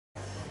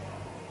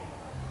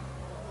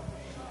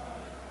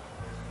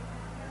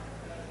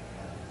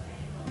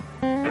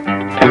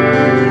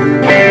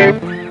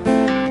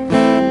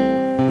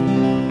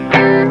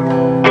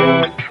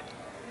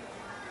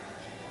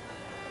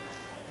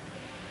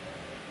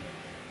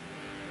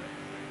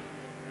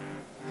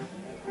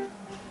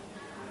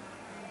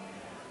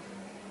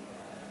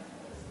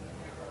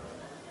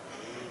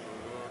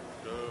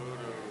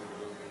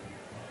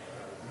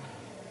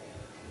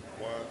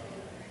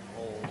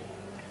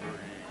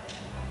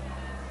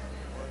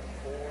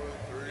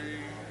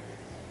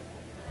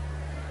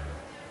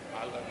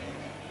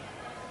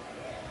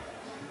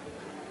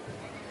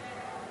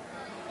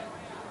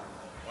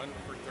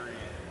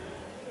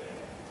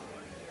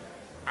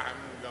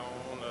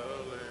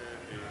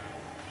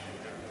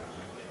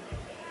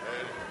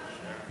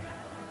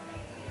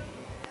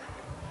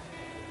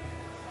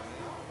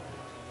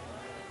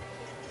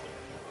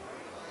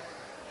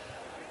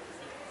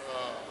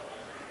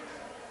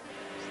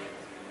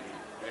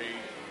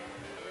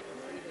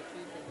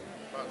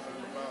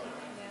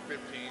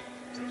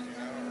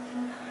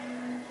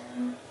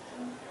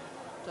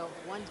So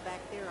if one's back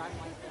there, I'm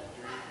like the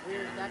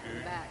weird duck in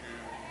the back.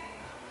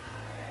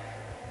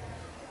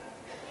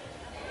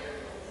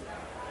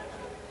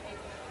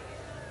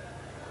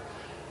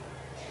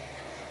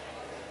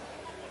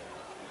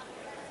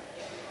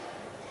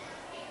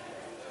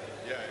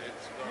 Yeah,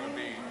 it's going to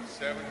be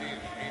 70 to 80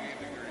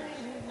 degrees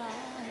in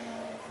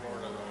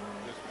Florida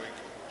this week.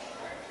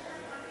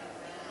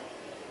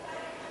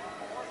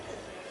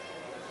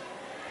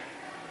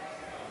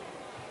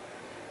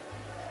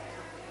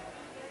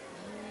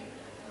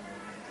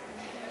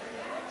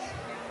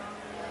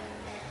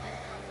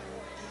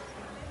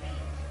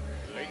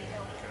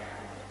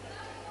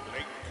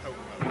 Lake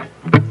Como. I'm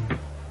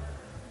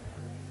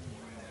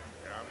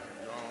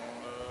gonna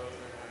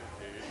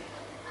let it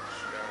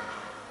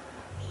shine.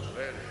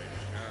 Let it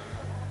shine.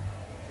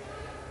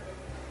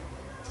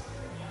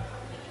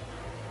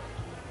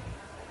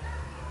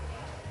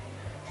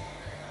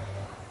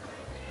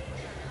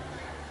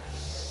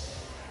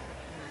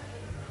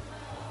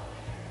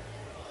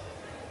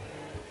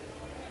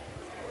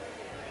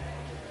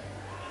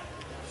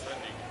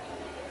 Sunday.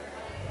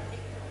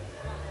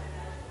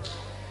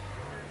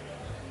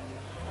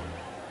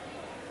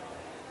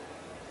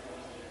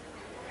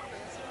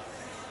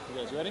 You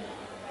guys ready?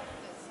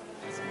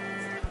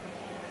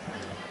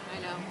 I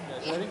know. You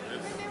guys ready?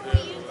 Remember we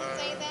used to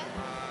say that?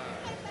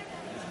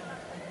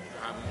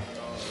 I'm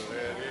gonna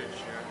let it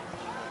shine.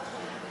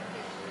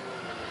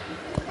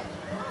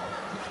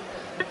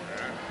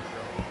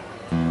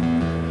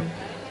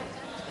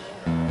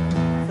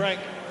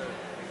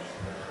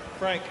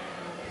 Frank,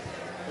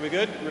 are we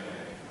good?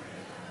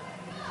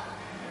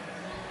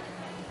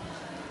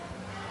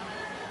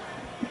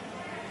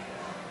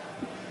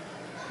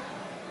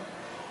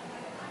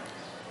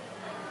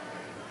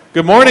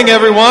 Good morning,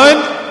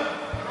 everyone.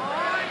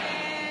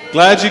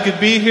 Glad you could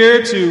be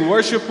here to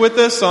worship with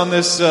us on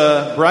this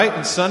bright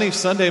and sunny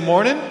Sunday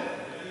morning.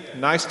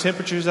 Nice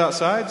temperatures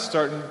outside,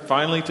 starting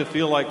finally to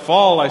feel like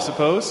fall, I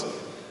suppose.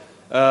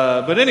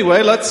 But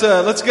anyway, let's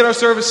get our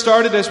service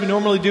started as we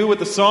normally do with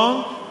the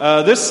song.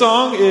 This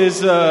song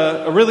is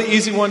a really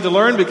easy one to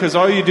learn because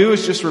all you do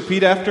is just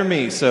repeat after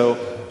me, so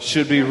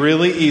should be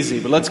really easy.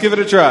 But let's give it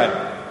a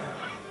try.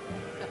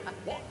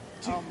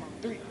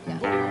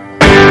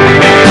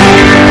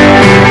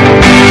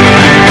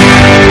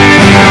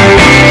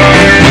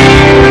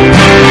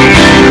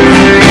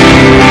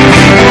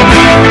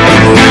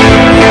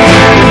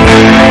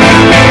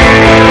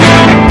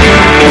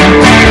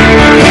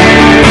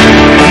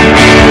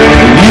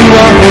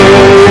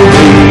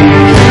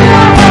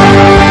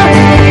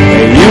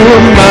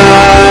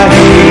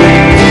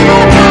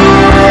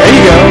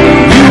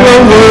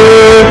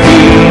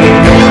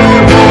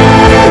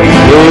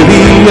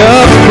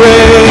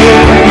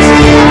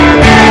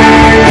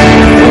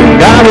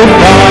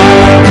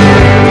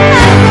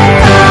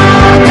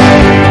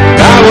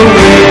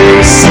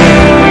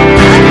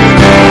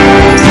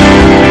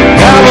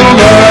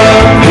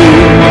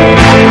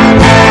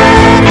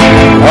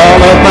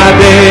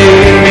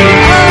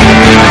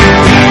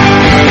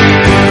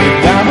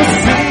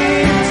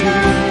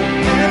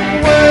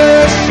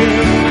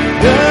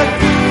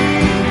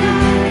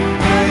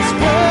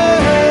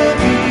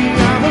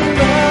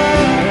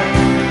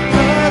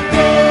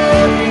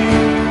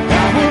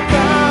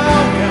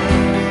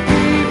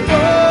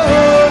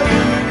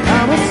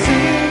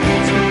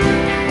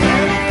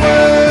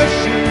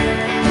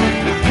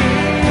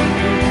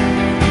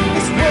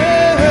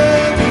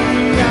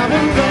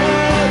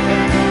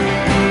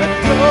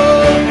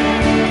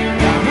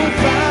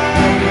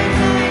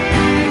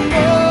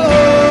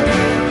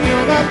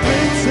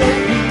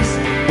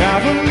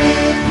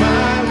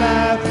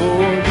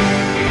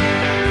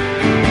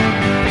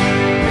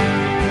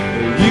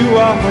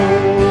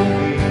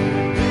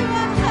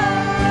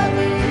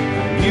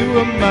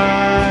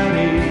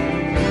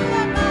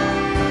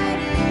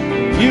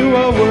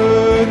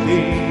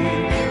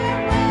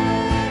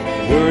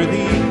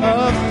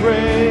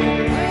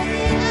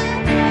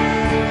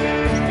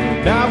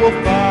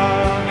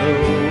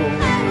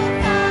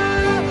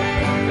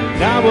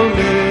 I will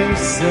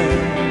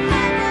listen.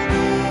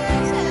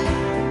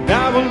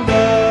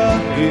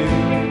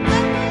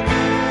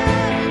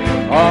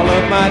 all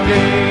of my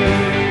days.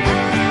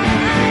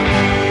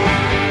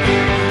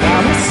 I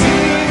will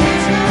sing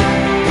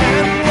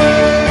and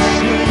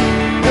worship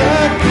the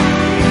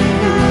King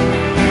who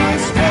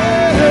is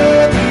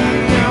worthy.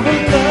 I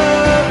will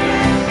love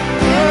and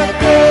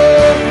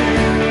adore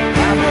Him.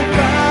 I will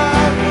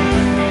bow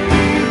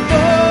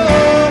before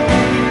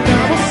Him.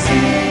 I will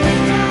sing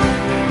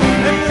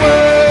and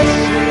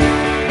worship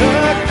the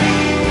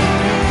King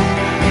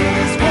who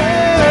is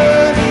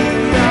worthy.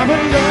 I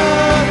will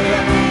love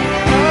and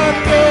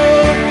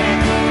adore Him.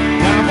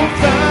 I will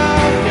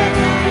bow down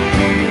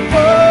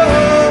before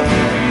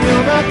Him.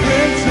 You're my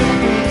Prince of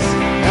Peace.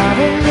 I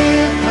will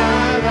live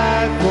my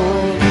life for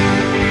You.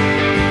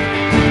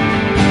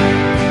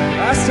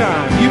 Last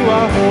time, You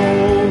are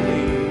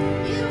holy.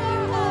 You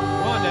are holy.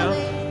 Come on now.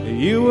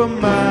 You are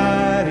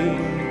mighty.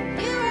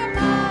 You are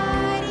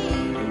mighty.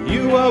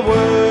 You are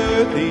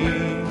worthy. You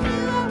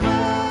are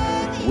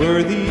worthy.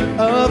 Worthy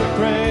of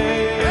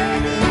praise.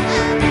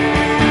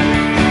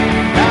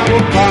 I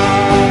will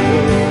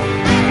follow.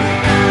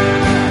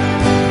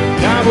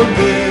 I will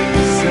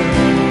listen.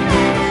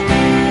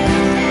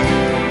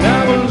 I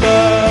will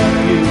love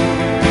You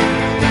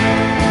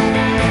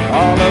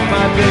all of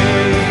my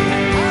days.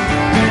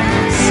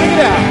 Sing it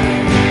out.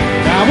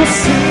 I will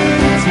sing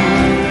to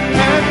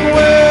and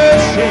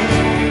worship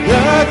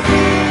the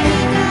King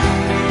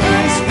who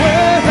is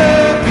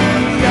worthy.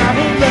 I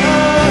will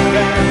love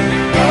and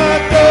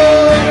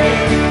adore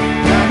Him.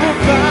 I will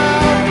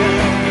bow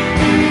down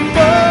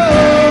before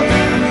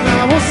Him.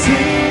 I will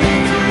sing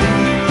to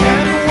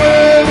and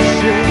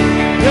worship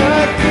the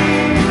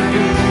King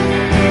who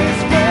is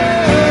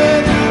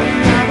worthy.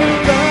 I will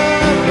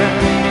love and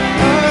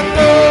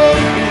adore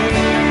Him.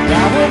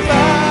 I will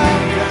bow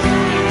down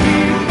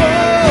before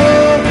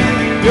Him.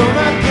 You're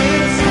my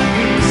Prince of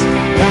Peace.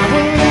 I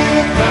will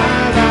live my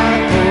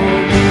life for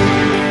You.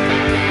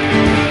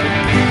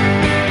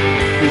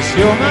 'Cause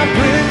You're my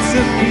Prince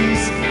of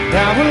Peace. I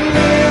will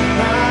live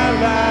my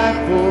life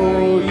for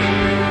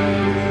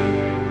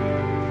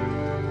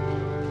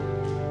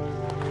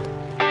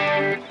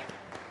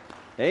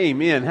You.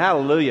 Amen.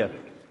 Hallelujah.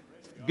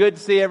 Good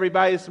to see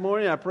everybody this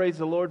morning. I praise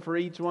the Lord for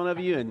each one of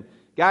you. And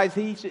guys,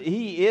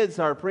 He is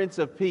our Prince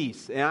of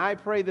Peace. And I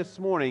pray this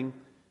morning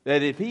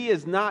that if He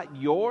is not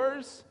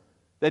yours,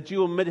 that you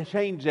will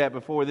change that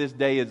before this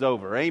day is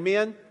over.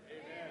 Amen?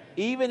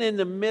 Even in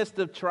the midst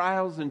of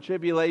trials and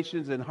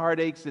tribulations and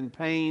heartaches and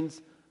pains,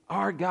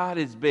 our God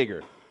is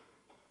bigger.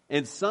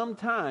 And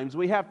sometimes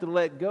we have to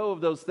let go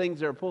of those things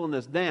that are pulling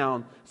us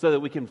down so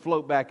that we can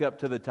float back up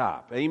to the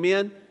top.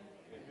 Amen?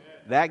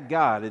 That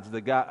God is the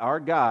God,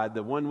 our God,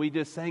 the one we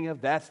just sang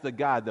of, that's the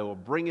God that will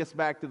bring us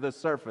back to the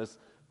surface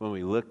when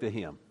we look to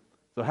Him.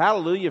 So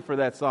hallelujah for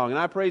that song. And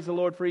I praise the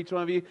Lord for each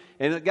one of you.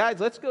 And guys,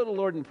 let's go to the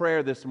Lord in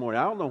prayer this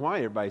morning. I don't know why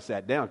everybody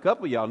sat down. A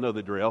couple of y'all know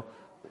the drill.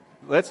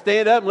 Let's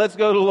stand up and let's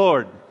go to the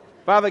Lord.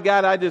 Father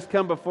God, I just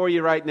come before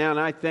You right now, and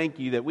I thank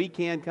You that we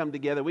can come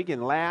together. We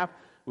can laugh.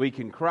 We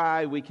can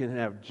cry, we can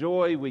have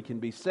joy, we can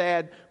be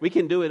sad. We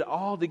can do it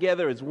all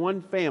together as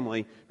one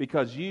family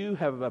because You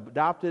have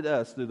adopted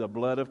us through the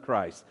blood of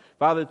Christ.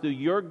 Father, through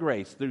Your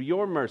grace, through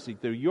Your mercy,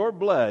 through Your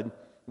blood,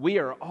 we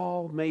are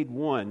all made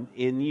one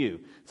in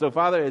You. So,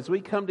 Father, as we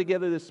come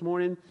together this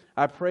morning,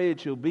 I pray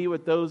that You'll be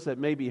with those that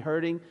may be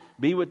hurting,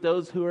 be with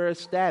those who are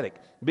ecstatic,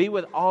 be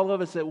with all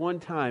of us at one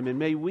time, and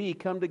may we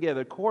come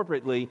together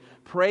corporately,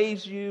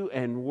 praise You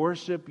and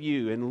worship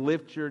You and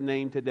lift Your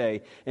name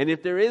today. And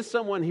if there is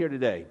someone here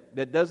today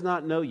that does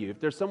not know You, if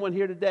there's someone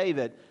here today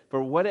that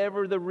for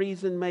whatever the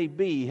reason may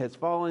be has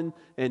fallen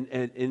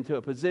into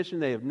a position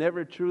they have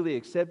never truly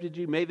accepted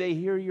You, may they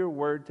hear Your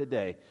word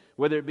today.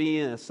 Whether it be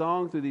in a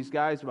song through these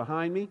guys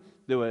behind me,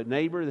 through a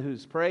neighbor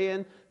who's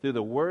praying, through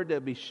the word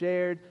that be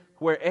shared,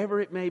 wherever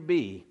it may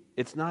be,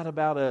 it's not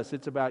about us,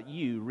 it's about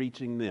You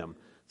reaching them.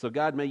 So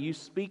God, may You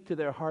speak to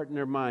their heart and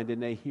their mind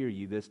and they hear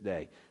You this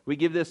day. We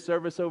give this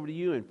service over to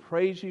You and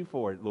praise You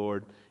for it,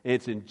 Lord. And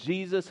it's in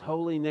Jesus'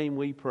 holy name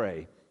we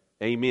pray.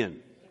 Amen.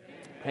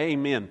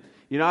 Amen.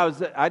 You know,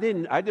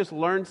 I just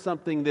learned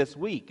something this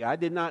week. I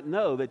did not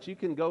know that you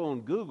can go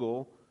on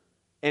Google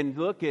and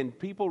look and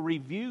people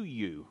review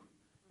you.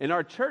 And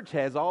our church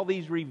has all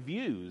these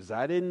reviews.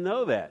 I didn't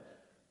know that.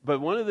 But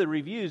one of the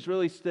reviews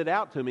really stood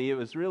out to me. It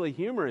was really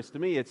humorous to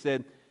me. It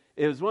said,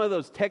 it was one of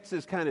those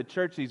Texas kind of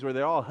churches where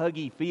they're all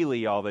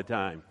huggy-feely all the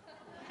time.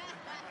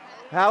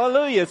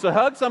 Hallelujah. So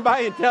hug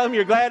somebody and tell them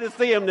you're glad to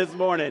see them this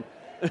morning.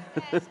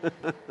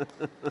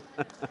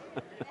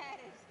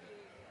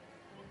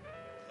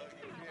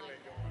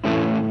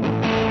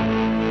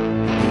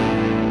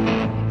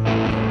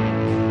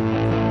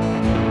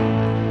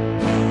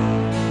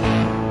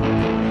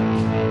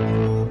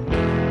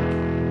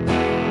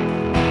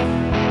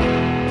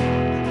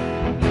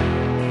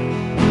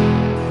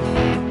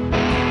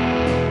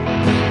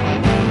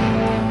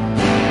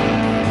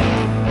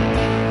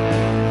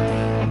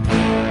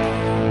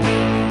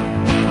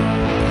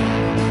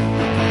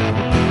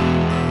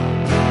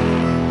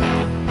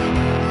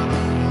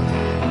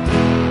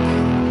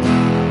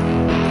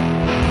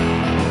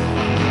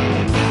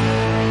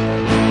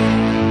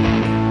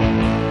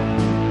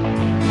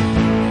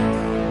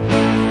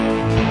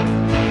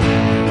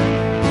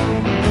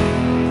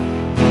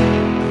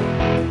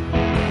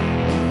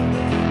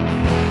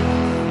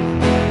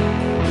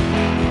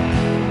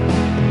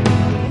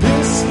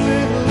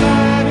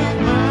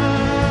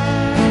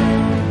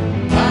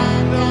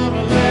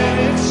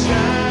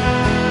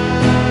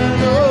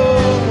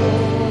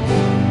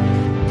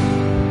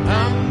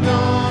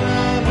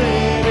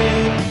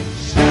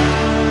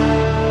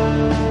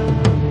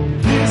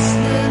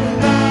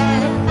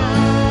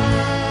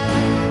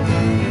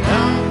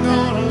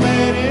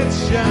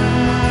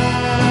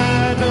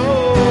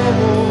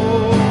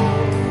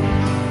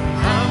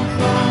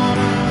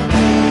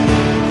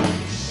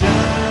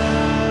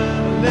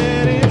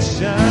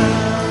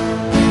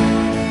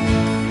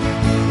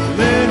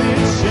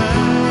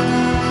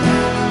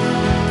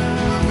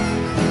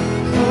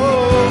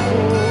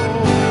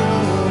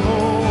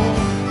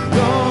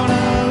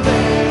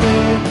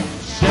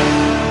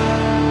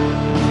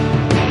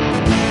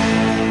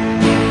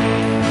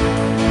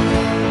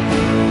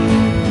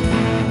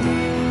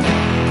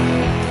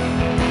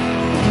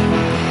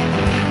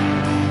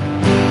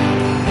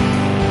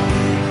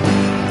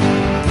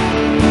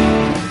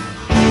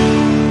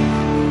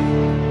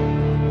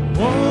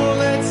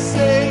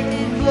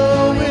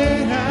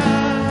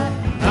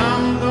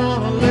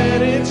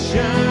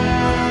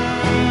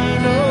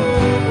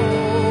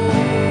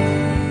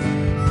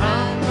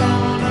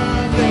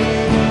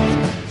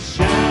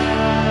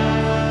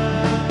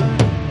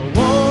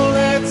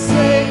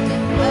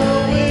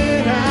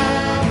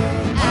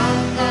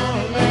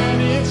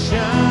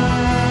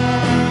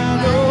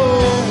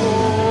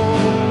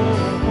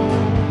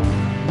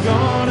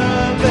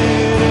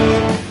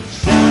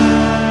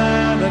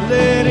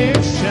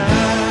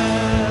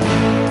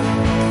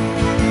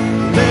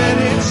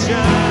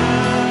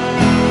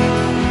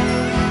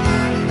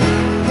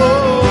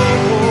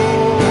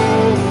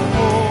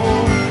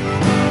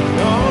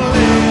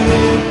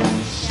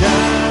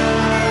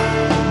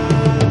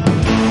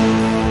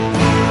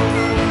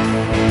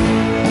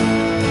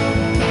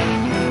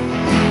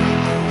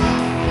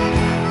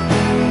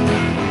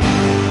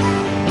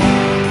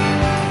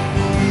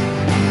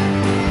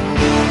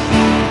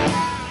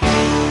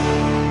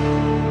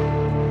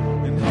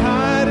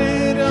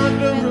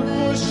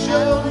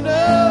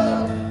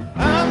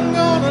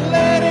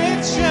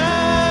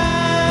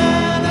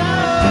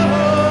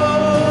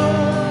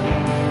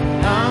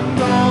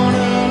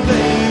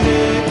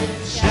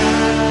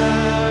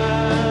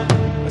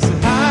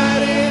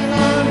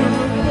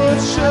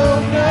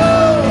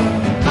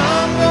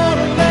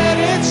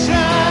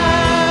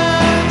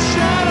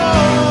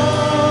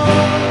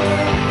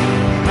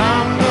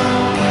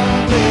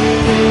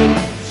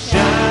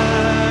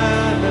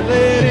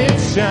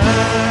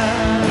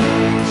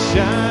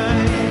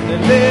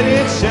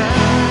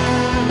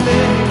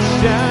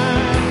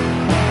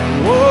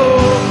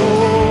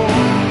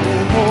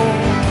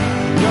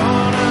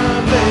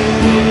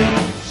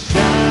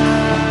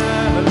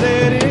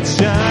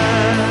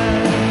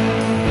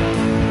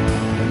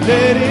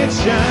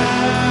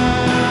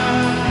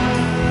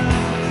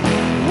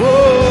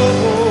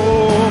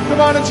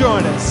 gonna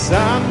join us.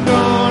 I'm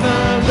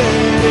gonna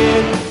let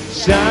it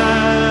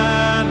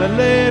shine,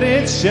 let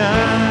it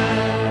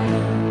shine,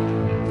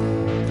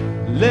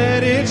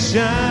 let it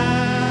shine.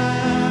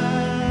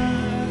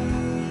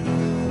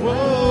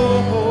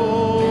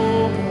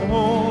 Whoa,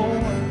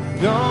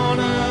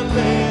 gonna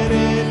let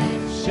it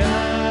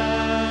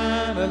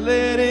shine,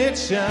 let it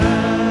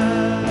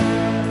shine,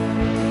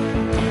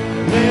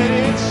 let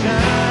it shine.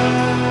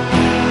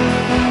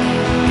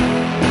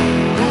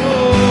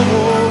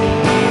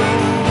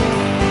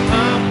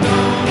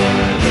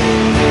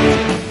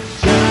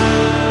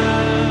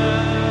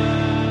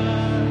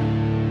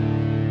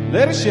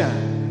 Let it shine.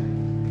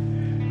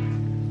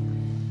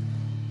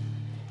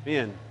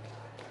 Man,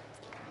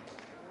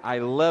 I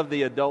love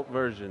the adult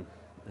version.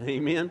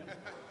 Amen.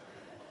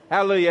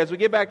 Hallelujah. As we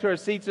get back to our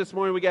seats this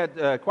morning, we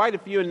got quite a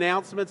few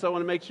announcements I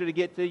want to make sure to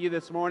get to you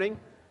this morning.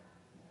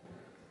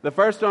 The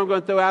first one I'm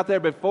going to throw out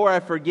there before I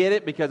forget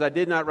it, because I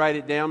did not write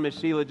it down. Miss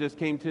Sheila just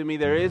came to me.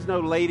 There is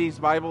no ladies'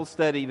 Bible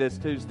study this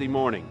Tuesday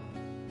morning.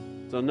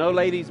 So no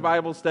ladies'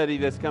 Bible study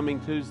this coming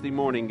Tuesday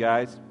morning,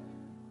 guys.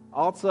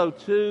 Also,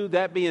 too,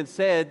 that being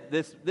said,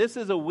 this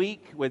is a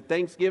week with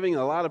Thanksgiving.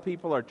 A lot of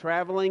people are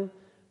traveling.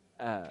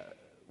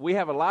 We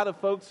have a lot of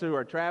folks who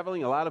are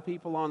traveling, a lot of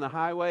people on the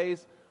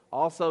highways.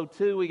 Also,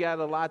 too, we got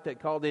a lot that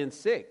called in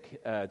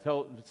sick.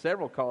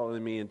 Several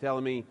calling me and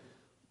telling me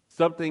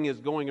something is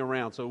going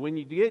around. So when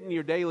you get in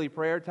your daily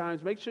prayer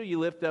times, make sure you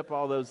lift up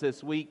all those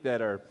this week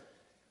that are,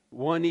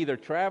 one, either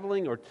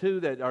traveling, or two,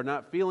 that are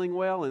not feeling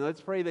well. And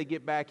let's pray they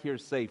get back here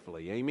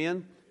safely.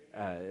 Amen?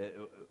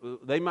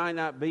 They might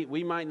not be,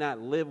 we might not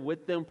live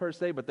with them per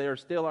se, but they are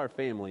still our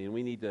family, and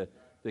we need to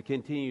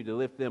continue to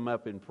lift them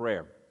up in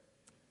prayer.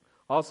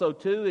 Also,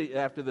 too,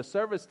 after the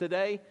service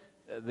today,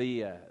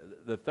 the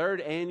third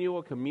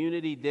annual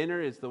community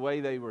dinner is the way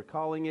they were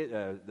calling it,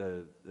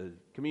 the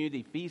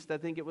community feast, I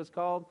think it was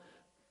called.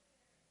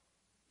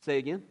 Say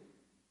again?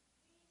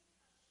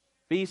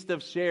 Feast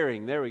of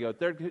Sharing. There we go.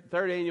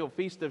 Third annual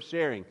Feast of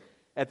Sharing.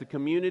 At the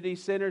community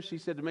center, she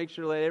said to make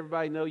sure to let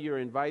everybody know you're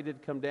invited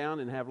to come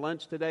down and have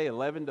lunch today.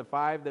 11 to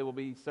 5, they will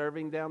be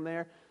serving down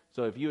there.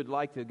 So if you would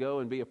like to go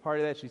and be a part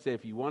of that, she said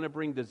if you want to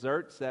bring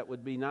desserts, that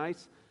would be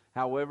nice.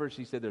 However,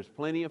 she said there's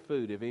plenty of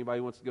food if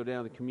anybody wants to go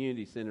down to the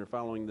community center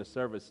following the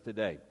service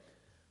today.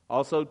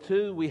 Also,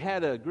 too, we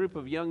had a group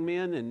of young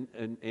men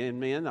and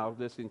men. I'll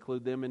just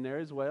include them in there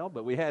as well.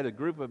 But we had a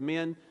group of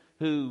men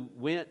who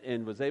went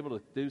and was able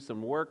to do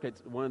some work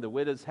at one of the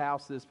widows'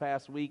 house this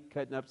past week,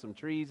 cutting up some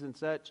trees and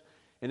such.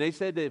 And they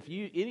said that if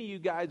any of you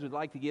guys would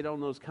like to get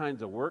on those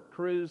kinds of work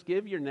crews,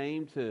 give your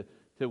name to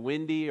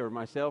Wendy or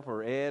myself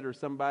or Ed or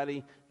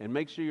somebody, and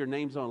make sure your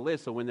name's on a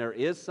list. So when there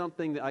is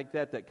something like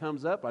that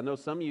comes up, I know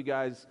some of you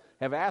guys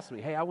have asked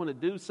me, hey, I want to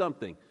do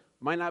something.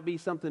 Might not be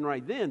something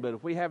right then, but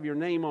if we have your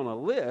name on a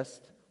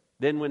list,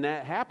 then when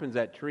that happens,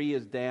 that tree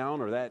is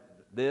down or that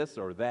this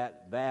or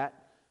that,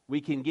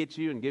 we can get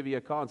you and give you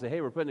a call and say,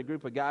 hey, we're putting a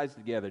group of guys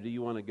together. Do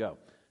you want to go?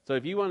 So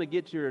if you want to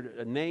get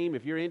your name,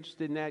 if you're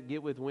interested in that,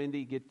 get with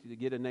Wendy,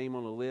 get a name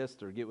on a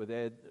list, or get with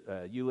Ed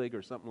Ulig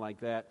or something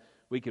like that.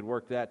 We could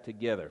work that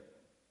together.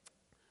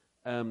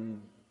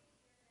 I'm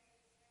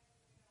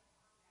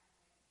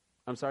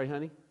sorry,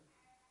 honey?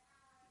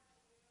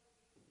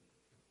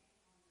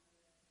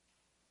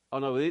 Oh,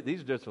 no,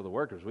 these are just for the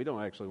workers. We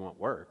don't actually want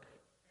work.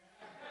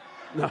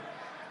 No.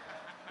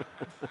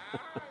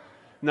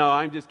 No,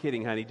 I'm just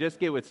kidding, honey. Just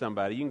get with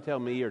somebody. You can tell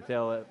me or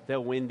tell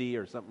Wendy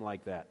or something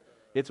like that.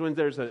 It's when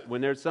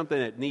there's something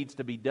that needs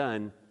to be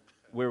done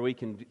where we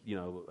can,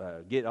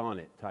 get on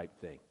it type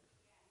thing.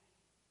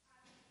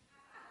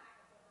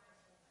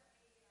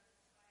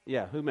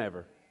 Yeah,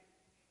 whomever.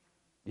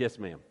 Yes,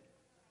 ma'am.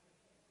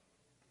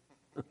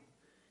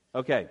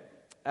 Okay.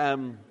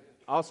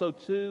 Also,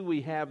 too,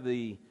 we have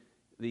the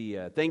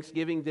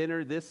Thanksgiving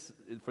dinner. This,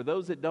 for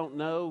those that don't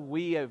know,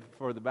 we have,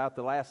 for about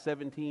the last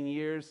 17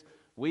 years,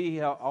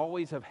 we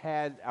always have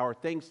had our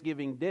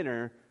Thanksgiving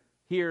dinner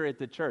here at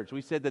the church.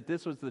 We said that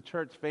this was the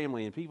church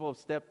family, and people have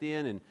stepped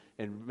in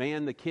and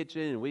manned the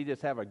kitchen, and we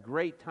just have a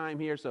great time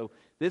here. So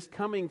this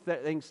coming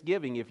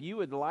Thanksgiving, if you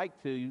would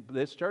like to,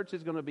 this church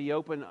is going to be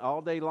open all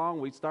day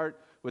long. We start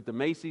with the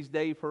Macy's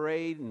Day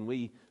Parade, and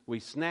we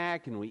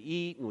snack, and we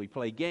eat, and we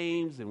play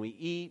games, and we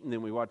eat, and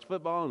then we watch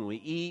football, and we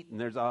eat, and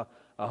there's a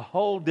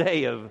whole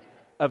day of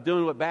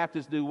doing what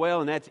Baptists do well,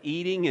 and that's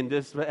eating and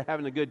just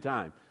having a good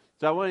time.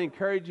 So I want to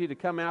encourage you to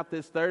come out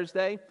this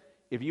Thursday.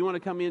 If you want to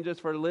come in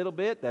just for a little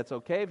bit, that's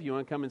okay. If you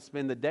want to come and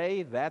spend the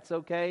day, that's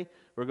okay.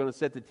 We're going to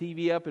set the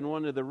TV up in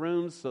one of the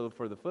rooms. So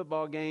for the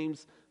football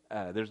games,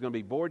 there's going to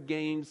be board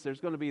games.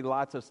 There's going to be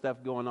lots of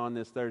stuff going on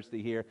this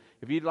Thursday here.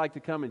 If you'd like to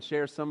come and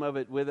share some of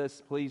it with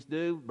us, please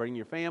do. Bring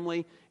your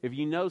family. If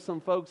you know some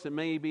folks that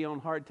may be on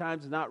hard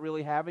times and not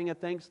really having a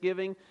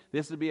Thanksgiving,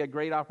 this would be a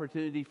great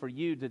opportunity for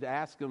you to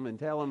ask them and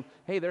tell them,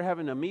 hey, they're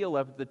having a meal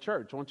up at the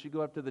church. Why don't you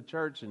go up to the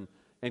church and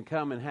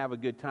come and have a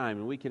good time?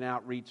 And we can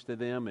outreach to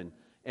them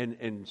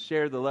and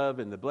share the love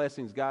and the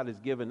blessings God has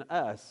given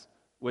us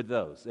with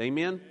those.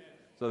 Amen?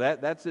 So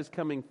that's this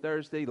coming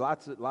Thursday.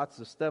 Lots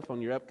of stuff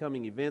on your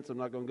upcoming events. I'm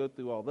not going to go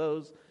through all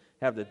those.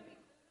 Have the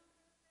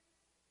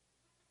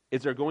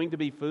Is there going to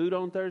be food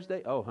on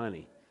Thursday? Oh,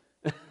 honey.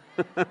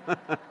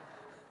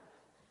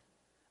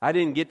 I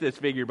didn't get this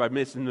figure by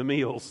missing the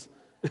meals.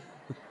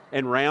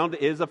 And round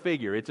is a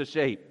figure. It's a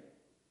shape.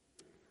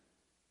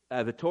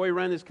 The toy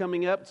run is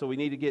coming up, so we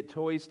need to get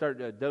toys,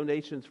 start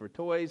donations for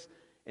toys.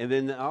 And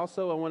then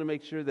also I want to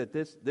make sure that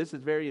this is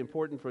very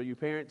important for you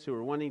parents who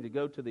are wanting to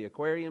go to the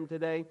aquarium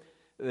today.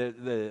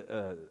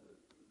 The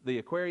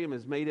aquarium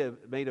is made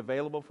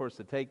available for us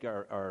to take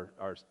our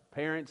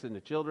parents and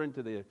the children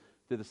to the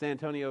San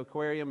Antonio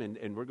Aquarium,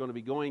 and we're going to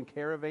be going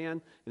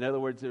caravan. In other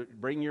words,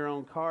 bring your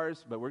own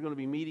cars, but we're going to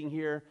be meeting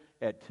here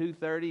at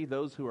 2:30.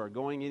 Those who are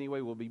going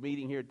anyway will be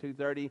meeting here at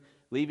 2:30,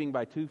 leaving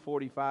by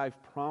 2:45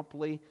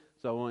 promptly.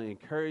 So I want to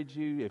encourage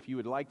you, if you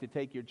would like to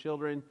take your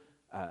children,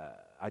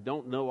 I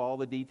don't know all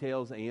the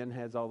details. Ann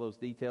has all those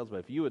details, but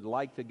if you would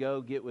like to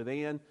go, get with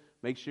Ann.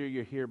 Make sure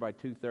you're here by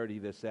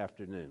 2:30 this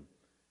afternoon.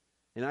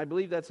 And I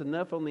believe that's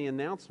enough on the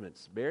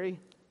announcements. Barry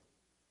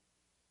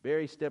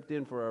stepped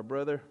in for our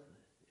brother,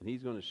 and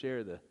he's going to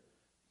share the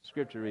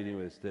scripture reading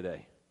with us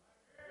today.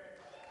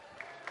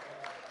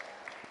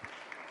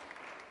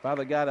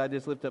 Father God, I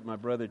just lift up my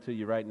brother to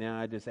you right now.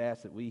 I just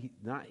ask that we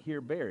not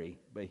hear Barry,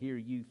 but hear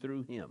you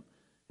through him.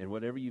 And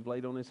whatever you've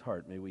laid on his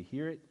heart, may we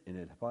hear it and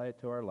apply it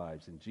to our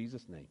lives. In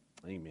Jesus' name,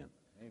 amen.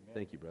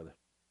 Thank you, brother.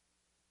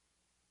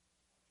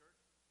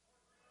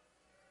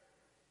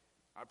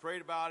 I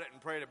prayed about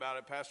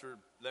it. Pastor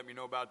let me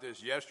know about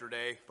this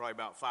yesterday, probably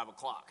about 5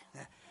 o'clock.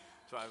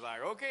 So I was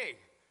like, okay.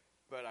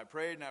 But I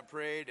prayed and I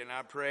prayed and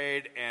I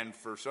prayed, and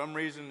for some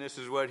reason this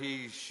is what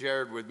he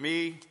shared with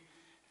me,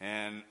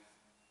 and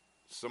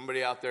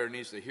somebody out there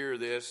needs to hear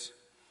this.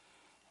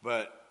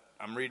 But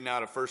I'm reading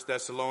out of 1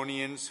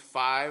 Thessalonians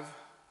 5,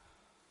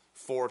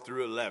 4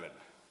 through 11.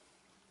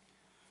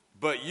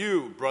 But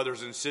you,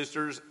 brothers and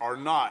sisters, are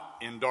not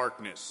in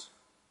darkness,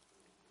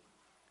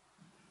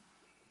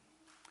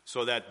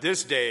 so that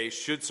this day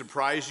should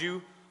surprise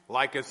you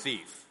like a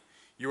thief.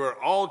 You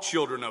are all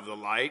children of the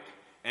light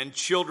and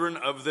children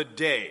of the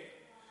day.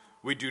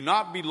 We do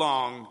not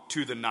belong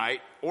to the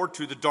night or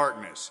to the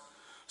darkness.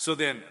 So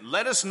then,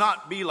 let us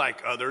not be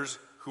like others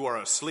who are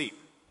asleep,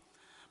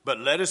 but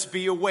let us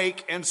be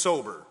awake and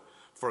sober.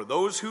 For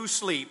those who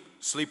sleep,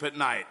 sleep at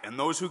night, and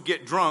those who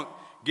get drunk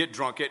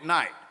at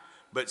night.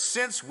 But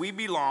since we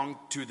belong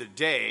to the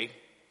day,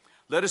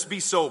 let us be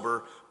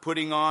sober,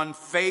 putting on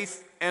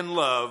faith and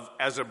love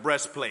as a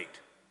breastplate,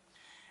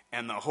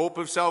 and the hope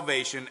of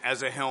salvation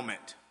as a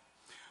helmet.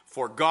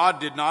 For God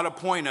did not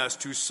appoint us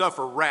to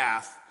suffer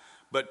wrath,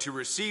 but to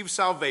receive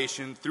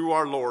salvation through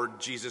our Lord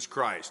Jesus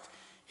Christ.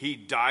 He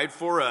died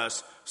for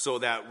us so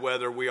that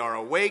whether we are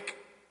awake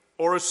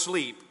or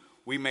asleep,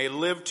 we may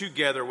live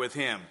together with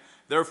him.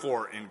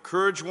 Therefore,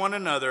 encourage one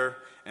another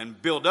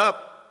and build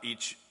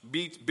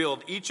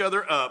each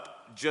other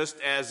up, just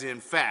as in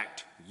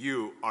fact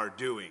you are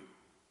doing.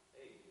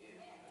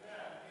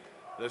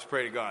 Let's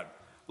pray to God.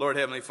 Lord,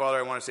 Heavenly Father,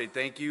 I want to say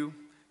thank you.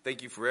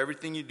 Thank you for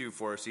everything you do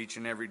for us each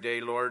and every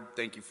day, Lord.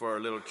 Thank you for our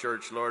little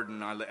church, Lord.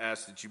 And I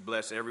ask that you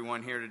bless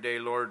everyone here today,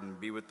 Lord, and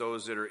be with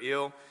those that are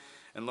ill.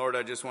 And Lord,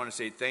 I just want to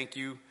say thank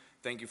you.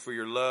 Thank you for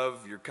your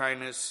love, your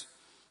kindness.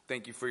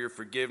 Thank you for your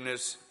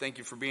forgiveness. Thank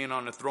you for being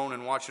on the throne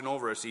and watching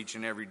over us each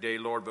and every day,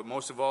 Lord. But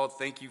most of all,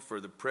 thank you for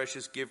the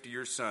precious gift of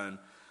your Son,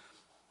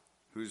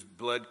 whose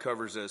blood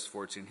covers us.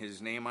 For it's in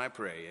his name I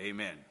pray.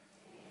 Amen.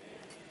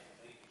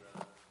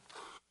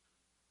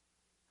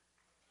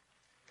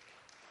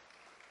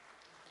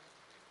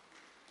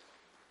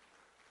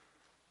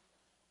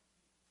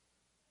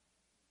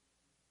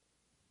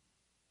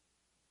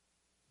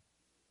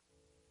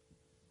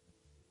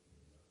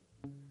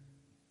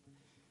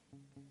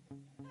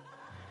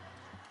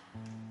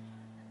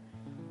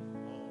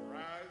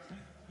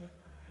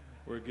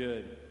 We're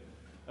good.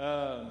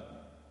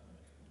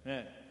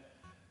 Man.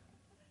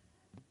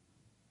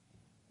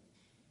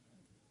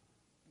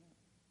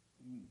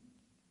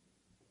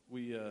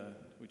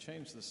 We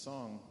changed the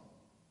song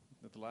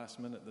at the last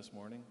minute this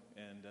morning,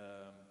 and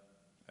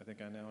I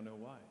think I now know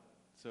why.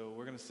 So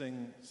we're going to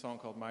sing a song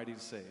called "Mighty to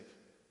Save,"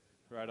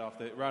 right off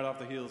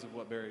the heels of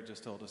what Barry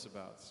just told us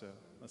about. So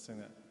let's sing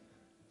that.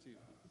 2,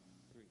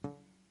 3, 4.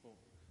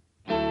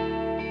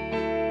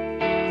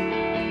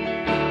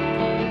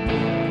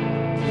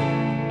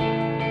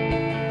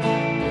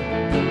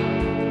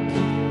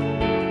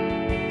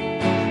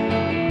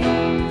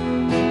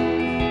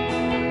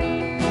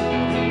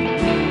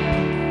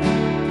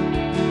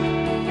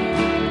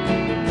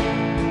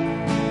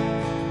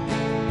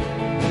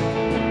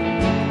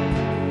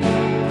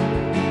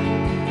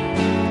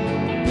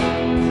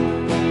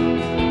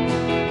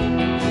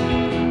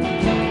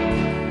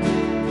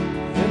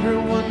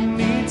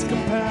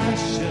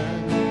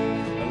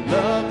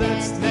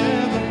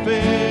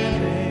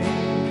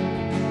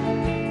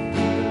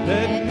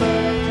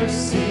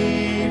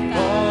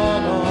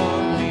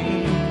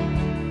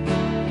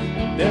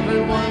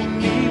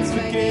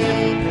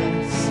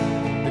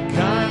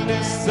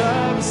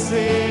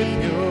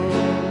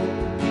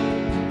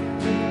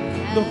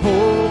 The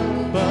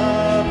hope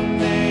of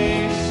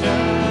nations.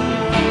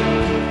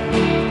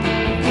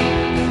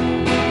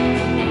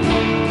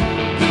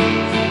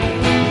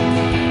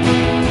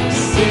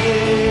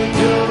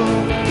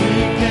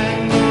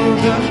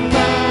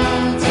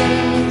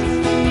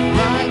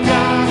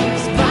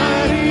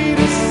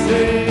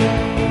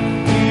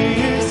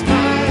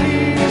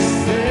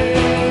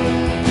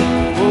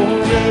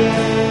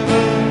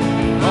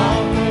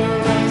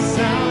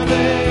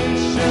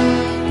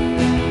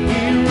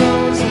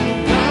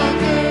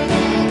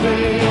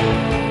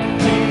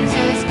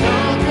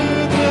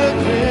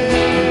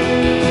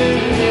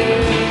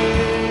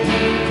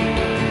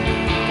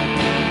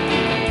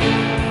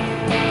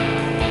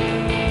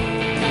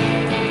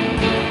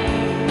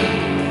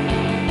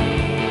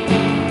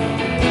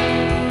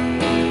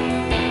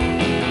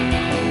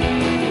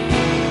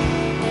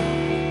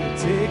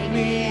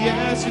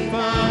 as you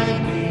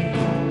find me,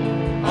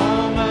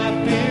 all my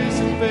fears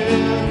and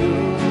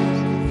failures,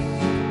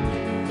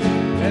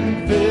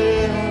 and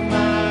fill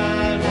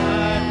my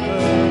life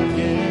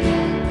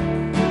again.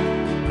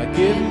 I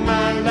give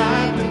my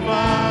life to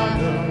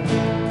follow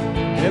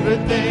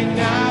everything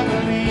I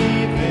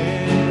believe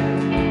in.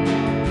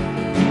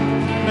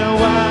 Now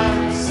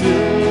I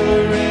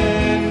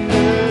surrender.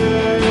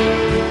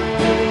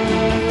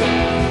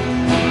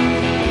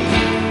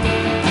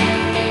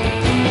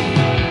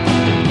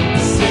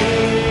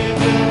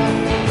 Savior,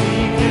 He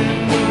can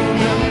move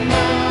the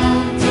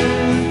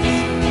mountains.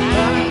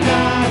 My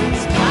God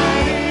is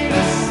mighty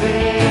to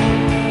save.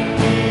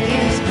 He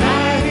is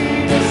mighty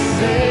to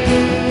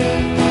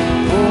save.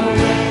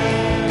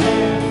 Forever,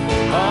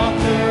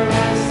 author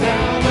of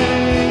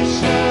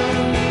salvation.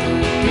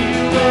 He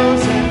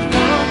rose and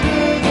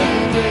conquered the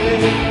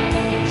grave.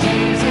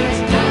 Jesus,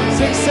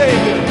 sing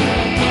Savior.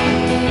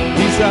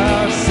 He's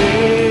our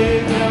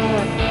Savior.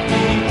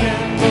 He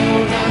can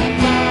move the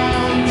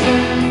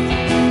mountains.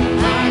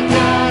 My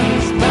God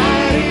is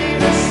mighty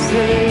to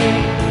save.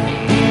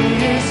 He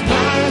is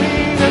mighty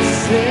to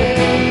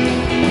save.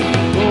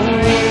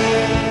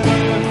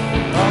 Forever,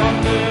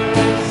 author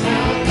of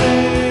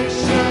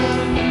salvation.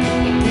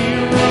 He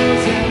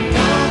rose and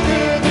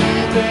conquered the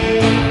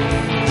grave.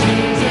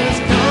 Jesus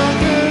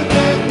conquered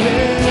the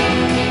grave.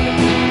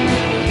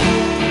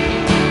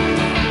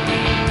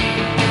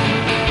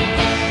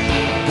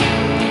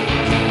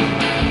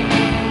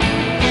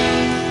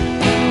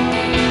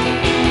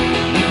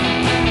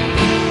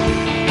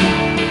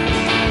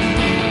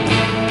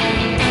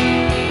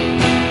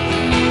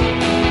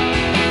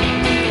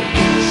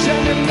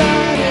 Shine your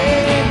light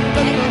in,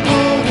 let the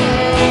whole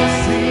world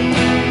see.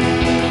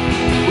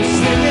 We're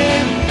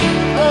singing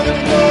of the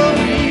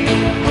glory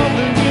of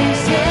the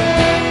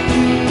risen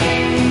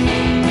King.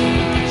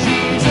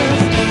 Jesus,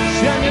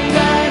 shine your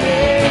light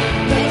in,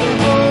 let the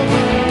whole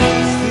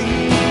world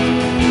see.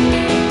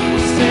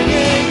 We're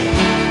singing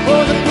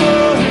for the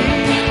glory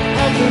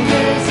of the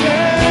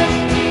risen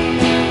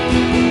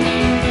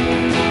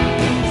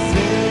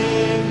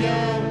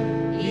Savior.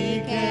 He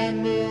can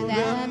move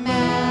the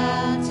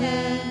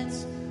mountains.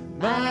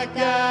 My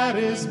God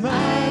is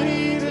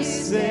mighty to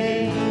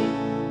save.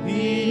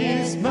 He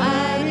is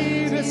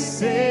mighty to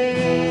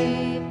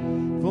save.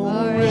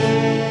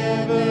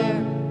 Forever,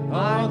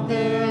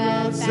 author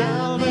of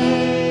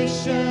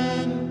salvation.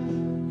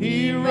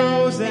 He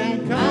rose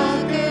and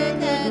conquered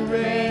the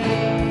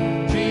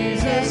grave.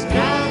 Jesus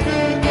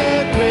conquered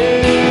the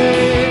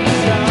grave.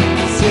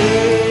 Our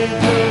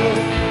Savior,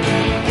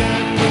 He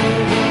can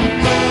move the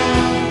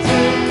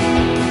mountains.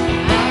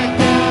 My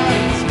God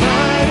is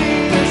mighty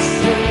to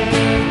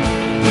save.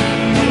 He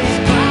is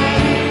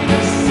mighty to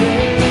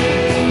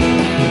save.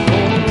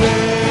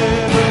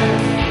 Forever,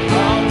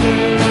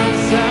 author of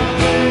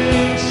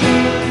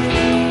salvation.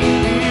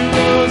 He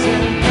rose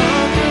and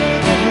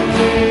conquered the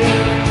grave.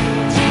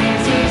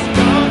 Jesus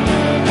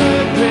conquered the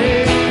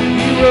grave.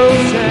 He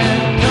rose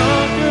and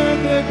conquered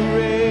the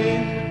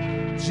grave.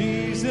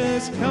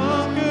 Jesus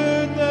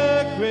conquered the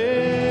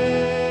grave.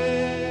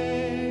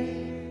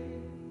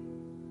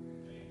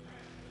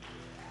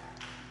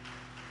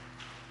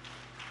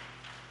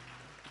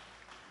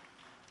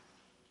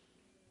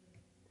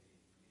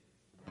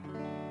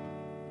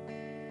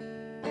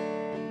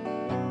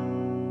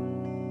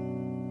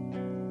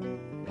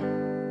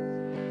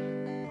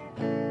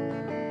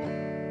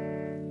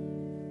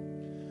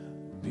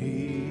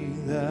 Be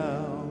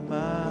thou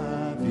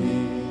my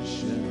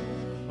vision,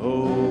 O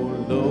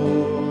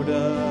Lord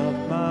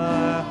of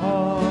my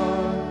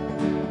heart.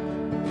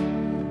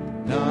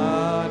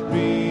 Not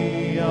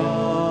be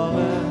all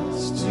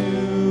else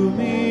to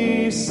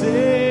me,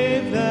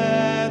 save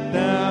that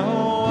thou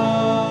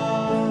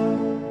art.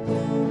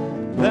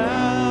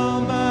 Thou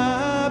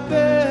my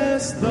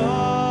best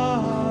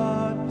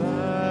thought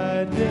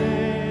by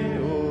day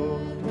or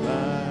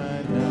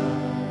by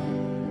night.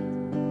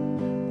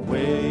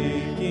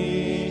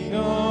 Waking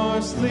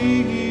or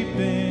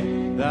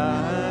sleeping,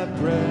 thy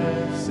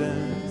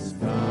presence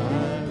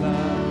my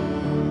life.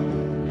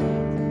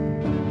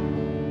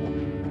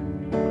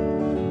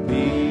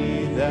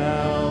 Be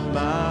thou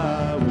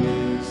my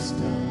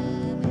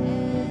wisdom,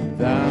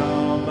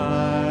 thou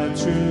my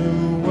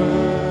true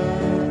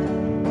word.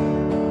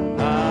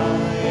 I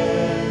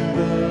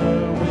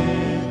ever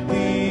with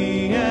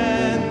thee,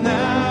 and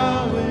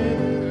thou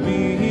with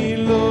me,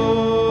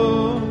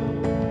 Lord.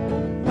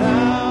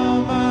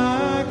 Thou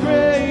my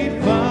great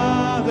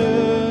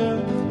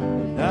Father,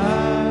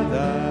 thou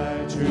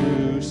thy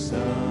true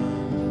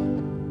Son,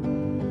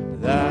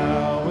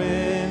 thou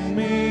in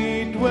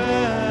me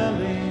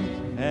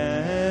dwelling,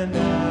 and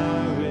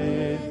I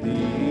with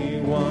thee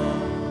one.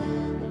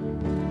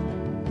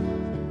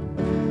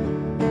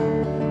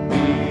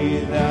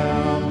 Be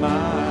thou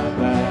my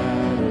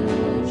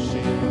battle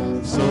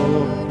shield,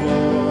 sword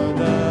for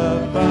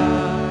the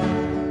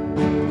fight.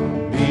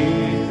 Be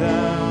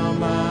thou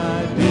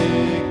my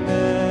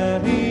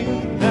dignity,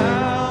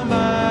 thou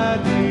my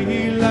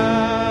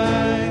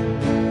delight.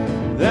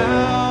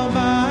 Thou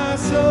my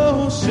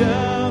soul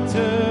shall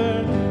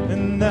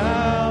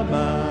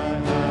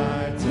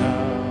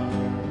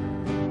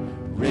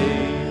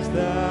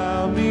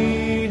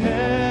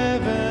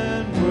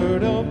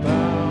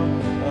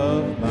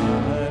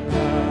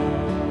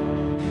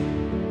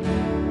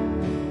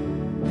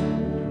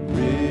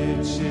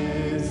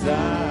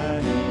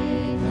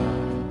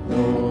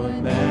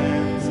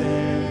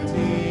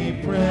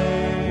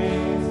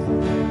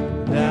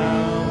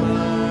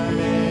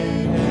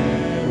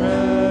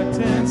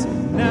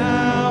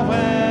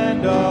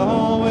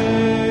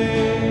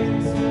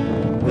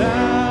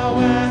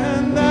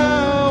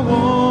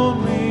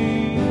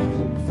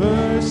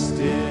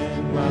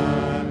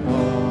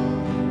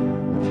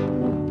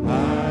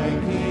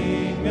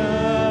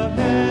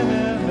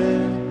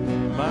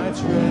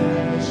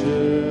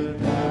should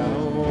thou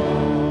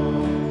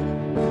walk.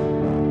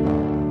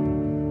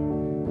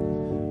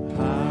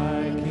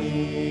 High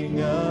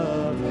King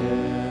of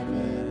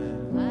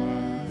heaven,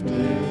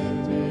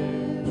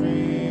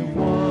 victory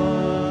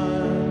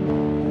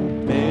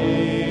won.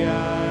 May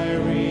I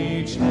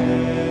reach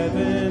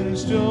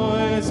heaven's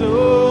joys,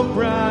 oh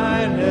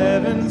bright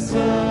heaven's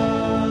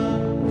sun.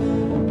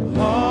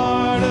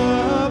 Heart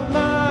of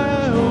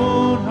my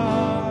own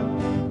heart,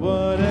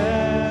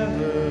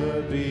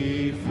 whatever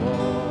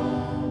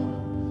befall,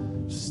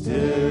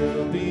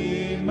 still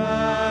be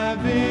my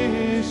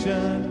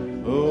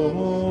vision,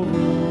 oh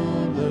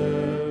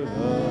ruler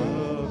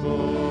of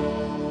all.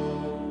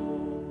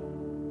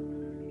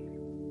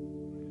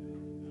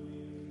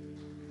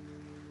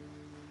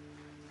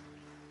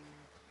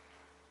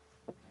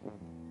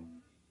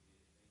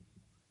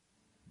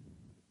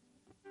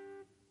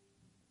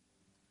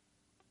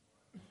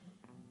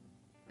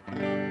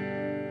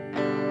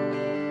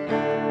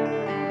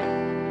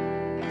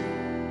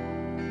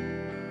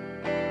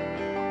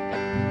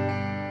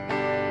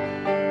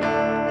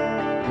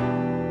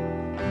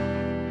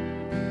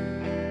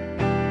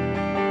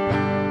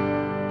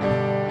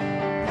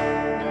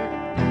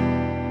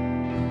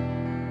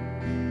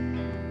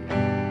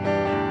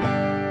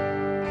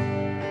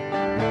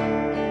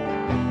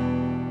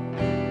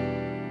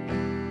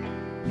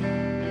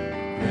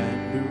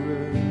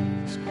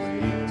 Grandeurs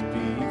quaked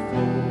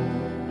before,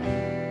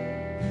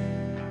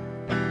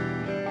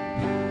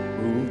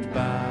 moved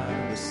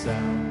by the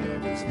sound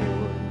of his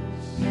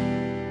voice.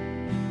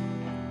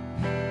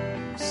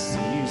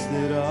 Seas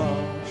that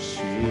are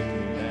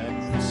shaken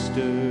and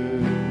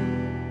stirred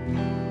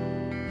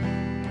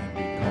can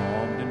be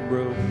calmed and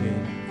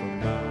broken from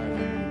my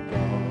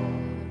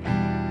regard.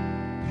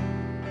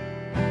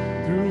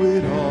 Through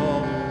it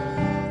all,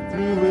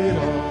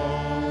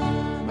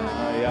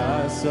 my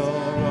eyes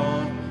are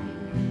on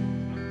you.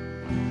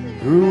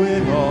 Through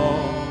it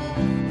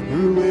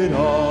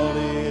all,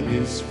 it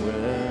is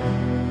well.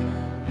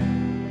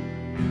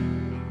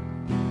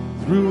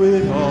 Through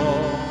it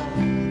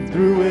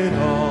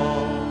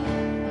all,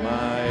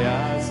 my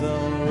eyes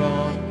are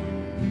on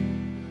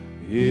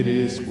you. It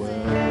is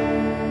well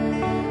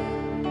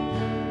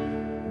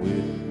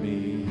with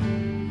me.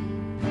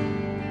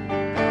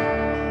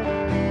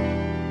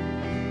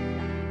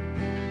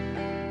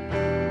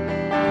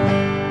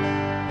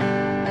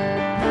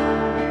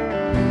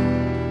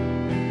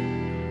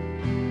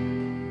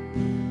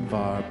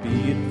 Far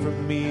be it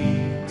from me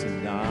to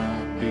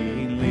not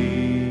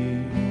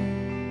believe,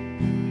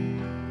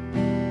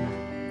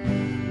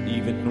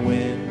 even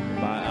when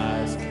my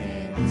eyes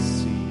can't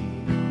see.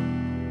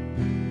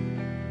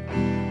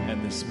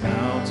 And this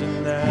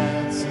mountain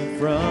that's in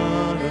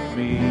front of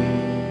me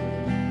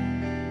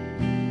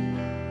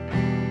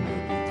will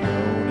be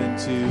thrown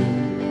into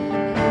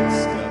the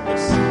midst of the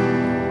sea.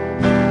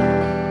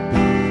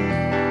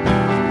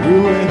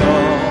 Through it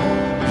all,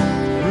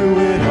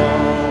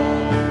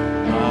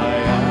 my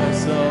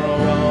eyes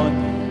are on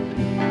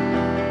you.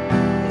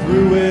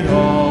 Through it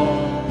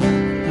all,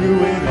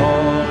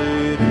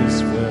 it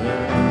is well.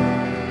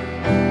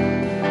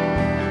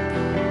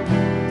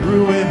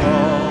 Through it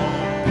all,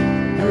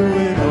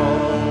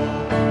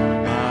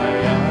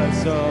 my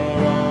eyes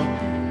are on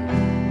you.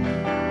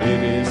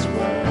 It is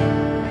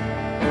well.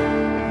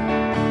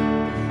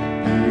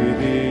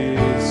 It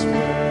is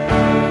well.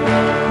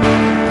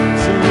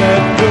 So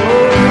let go,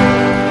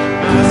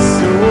 my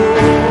soul,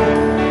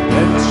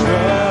 and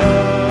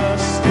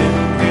trust in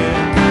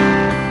Him.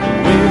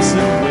 Waves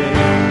and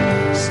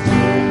waves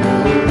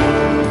still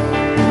know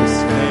His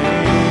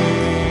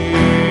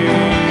name.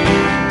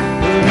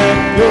 Let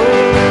go,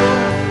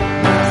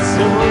 my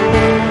soul,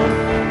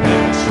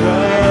 and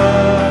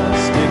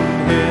trust in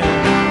Him.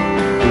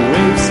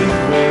 Waves and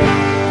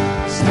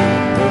waves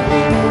still know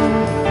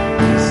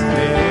His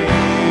name.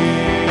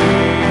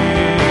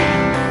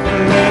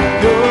 Let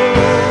go,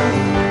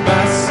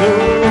 my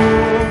soul,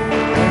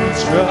 and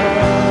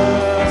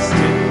trust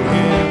in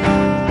Him.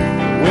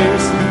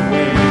 Waves and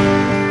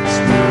waves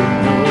still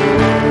know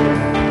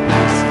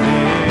His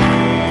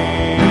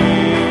name.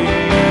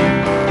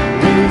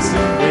 Waves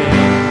and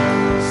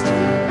waves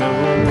still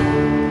know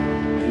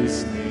His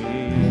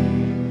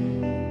name.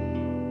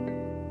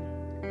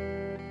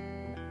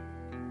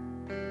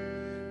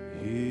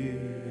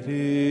 It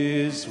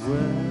is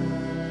well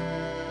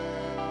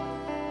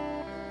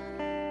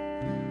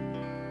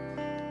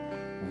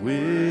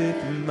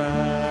with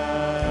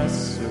my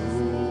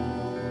soul.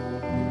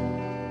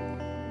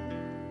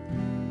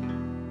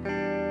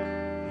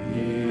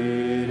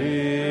 It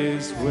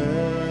is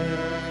well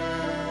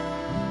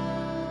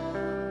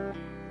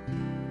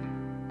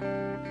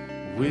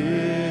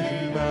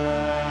with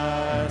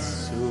my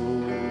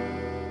soul.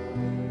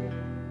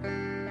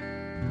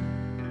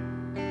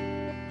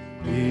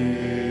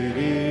 It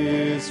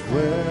is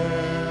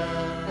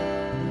well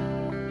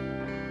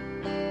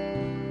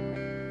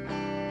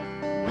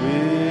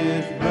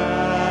with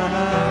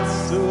my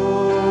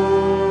soul.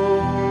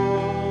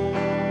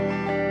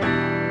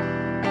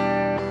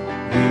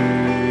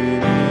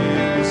 It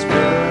is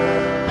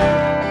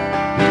well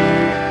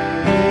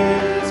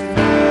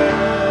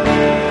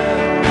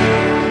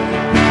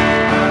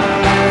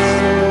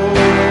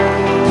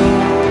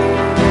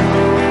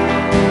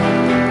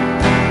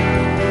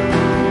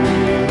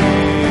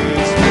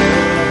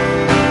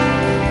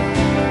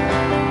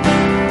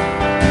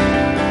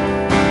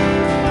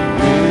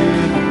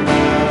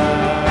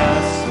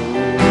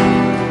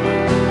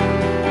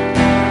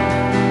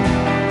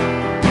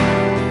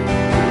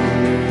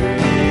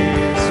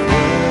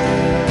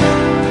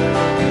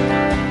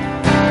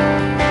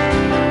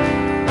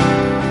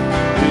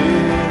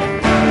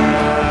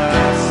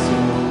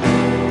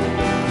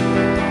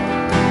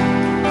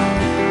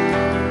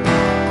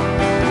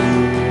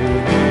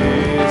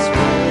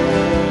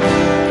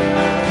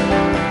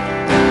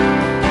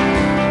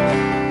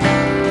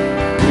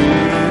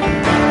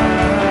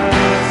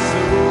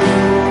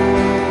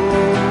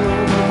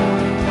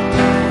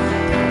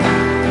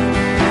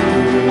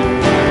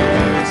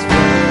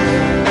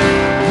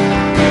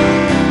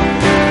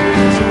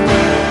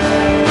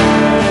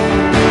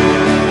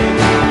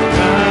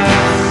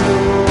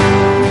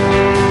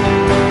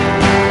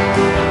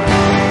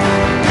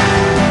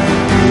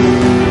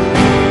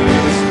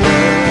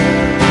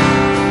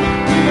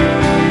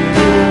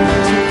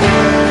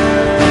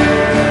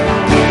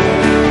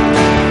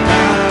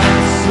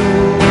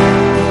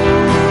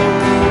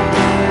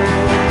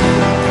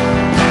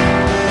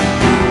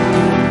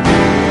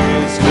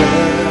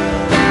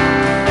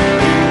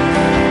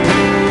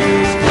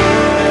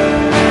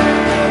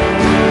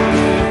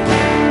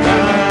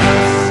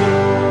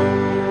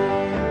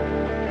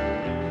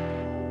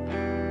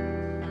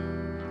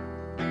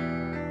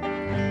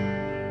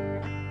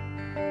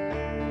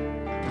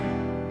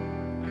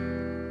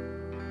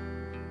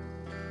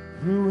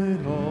Through it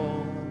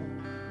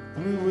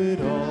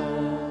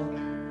all,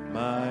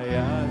 my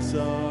eyes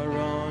are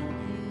on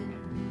you.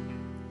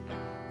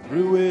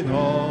 Through it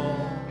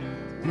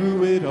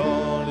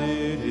all,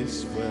 it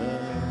is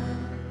well.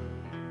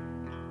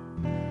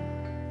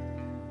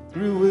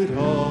 Through it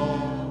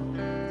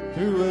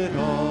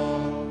all,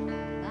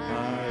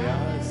 my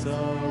eyes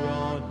are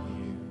on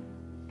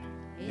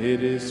you.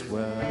 It is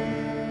well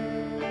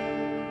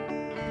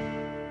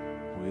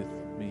with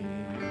me.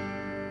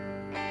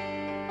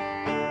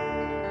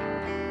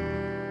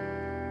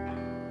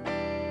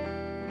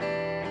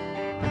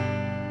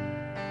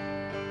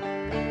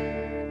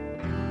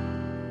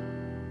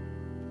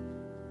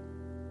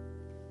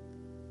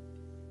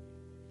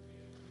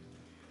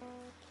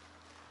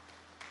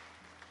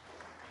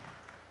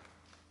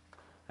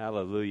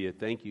 Hallelujah.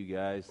 Thank you,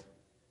 guys.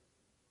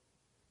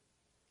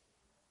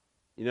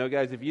 You know,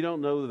 guys, if you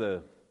don't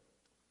know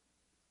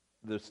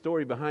the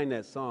story behind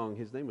that song,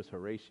 his name was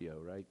Horatio,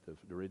 right? The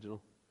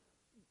original?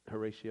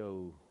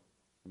 Horatio,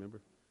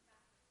 remember?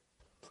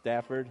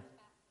 Stafford?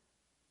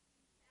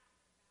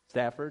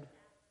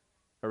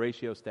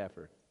 Horatio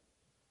Stafford.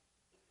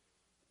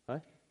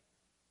 What?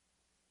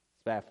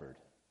 Spafford.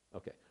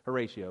 Okay.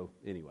 Horatio,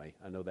 anyway.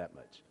 I know that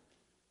much.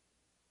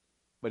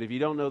 But if you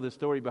don't know the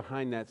story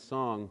behind that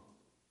song,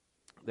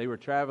 they were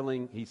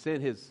traveling. He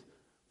sent his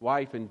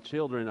wife and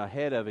children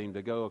ahead of him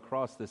to go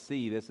across the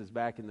sea. This is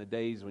back in the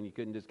days when you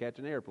couldn't just catch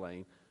an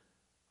airplane,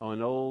 on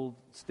an old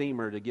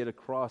steamer to get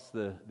across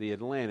the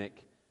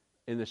Atlantic,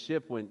 and the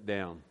ship went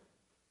down.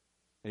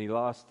 And he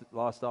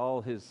lost all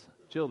his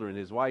children.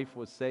 His wife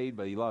was saved,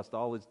 but he lost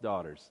all his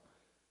daughters.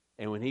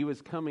 And when he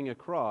was coming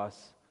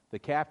across, the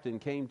captain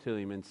came to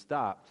him and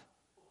stopped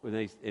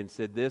and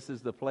said, "This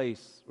is the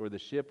place where the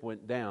ship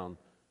went down,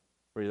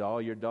 where all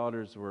your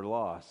daughters were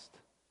lost."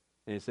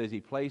 And it says he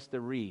placed a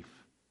reef,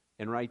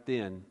 and right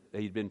then,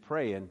 he'd been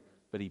praying,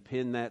 but he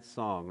penned that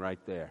song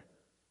right there.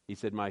 He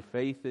said, "My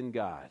faith in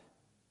God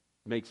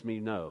makes me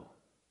know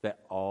that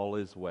all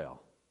is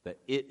well, that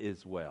it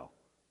is well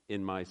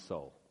in my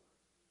soul."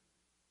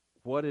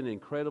 What an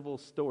incredible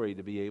story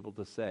to be able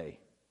to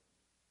say,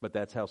 but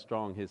that's how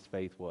strong his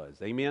faith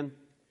was. Amen?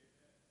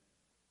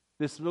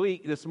 This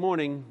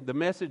morning, the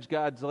message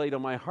God's laid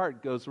on my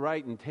heart goes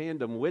right in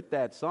tandem with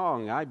that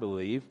song, I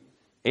believe,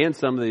 and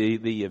some of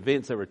the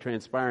events that were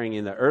transpiring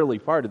in the early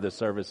part of the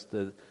service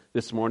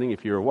this morning,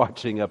 if you were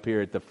watching up here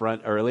at the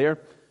front earlier.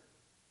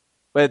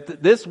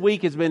 But this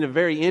week has been a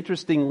very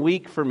interesting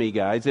week for me,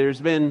 guys. There's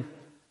been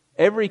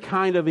every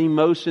kind of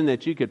emotion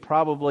that you could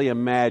probably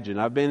imagine.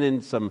 I've been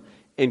in some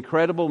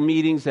incredible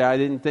meetings that I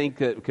didn't think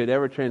could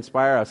ever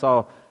transpire. I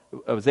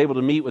was able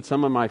to meet with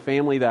some of my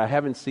family that I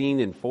haven't seen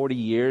in 40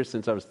 years,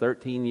 since I was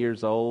 13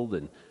 years old,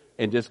 and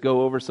just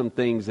go over some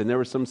things. And there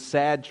were some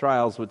sad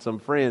trials with some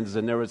friends,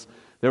 and there was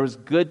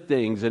good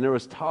things, and there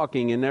was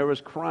talking, and there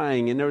was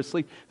crying, and there was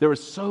sleep. There were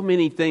so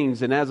many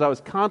things. And as I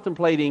was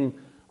contemplating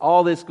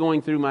all this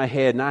going through my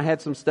head, and I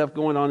had some stuff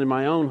going on in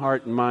my own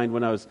heart and mind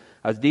when I was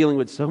dealing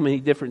with so many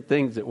different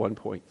things at one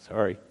point.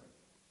 Sorry.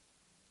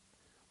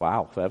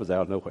 Wow, that was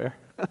out of nowhere.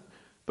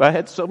 But I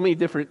had so many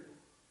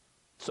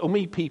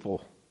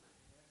people,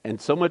 and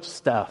so much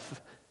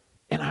stuff.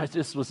 And I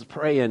just was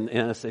praying,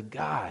 and I said,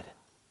 "God,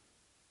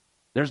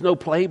 there's no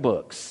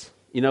playbooks.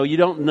 You know, you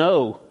don't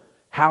know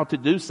how to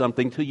do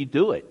something till you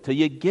do it, till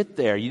you get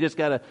there. You just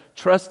got to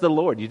trust the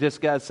Lord. You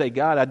just got to say,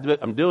 God,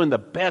 I'm doing the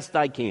best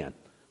I can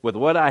with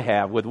what I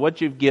have, with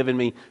what you've given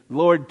me.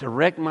 Lord,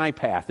 direct my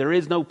path." There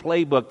is no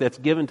playbook that's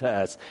given to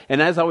us.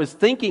 And as I was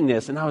thinking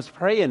this, and I was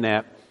praying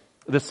that,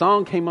 the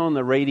song came on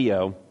the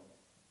radio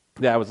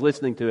that I was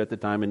listening to at the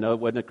time, and no, it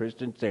wasn't a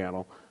Christian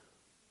channel.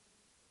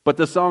 But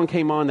the song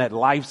came on that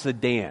life's a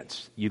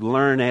dance. You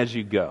learn as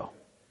you go.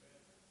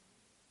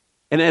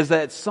 And as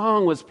that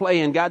song was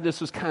playing, God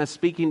just was kind of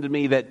speaking to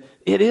me that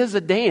it is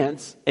a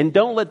dance, and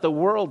don't let the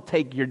world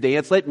take your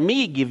dance. Let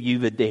me give you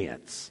the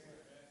dance.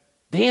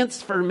 Dance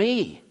for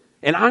me.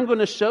 And I'm going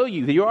to show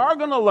you that you are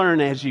going to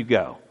learn as you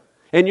go.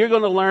 And you're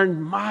going to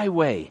learn my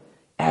way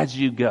as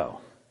you go.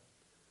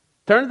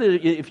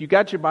 If you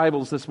got your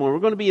Bibles this morning,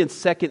 we're going to be in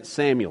 2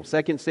 Samuel.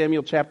 2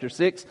 Samuel chapter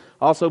 6,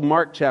 also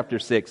Mark chapter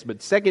 6. But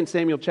 2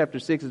 Samuel chapter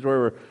 6 is where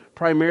we're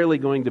primarily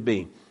going to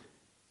be.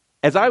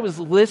 As I was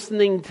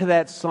listening to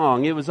that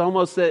song, it was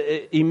almost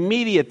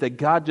immediate that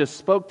God just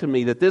spoke to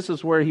me, that this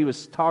is where He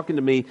was talking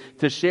to me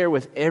to share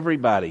with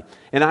everybody.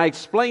 And I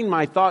explained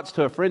my thoughts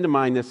to a friend of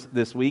mine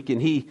this week,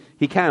 and he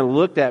kind of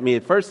looked at me.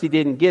 At first he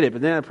didn't get it,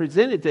 but then I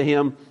presented to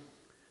him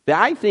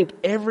that I think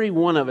every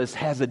one of us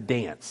has a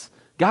dance.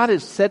 God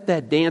has set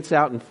that dance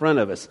out in front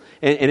of us.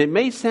 And it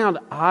may sound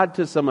odd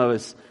to some of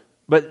us,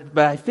 but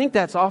I think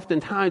that's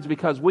oftentimes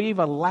because we've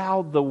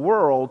allowed the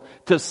world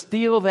to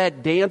steal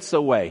that dance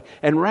away.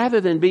 And rather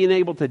than being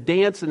able to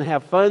dance and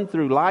have fun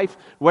through life,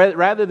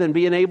 rather than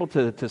being able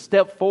to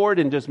step forward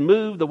and just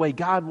move the way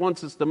God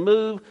wants us to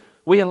move,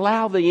 We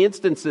allow the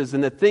instances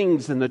and the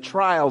things and the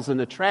trials and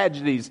the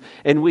tragedies,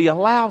 and we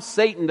allow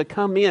Satan to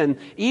come in,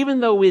 even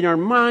though in our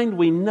mind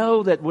we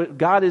know that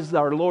God is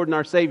our Lord and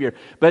our Savior.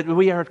 But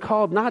we are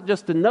called not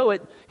just to know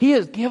it, He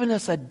has given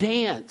us a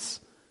dance.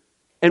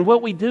 And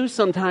what we do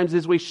sometimes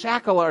is we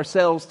shackle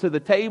ourselves to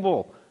the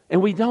table,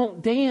 and we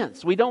don't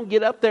dance. We don't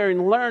get up there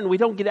and learn. We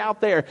don't get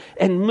out there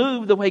and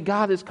move the way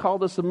God has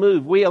called us to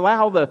move. We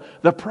allow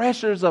the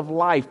pressures of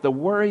life, the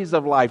worries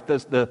of life,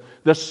 the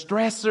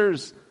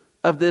stressors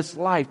of this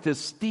life to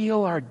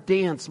steal our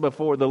dance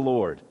before the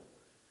Lord.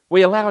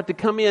 We allow it to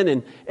come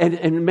in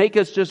and make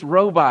us just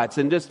robots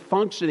and just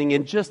functioning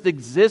and just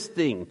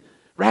existing,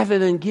 rather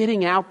than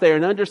getting out there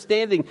and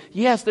understanding,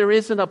 yes, there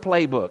isn't a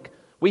playbook.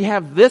 We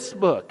have this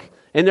book,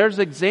 and there's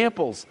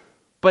examples.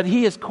 But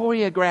He is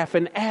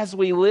choreographing as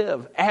we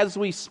live, as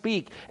we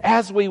speak,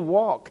 as we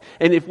walk.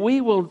 And if we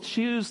will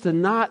choose to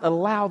not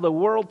allow the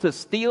world to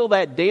steal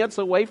that dance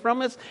away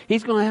from us,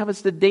 He's going to have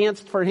us to dance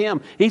for Him.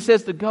 He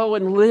says to go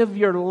and live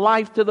your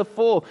life to the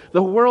full.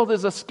 The world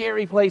is a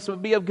scary place,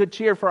 but be of good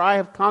cheer, for I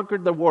have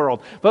conquered the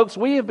world. Folks,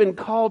 we have been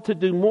called to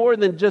do more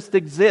than just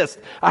exist.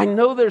 I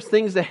know there's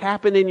things that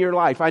happen in your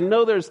life. I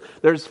know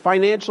there's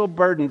financial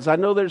burdens. I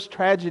know there's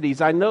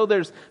tragedies. I know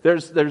there's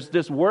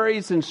just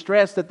worries and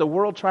stress that the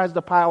world tries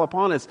to pile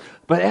upon us.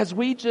 But as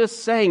we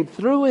just sang,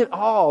 through it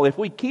all, if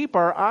we keep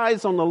our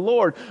eyes on the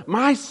Lord,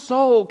 my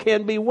soul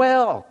can be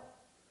well.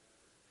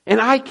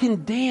 And I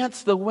can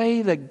dance the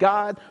way that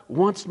God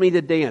wants me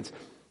to dance.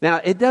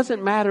 Now, it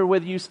doesn't matter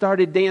whether you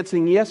started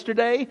dancing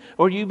yesterday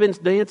or you've been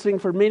dancing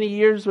for many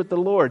years with the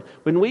Lord.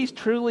 When we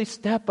truly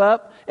step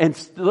up and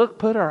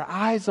put our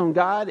eyes on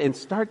God and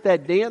start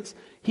that dance,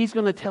 He's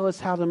going to tell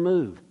us how to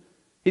move.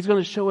 He's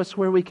going to show us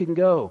where we can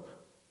go.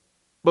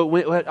 But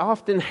what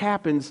often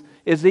happens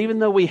is, even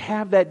though we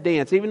have that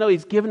dance, even though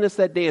He's given us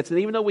that dance, and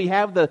even though we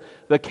have the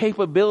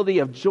capability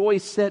of joy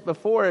set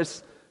before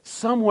us,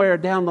 somewhere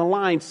down the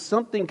line,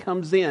 something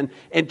comes in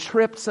and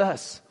trips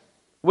us.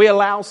 We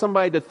allow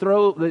somebody to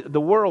throw the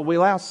world. We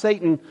allow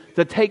Satan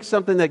to take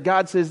something that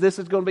God says, this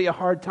is going to be a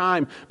hard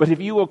time. But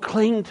if you will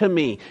cling to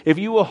me, if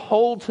you will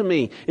hold to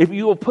me, if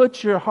you will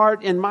put your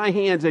heart in my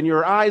hands and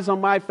your eyes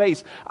on my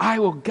face, I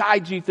will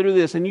guide you through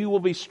this, and you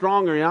will be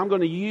stronger, and I'm going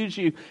to use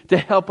you to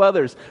help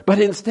others. But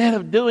instead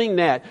of doing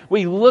that,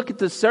 we look at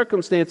the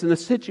circumstance and the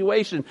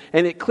situation,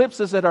 and it clips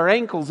us at our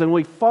ankles, and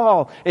we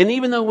fall. And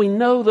even though we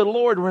know the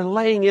Lord, we're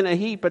laying in a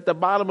heap at the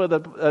bottom of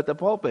the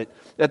pulpit,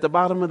 at the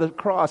bottom of the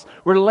cross.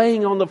 We're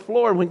laying on the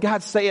floor when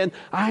God's saying,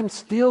 I'm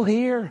still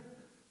here.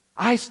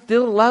 I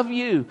still love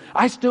you.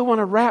 I still want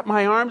to wrap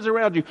my arms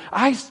around you.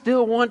 I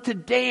still want to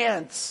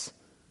dance.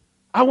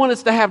 I want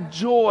us to have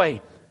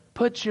joy.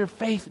 Put your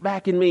faith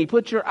back in me.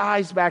 Put your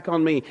eyes back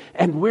on me.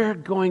 And we're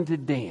going to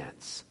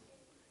dance.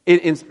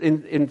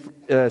 In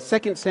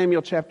 2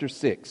 Samuel chapter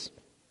 6,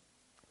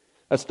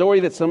 a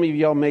story that some of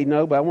y'all may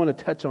know, but I want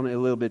to touch on it a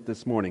little bit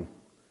this morning.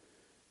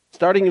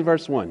 Starting in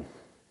verse 1.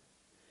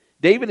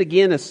 David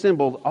again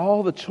assembled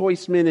all the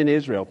choice men in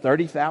Israel,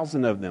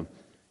 30,000 of them.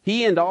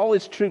 He and all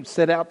his troops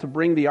set out to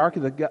bring the ark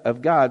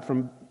of God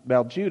from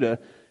Baal-Judah,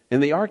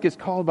 and the ark is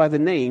called by the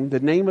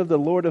name of the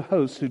Lord of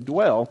hosts, who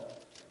dwell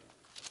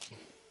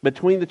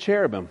between the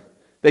cherubim.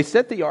 They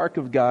set the ark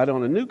of God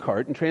on a new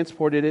cart and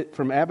transported it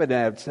from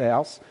Abinadab's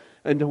house,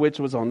 into which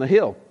was on the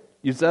hill.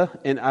 Uzzah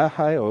and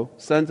Ahio,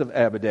 sons of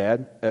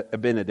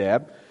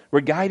Abinadab,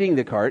 were guiding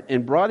the cart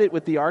and brought it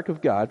with the ark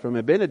of God from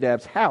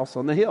Abinadab's house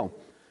on the hill.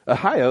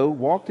 Ahio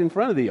walked in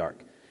front of the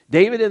ark.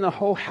 David and the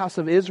whole house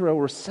of Israel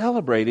were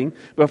celebrating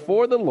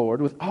before the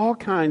Lord with all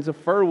kinds of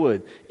fir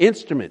wood,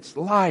 instruments,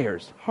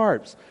 lyres,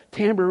 harps,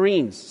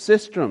 tambourines,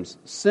 sistrums,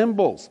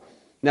 cymbals.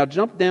 Now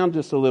jump down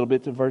just a little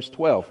bit to verse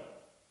 12.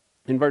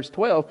 In verse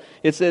 12,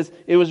 it says,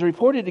 it was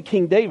reported to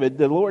King David,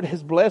 the Lord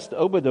has blessed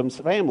Obed's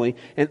family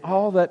and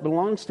all that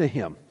belongs to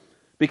him,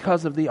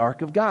 because of the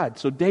ark of God.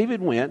 So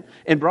David went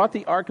and brought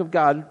the ark of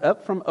God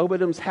up from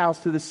Obed's house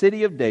to the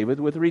city of David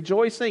with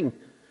rejoicing.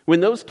 When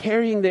those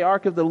carrying the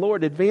ark of the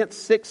Lord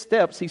advanced 6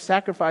 steps, he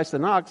sacrificed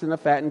an ox and a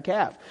fattened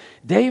calf.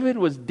 David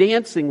was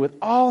dancing with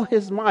all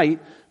his might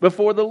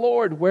before the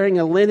Lord, wearing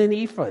a linen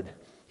ephod.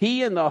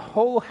 He and the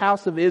whole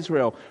house of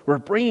Israel were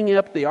bringing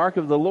up the ark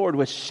of the Lord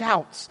with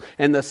shouts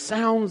and the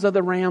sounds of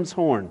the ram's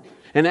horn.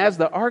 And as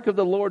the ark of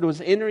the Lord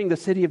was entering the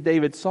city of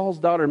David, Saul's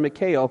daughter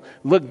Michal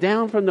looked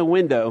down from the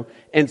window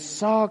and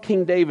saw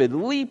King David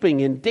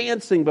leaping and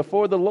dancing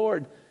before the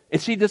Lord.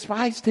 And she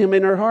despised him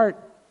in her heart.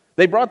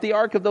 They brought the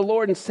ark of the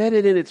Lord and set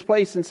it in its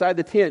place inside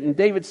the tent, and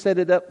David set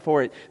it up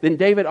for it. Then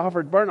David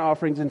offered burnt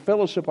offerings and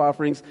fellowship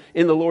offerings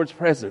in the Lord's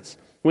presence.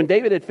 When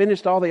David had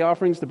finished all the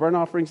offerings, the burnt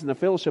offerings and the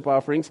fellowship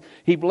offerings,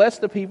 he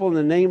blessed the people in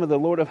the name of the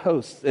Lord of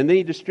hosts. And then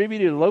he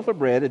distributed a loaf of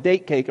bread, a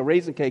date cake, a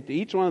raisin cake to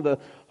each one of the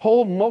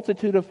whole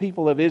multitude of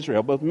people of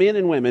Israel, both men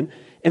and women.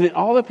 And then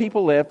all the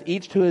people left,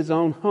 each to his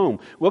own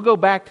home. We'll go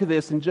back to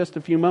this in just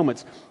a few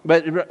moments.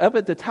 But up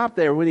at the top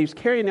there, when he was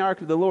carrying the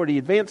ark of the Lord, he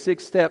advanced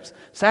 6 steps,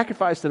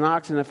 sacrificed an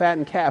ox and a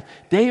fattened calf.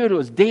 David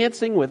was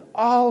dancing with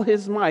all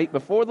his might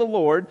before the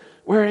Lord,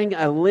 wearing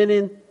a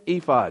linen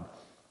ephod.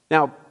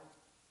 Now,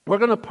 We're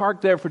going to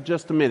park there for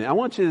just a minute. I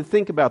want you to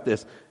think about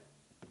this.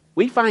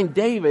 We find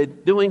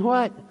David doing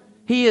what?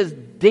 He is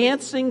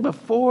dancing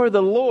before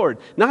the Lord.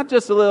 Not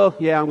just a little,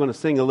 I'm going to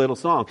sing a little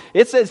song.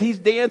 It says he's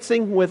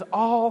dancing with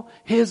all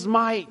his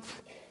might.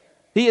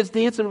 He is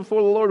dancing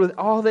before the Lord with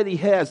all that he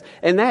has.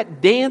 And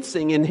that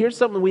dancing, and here's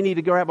something we need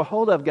to grab a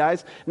hold of,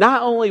 guys.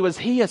 Not only was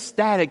he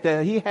ecstatic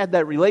that he had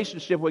that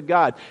relationship with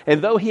God,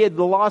 and though he had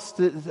lost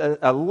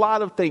a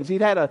lot of things,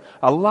 he'd had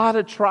a lot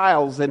of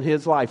trials in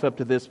his life up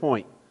to this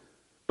point.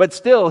 But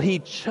still, he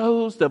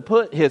chose to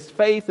put his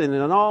faith in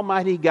an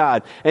almighty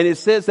God. And it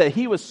says that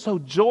he was so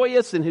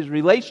joyous in his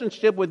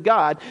relationship with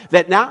God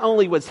that not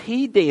only was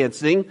he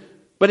dancing,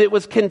 but it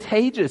was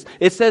contagious.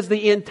 It says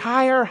the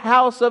entire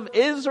house of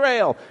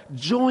Israel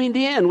joined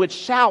in with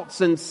shouts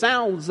and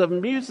sounds of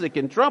music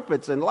and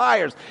trumpets and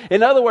lyres.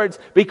 In other words,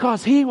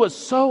 because he was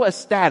so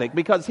ecstatic,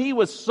 because he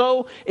was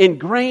so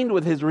ingrained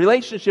with his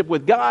relationship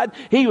with God,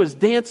 he was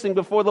dancing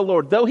before the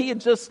Lord. Though he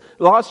had just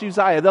lost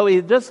Uzziah, though he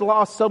had just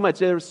lost so much,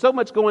 there was so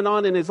much going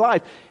on in his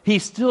life, he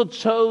still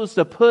chose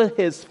to put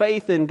his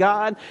faith in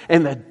God,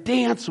 and the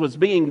dance was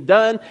being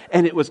done,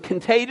 and it was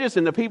contagious,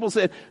 and the people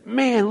said,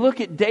 man,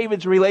 look at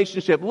David's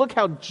relationship. Look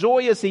how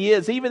joyous he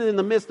is, even in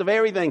the midst of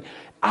everything.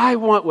 I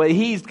want what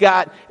he's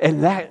got,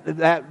 and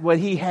that what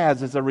he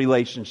has is a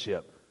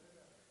relationship.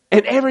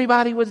 And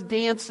everybody was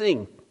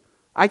dancing.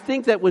 I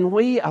think that when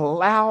we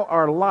allow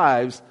our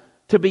lives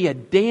to be a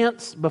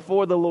dance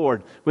before the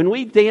Lord, when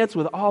we dance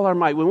with all our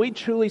might, when we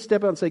truly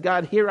step out and say,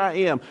 God, here I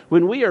am,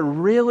 when we are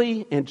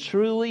really and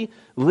truly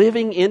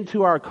living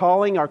into our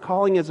calling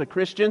as a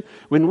Christian,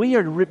 when we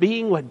are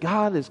being what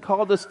God has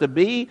called us to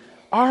be,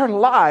 our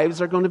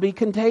lives are going to be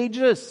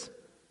contagious.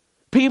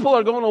 People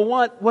are going to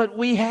want what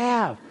we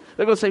have.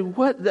 They're going to say,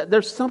 "What?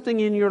 There's something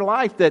in your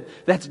life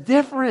that's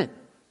different.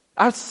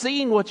 I've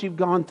seen what you've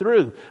gone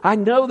through. I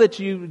know that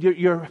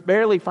you're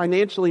barely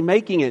financially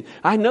making it.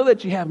 I know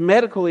that you have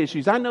medical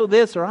issues. I know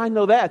this or I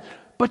know that.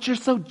 But you're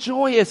so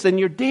joyous and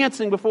you're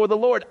dancing before the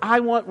Lord.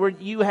 I want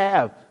what you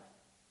have."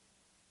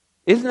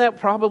 Isn't that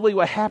probably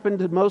what happened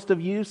to most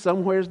of you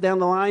somewheres down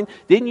the line?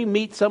 Didn't you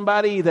meet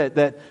somebody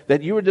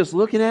that you were just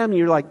looking at and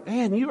you're like,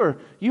 man,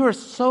 you are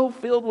so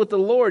filled with the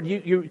Lord.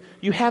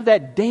 You have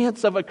that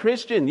dance of a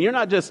Christian. You're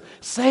not just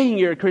saying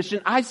you're a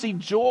Christian. I see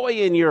joy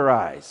in your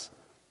eyes.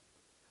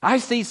 I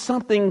see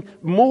something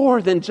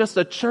more than just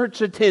a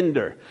church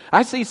attender.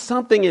 I see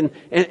something and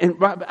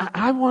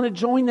I want to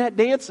join that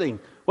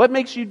dancing. What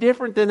makes you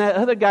different than that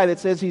other guy that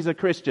says he's a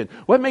Christian?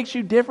 What makes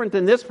you different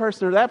than this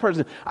person or that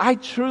person? I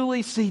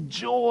truly see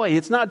joy.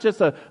 It's not just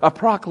a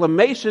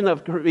proclamation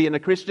of being a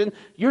Christian.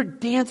 You're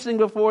dancing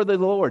before the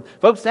Lord.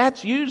 Folks,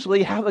 that's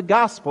usually how the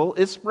gospel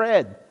is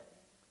spread.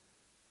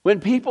 When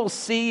people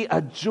see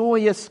a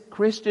joyous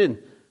Christian,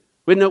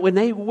 when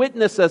they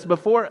witness us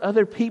before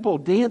other people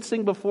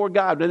dancing before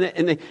God,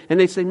 and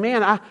they say,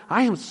 man,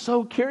 I am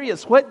so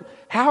curious.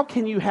 How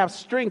can you have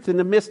strength in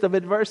the midst of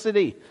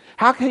adversity?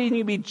 How can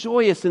you be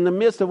joyous in the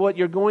midst of what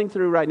you're going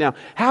through right now?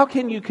 How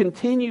can you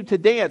continue to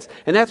dance?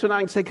 And that's what I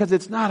can say, because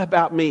it's not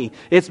about me.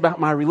 It's about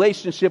my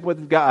relationship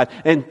with God.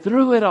 And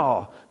through it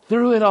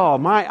all,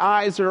 my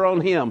eyes are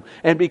on Him.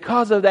 And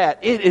because of that,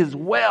 it is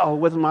well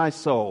with my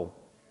soul.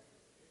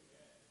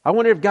 I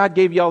wonder if God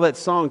gave you all that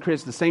song,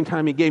 Chris, the same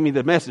time He gave me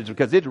the message,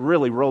 because it's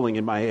really rolling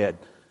in my head.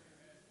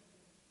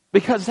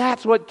 Because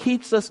that's what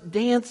keeps us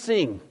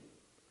dancing.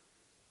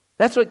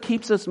 That's what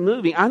keeps us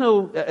moving. I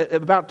know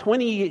about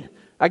 20,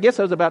 I guess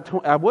I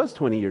was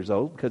 20 years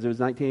old, because it was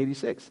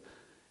 1986.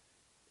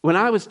 When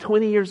I was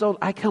 20 years old,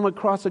 I come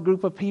across a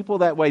group of people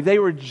that way. They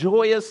were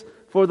joyous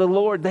for the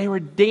Lord. They were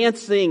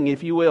dancing,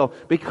 if you will,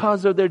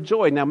 because of their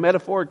joy. Now,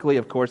 metaphorically,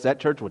 of course, that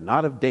church would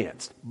not have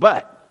danced.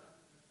 But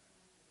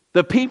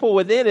the people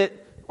within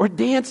it were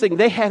dancing.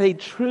 They had a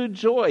true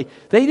joy.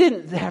 They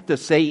didn't have to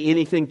say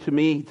anything to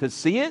me to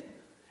see it.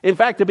 In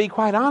fact, to be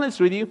quite honest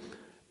with you,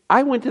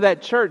 I went to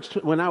that church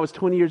when I was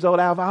 20 years old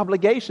out of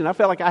obligation. I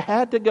felt like I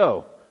had to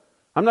go.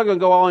 I'm not going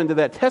to go all into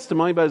that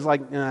testimony, but it's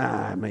like,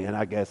 man,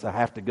 I guess I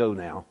have to go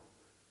now.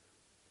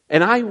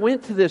 And I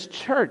went to this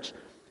church,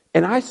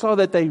 and I saw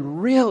that they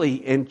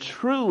really and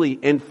truly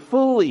and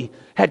fully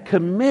had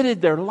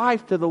committed their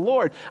life to the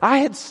Lord. I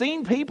had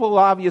seen people,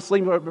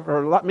 obviously,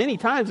 many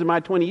times in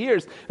my 20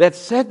 years that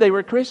said they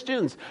were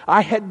Christians.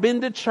 I had been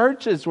to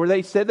churches where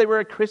they said they were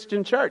a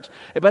Christian church.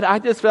 But I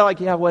just felt like,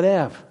 yeah,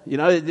 whatever. You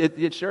know,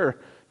 it sure.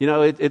 You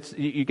know, it's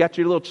you got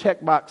your little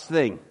checkbox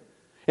thing.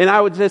 And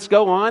I would just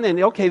go on and,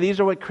 okay, these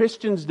are what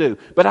Christians do.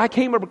 But I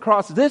came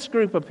across this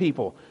group of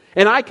people,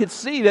 and I could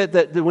see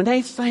that when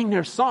they sang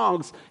their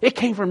songs, it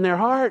came from their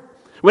heart.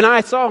 When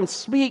I saw them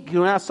speak,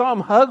 when I saw them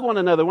hug one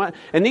another,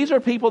 and these are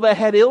people that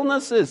had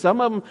illnesses.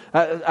 Some of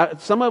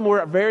them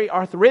were very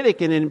arthritic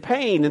and in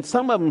pain, and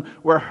some of them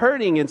were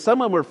hurting, and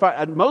some of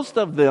them most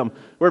of them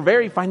were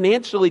very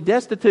financially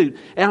destitute.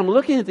 And I'm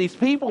looking at these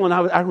people, and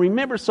I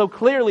remember so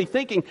clearly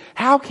thinking,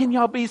 how can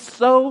y'all be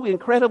so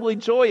incredibly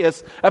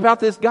joyous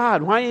about this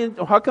God?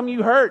 How come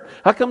you hurt?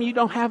 How come you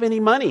don't have any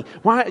money?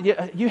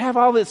 Why you have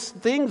all these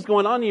things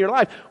going on in your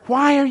life?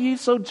 Why are you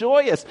so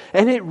joyous?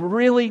 And it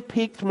really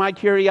piqued my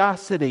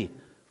curiosity.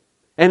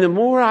 And the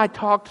more I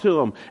talked to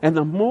them, and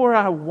the more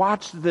I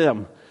watched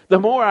them, the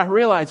more I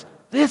realized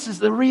this is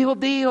the real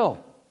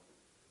deal.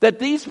 That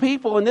these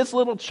people in this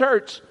little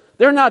church,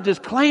 they're not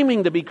just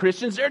claiming to be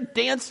Christians, they're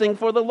dancing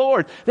for the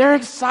Lord. They're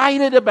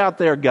excited about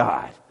their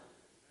God.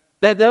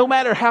 That no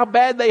matter how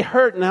bad they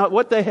hurt and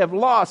what they have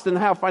lost and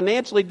how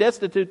financially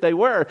destitute they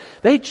were,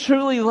 they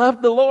truly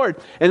loved the Lord.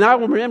 And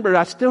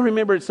I still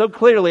remember it so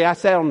clearly. I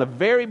sat on the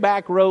very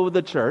back row of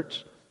the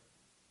church,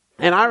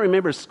 and I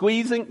remember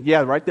squeezing,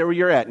 right there where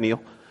you're at,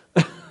 Neil.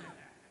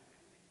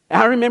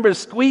 I remember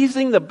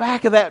squeezing the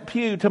back of that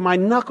pew till my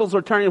knuckles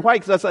were turning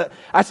white, because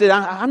I said,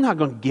 I'm not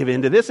going to give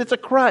in to this. It's a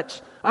crutch.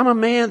 I'm a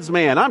man's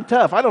man. I'm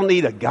tough. I don't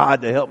need a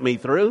God to help me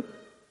through.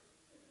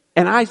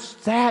 And I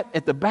sat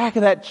at the back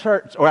of that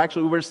church, or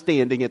actually we were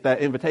standing at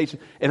that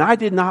invitation, and I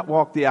did not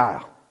walk the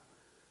aisle.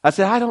 I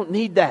said, I don't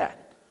need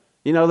that.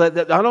 I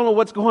don't know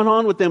what's going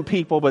on with them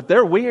people, but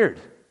they're weird.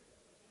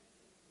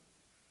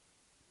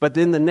 But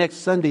then the next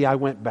Sunday I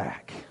went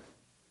back.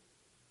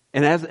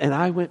 And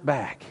I went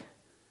back.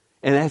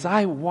 And as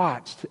I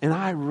watched and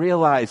I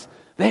realized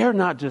they're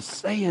not just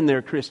saying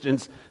they're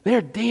Christians, they're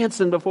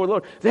dancing before the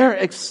Lord. They're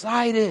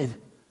excited.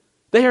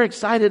 They're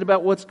excited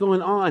about what's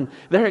going on.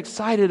 They're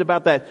excited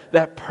about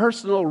that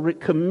personal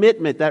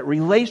commitment, that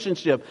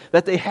relationship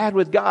that they had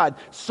with God.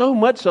 So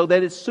much so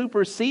that it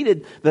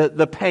superseded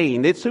the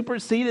pain. It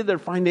superseded their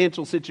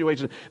financial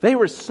situation. They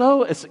were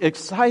so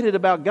excited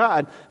about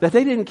God that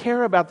they didn't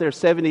care about their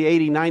 70,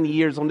 80, 90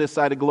 years on this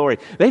side of glory.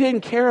 They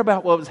didn't care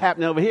about what was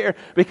happening over here,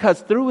 because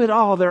through it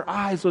all, their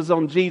eyes was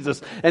on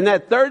Jesus. And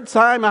that third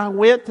time I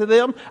went to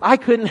them, I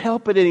couldn't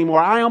help it anymore.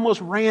 I almost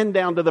ran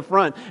down to the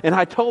front. And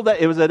I told that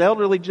it was an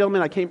elderly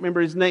gentleman. I can't remember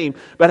his name,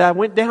 but I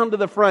went down to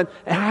the front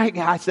and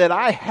I said,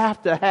 I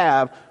have to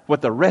have what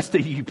the rest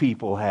of you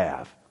people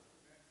have.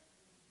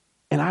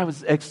 And I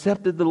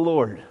accepted the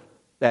Lord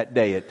that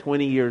day at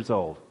 20 years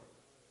old.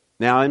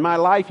 Now in my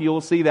life,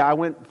 you'll see that I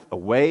went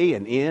away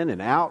and in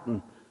and out.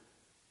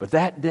 But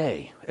that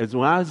day, as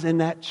when I was in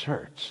that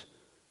church,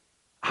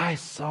 I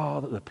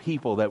saw the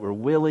people that were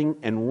willing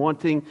and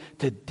wanting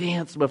to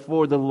dance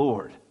before the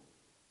Lord.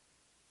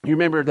 You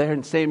remember there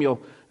in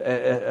Samuel,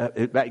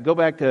 go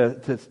back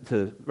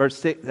to verse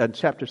 6,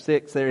 chapter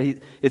 6 there.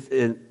 It's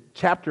in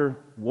chapter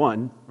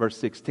 1, verse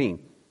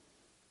 16.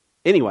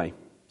 Anyway,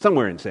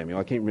 somewhere in Samuel.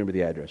 I can't remember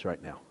the address right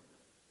now.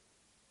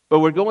 But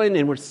we're going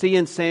and we're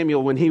seeing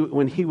Samuel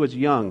when he was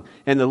young.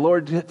 And the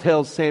Lord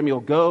tells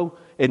Samuel, go,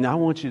 and I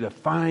want you to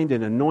find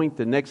and anoint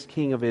the next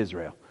king of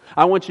Israel.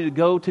 I want you to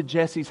go to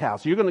Jesse's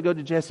house. You're going to go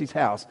to Jesse's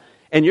house.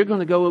 And you're going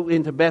to go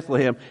into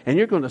Bethlehem, and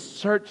you're going to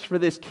search for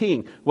this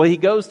king. Well, he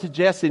goes to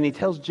Jesse, and he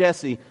tells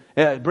Jesse,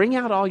 bring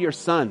out all your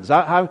sons.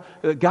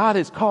 God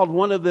has called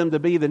one of them to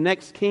be the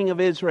next king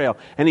of Israel.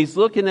 And he's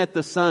looking at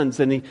the sons,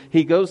 and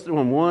he goes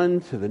from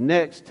one to the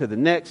next to the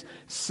next.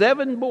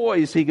 7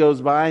 boys he goes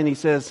by, and he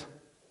says,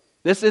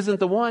 this isn't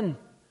the one.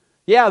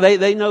 Yeah,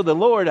 they know the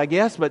Lord, I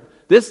guess, but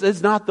this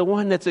is not the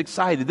one that's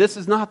excited. This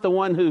is not the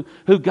one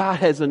who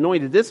God has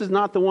anointed. This is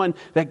not the one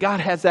that God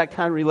has that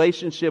kind of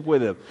relationship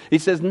with him. He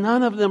says,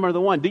 none of them are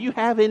the one. Do you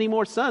have any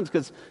more sons?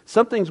 Because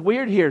something's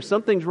weird here.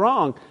 Something's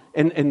wrong.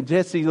 And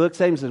Jesse looks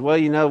at him and says,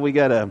 well, we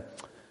got to...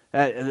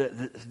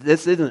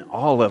 this isn't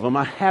all of them.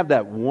 I have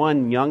that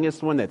one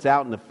youngest one that's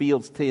out in the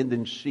fields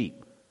tending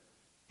sheep.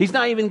 He's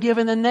not even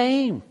given a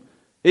name.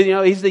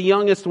 He's the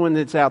youngest one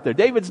that's out there.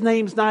 David's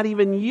name's not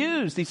even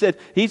used. He said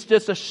he's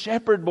just a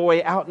shepherd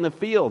boy out in the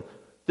field,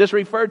 just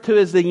referred to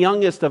as the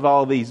youngest of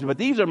all these. But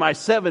these are my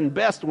 7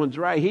 best ones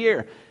right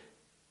here.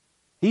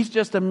 He's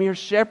just a mere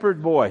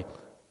shepherd boy.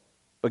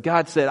 But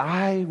God said,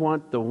 I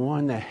want the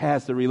one that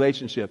has the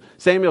relationship.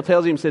 Samuel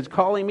tells him, says,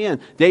 call him in.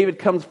 David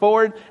comes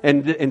forward,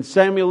 and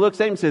Samuel looks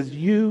at him and says,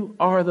 you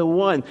are the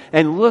one.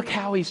 And look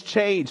how he's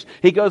changed.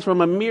 He goes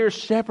from a mere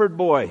shepherd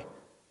boy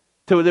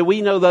so that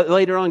we know that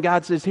later on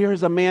God says, here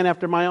is a man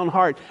after my own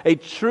heart. A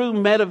true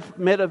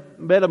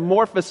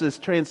metamorphosis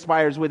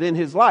transpires within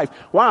his life.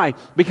 Why?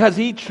 Because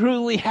he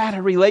truly had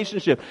a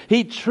relationship.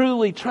 He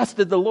truly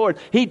trusted the Lord.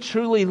 He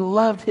truly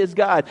loved his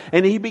God.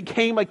 And he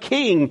became a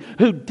king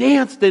who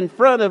danced in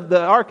front of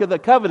the Ark of the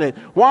Covenant.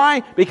 Why?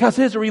 Because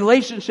his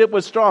relationship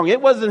was strong.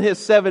 It wasn't his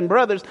 7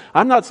 brothers.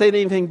 I'm not saying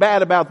anything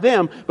bad about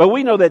them, but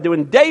we know that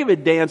when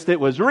David danced, it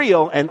was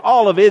real, and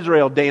all of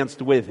Israel danced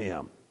with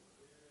him.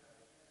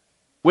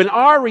 When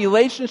our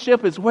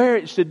relationship is where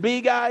it should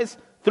be, guys,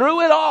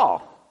 through it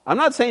all. I'm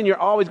not saying you're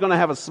always going to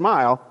have a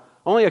smile.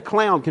 Only a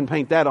clown can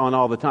paint that on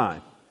all the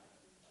time.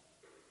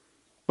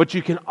 But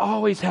you can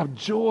always have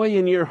joy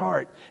in your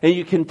heart. And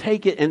you can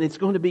take it and it's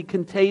going to be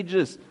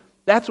contagious.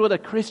 That's what a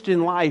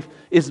Christian life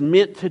is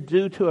meant to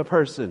do to a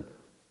person.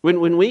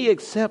 When we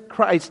accept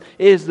Christ,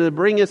 it's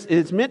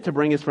meant to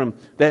bring us from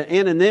that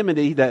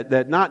anonymity,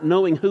 that not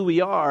knowing who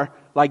we are,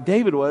 like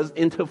David was,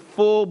 into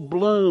full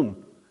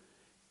bloom.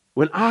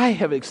 When I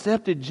have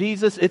accepted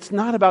Jesus, it's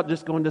not about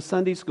just going to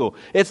Sunday school.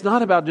 It's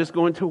not about just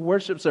going to a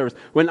worship service.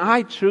 When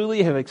I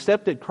truly have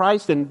accepted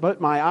Christ and put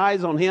my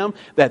eyes on Him,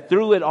 that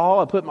through it all,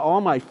 I put all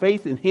my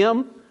faith in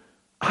Him,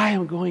 I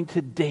am going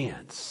to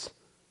dance.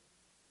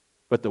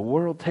 But the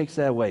world takes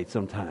that away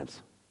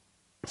sometimes.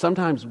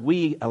 Sometimes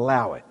we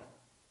allow it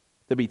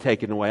to be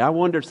taken away. I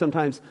wonder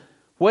sometimes,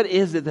 what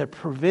is it that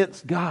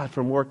prevents God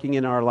from working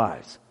in our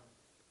lives?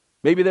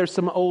 Maybe there's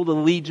some old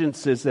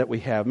allegiances that we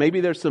have. Maybe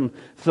there's some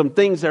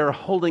things that are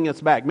holding us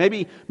back.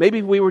 Maybe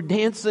we were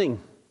dancing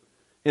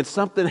and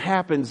something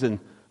happens and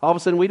all of a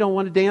sudden we don't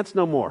want to dance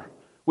no more.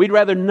 We'd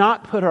rather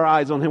not put our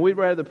eyes on Him. We'd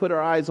rather put our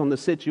eyes on the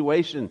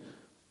situation.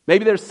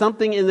 Maybe there's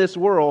something in this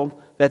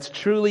world that's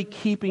truly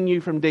keeping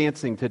you from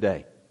dancing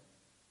today.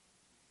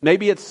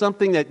 Maybe it's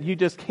something that you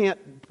just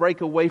can't break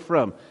away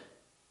from.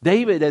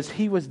 David, as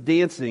he was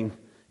dancing,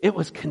 it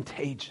was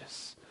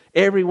contagious.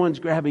 Everyone's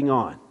grabbing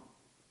on.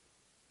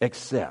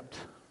 Except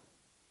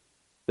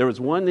there was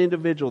one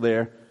individual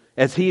there,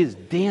 as he is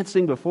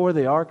dancing before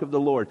the ark of the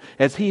Lord,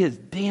 as he is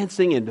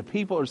dancing and the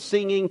people are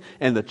singing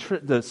and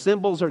the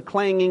cymbals are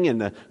clanging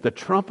and the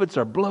trumpets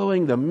are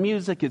blowing, the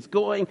music is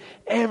going,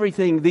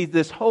 everything,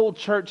 this whole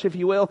church, if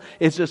you will,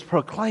 is just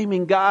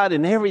proclaiming God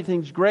and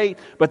everything's great.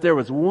 But there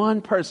was one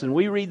person,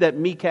 we read that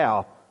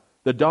Michal,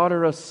 the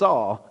daughter of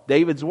Saul,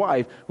 David's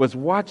wife, was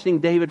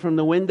watching David from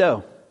the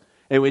window.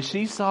 And when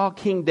she saw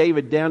King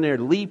David down there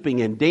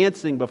leaping and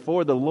dancing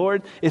before the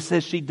Lord, it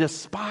says she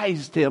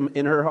despised him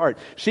in her heart.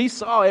 She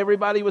saw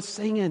everybody was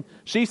singing.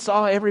 She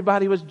saw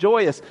everybody was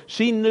joyous.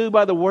 She knew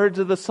by the words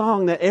of the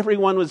song that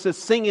everyone was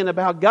just singing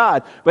about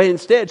God. But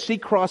instead, she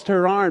crossed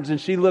her arms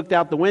and she looked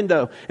out the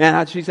window.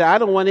 And she said, I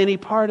don't want any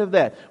part of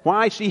that.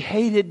 Why? She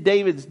hated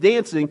David's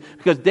dancing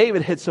because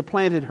David had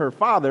supplanted her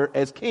father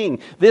as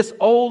king. This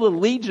old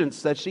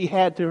allegiance that she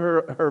had to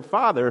her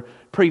father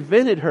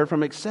prevented her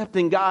from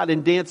accepting God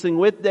and dancing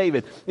with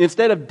David.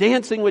 Instead of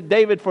dancing with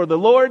David for the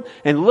Lord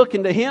and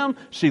looking to Him,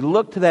 she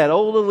looked to that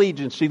old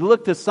allegiance. She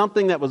looked to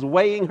something that was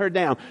weighing her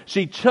down.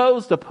 She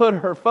chose to put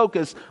her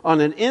focus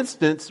on an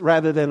instance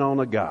rather than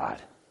on a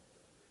God.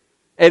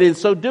 And in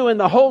so doing,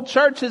 the whole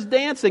church is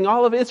dancing.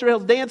 All of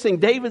Israel's dancing.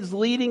 David's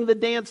leading the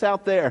dance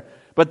out there.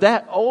 But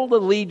that old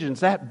allegiance,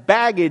 that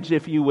baggage,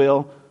 if you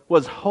will,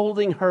 was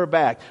holding her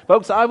back.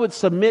 Folks, I would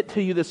submit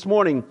to you this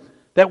morning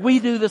that we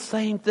do the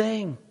same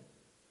thing.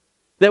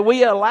 That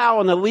we allow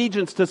an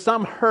allegiance to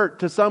some hurt,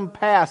 to some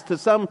past, to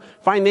some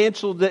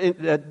financial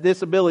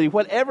disability,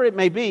 whatever it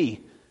may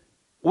be.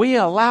 We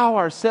allow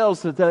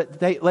ourselves to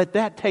let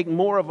that take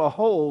more of a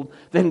hold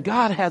than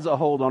God has a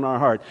hold on our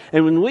heart.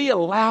 And when we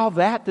allow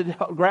that to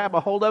grab a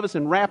hold of us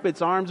and wrap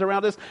its arms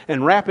around us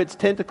and wrap its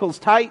tentacles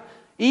tight,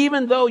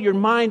 even though your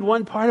mind,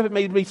 one part of it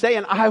may be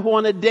saying, I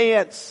want to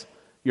dance,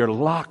 you're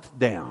locked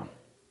down.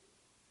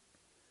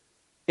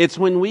 It's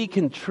when we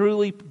can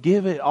truly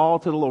give it all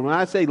to the Lord. When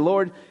I say,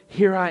 Lord,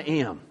 here I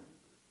am.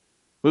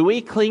 When we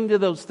cling to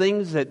those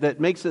things that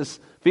makes us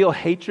feel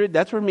hatred,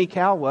 that's where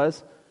Michal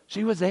was.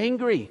 She was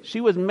angry.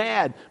 She was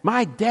mad.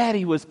 My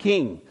daddy was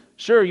king.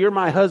 Sure, you're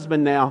my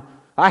husband now.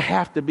 I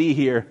have to be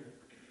here.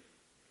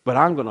 But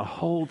I'm going to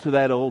hold to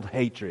that old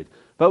hatred.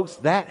 Folks,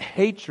 that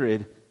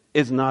hatred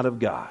is not of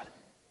God.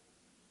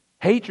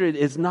 Hatred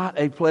is not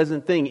a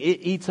pleasant thing. It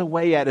eats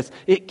away at us.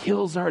 It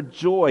kills our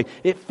joy.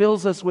 It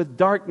fills us with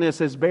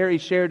darkness, as Barry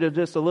shared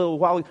just a little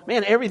while ago.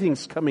 Man,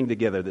 everything's coming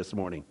together this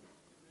morning.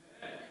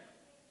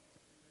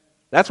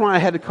 That's why I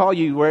had to call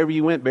you wherever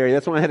you went, Barry.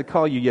 That's why I had to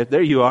call you. Yes,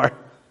 there you are.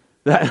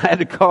 I had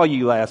to call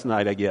you last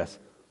night, I guess.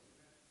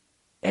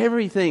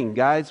 Everything,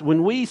 guys,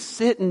 when we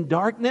sit in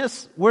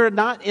darkness, we're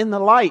not in the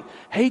light.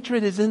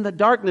 Hatred is in the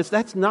darkness.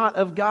 That's not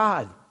of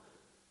God.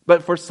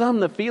 But for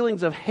some, the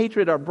feelings of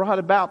hatred are brought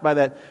about by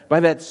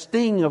that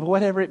sting of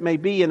whatever it may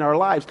be in our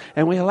lives.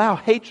 And we allow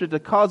hatred to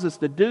cause us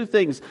to do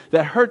things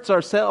that hurts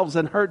ourselves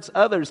and hurts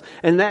others.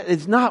 And that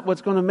is not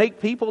what's going to make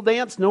people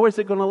dance, nor is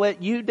it going to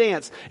let you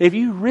dance. If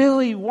you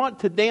really want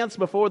to dance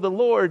before the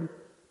Lord,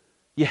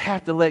 you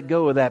have to let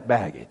go of that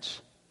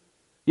baggage.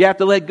 You have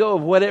to let go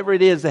of whatever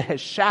it is that has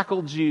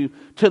shackled you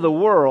to the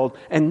world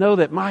and know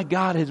that my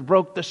God has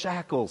broke the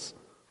shackles.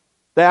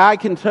 That I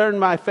can turn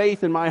my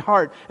faith and my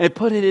heart and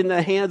put it in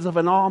the hands of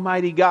an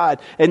almighty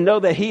God and know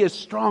that He is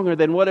stronger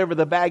than whatever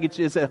the baggage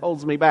is that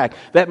holds me back.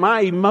 That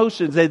my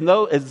emotions,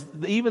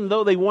 even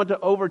though they want to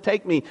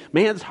overtake me,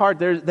 man's heart,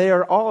 they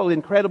are all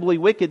incredibly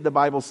wicked, the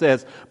Bible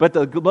says. But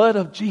the blood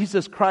of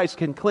Jesus Christ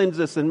can cleanse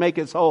us and make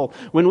us whole.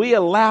 When we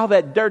allow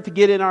that dirt to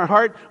get in our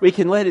heart, we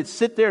can let it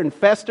sit there and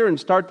fester and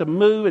start to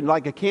move and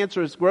like a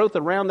cancerous growth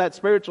around that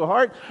spiritual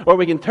heart. Or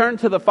we can turn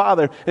to the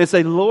Father and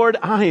say, Lord,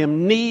 I am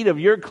in need of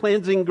your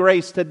cleansing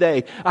grace grace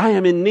today. I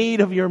am in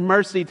need of your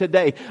mercy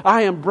today.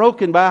 I am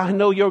broken, but I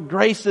know your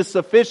grace is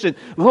sufficient.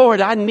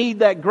 Lord, I need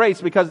that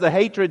grace because the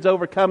hatred's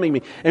overcoming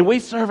me. And we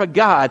serve a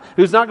God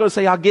who's not going to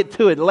say, I'll get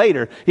to it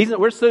later.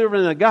 We're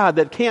serving a God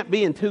that can't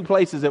be in two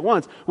places at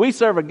once. We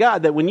serve a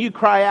God that when you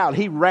cry out,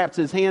 He wraps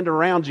His hand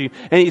around you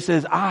and He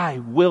says, I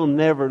will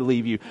never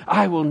leave you.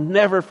 I will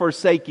never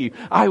forsake you.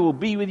 I will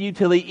be with you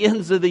till the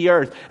ends of the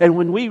earth. And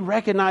when we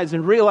recognize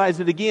and realize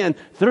it again,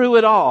 through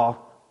it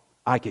all,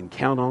 I can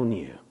count on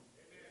you.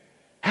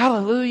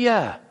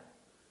 Hallelujah.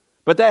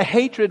 But that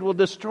hatred will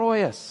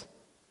destroy us.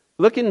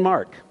 Look in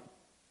Mark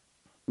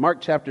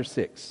chapter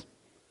 6.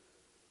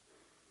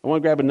 I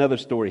want to grab another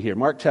story here.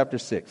 Mark chapter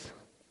 6.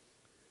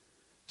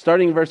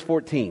 Starting in verse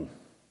 14.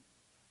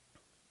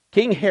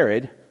 King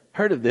Herod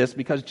heard of this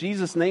because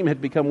Jesus' name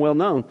had become well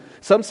known.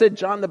 Some said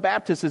John the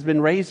Baptist has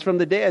been raised from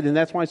the dead, and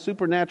that's why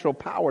supernatural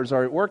powers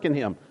are at work in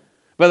him.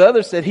 But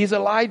others said he's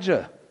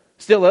Elijah.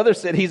 Still others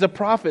said he's a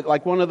prophet,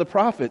 like one of the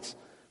prophets.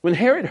 When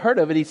Herod heard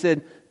of it, he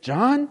said,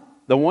 John,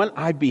 the one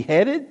I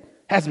beheaded,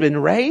 has been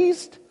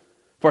raised?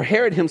 For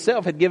Herod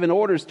himself had given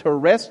orders to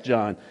arrest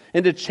John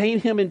and to chain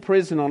him in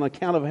prison on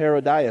account of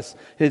Herodias,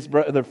 his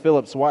brother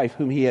Philip's wife,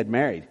 whom he had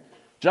married.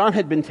 John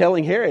had been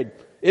telling Herod,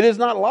 it is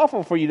not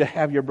lawful for you to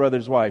have your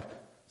brother's wife.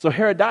 So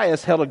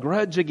Herodias held a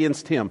grudge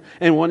against him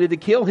and wanted to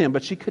kill him,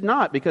 but she could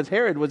not because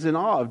Herod was in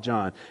awe of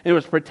John and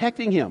was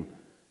protecting him,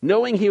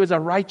 knowing he was a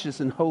righteous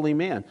and holy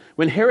man.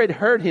 When Herod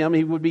heard him,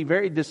 he would be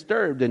very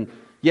disturbed and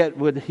yet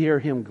would hear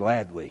him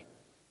gladly.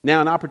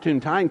 Now an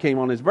opportune time came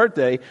on his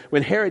birthday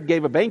when Herod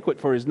gave a banquet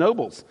for his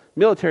nobles,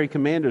 military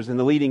commanders, and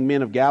the leading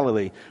men of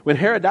Galilee. When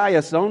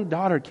Herodias' own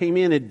daughter came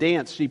in and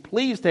danced, she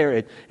pleased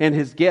Herod and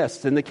his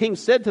guests. And the king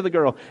said to the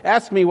girl,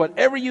 ask me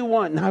whatever you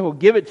want and I will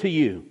give it to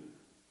you.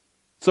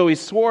 So he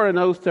swore an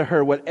oath to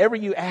her, whatever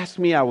you ask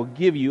me, I will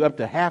give you up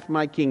to half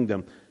my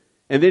kingdom.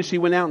 And then she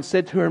went out and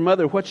said to her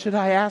mother, what should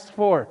I ask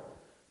for?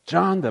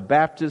 John the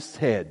Baptist's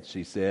head,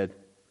 she said.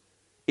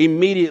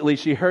 Immediately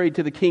she hurried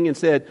to the king and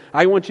said,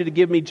 I want you to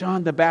give me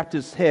John the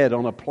Baptist's head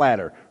on a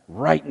platter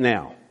right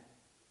now.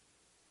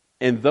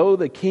 And though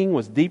the king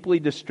was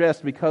deeply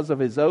distressed because of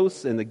his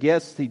oaths and the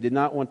guests, he did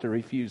not want to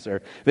refuse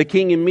her. The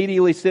king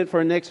immediately sent for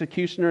an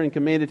executioner and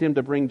commanded him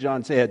to bring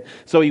John's head.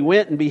 So he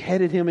went and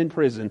beheaded him in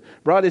prison,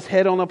 brought his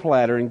head on a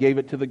platter and gave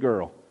it to the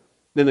girl.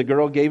 Then the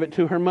girl gave it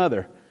to her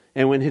mother.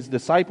 And when his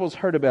disciples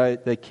heard about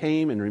it, they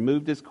came and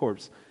removed his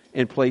corpse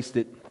and placed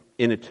it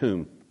in a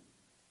tomb.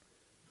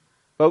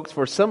 Folks,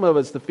 for some of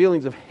us, the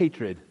feelings of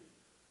hatred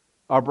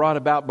are brought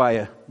about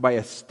by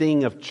a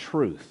sting of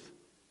truth.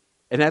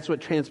 And that's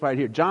what transpired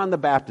here. John the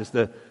Baptist,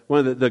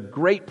 one of the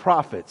great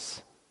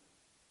prophets,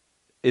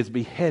 is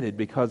beheaded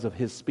because of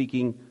his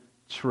speaking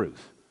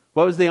truth.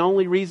 What was the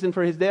only reason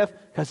for his death?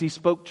 Because he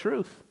spoke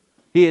truth.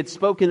 He had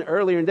spoken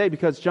earlier in the day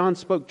because John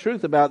spoke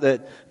truth about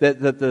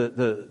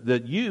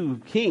that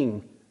you,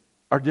 king,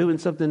 are doing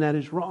something that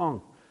is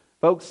wrong.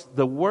 Folks,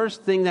 the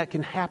worst thing that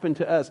can happen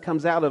to us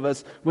comes out of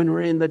us when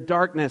we're in the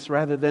darkness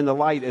rather than the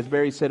light, as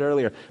Barry said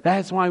earlier.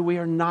 That's why we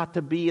are not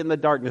to be in the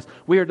darkness.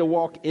 We are to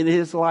walk in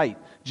His light.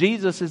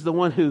 Jesus is the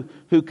one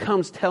who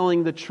comes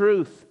telling the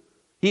truth.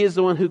 He is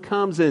the one who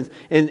comes and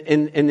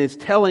is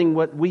telling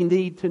what we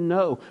need to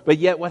know. But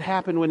yet what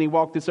happened when He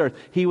walked this earth?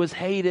 He was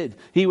hated.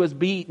 He was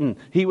beaten.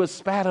 He was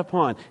spat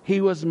upon.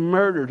 He was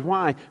murdered.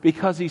 Why?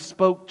 Because He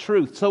spoke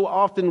truth. So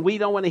often we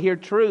don't want to hear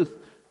truth.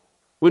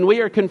 When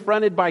we are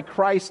confronted by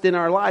Christ in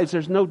our lives,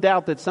 there's no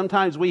doubt that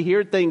sometimes we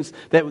hear things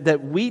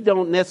that we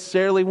don't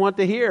necessarily want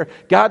to hear.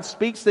 God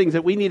speaks things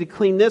that we need to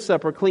clean this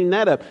up or clean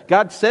that up.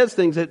 God says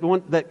things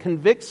that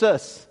convicts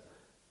us.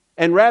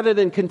 And rather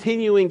than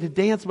continuing to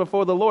dance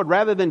before the Lord,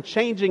 rather than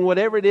changing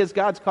whatever it is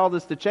God's called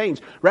us to change,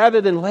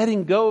 rather than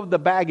letting go of the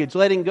baggage,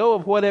 letting go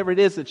of whatever it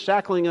is that's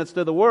shackling us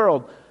to the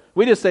world,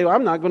 we just say, well,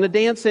 I'm not going to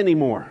dance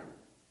anymore.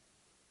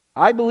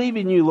 I believe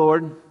in you,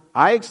 Lord.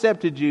 I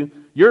accepted you.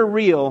 You're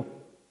real.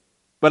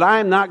 But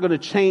I am not going to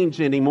change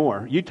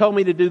anymore. You told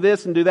me to do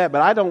this and do that,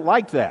 but I don't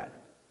like that.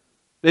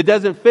 It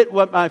doesn't fit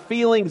what my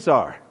feelings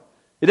are.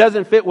 It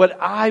doesn't fit what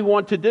I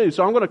want to do.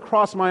 So I'm going to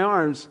cross my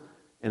arms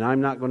and I'm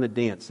not going to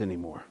dance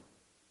anymore.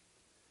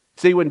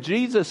 See, when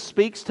Jesus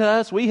speaks to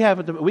us, we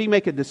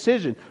make a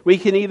decision. We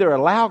can either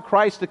allow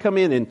Christ to come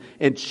in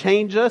and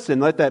change us and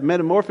let that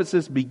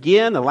metamorphosis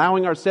begin,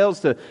 allowing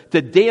ourselves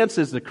to dance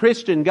as the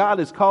Christian God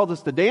has called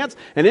us to dance.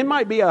 And it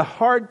might be a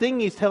hard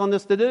thing He's telling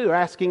us to do,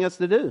 asking us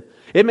to do.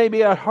 It may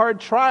be a hard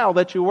trial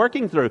that you're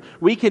working through.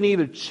 We can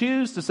either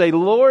choose to say,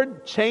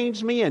 Lord,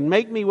 change me and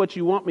make me what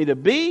you want me to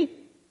be,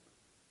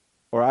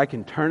 or I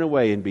can turn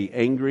away and be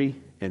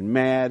angry and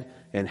mad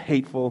and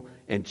hateful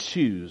and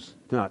choose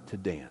not to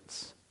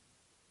dance.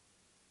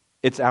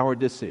 It's our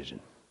decision.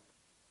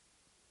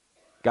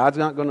 God's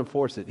not going to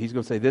force it. He's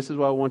going to say, this is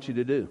what I want you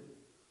to do.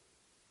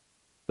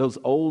 Those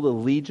old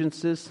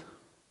allegiances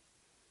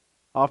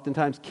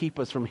oftentimes keep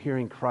us from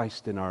hearing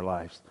Christ in our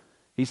lives.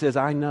 He says,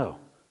 I know.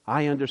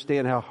 I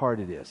understand how hard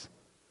it is.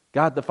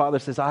 God the Father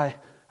says,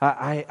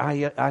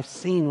 I've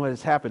seen what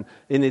has happened.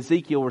 In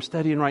Ezekiel, we're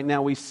studying right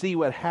now, we see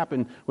what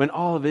happened when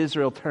all of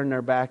Israel turned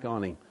their back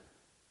on Him.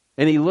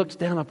 And he looks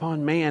down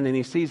upon man and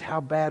he sees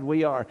how bad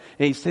we are.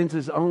 And he sends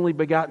his only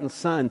begotten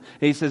son. And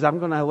he says, I'm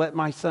going to let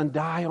my son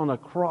die on a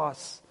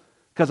cross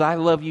because I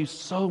love you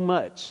so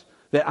much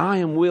that I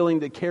am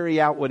willing to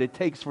carry out what it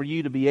takes for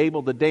you to be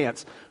able to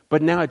dance.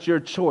 But now it's your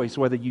choice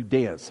whether you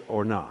dance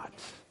or not.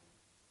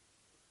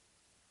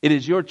 It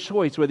is your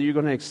choice whether you're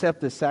going to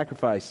accept this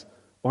sacrifice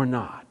or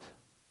not.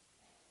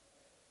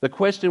 The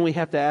question we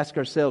have to ask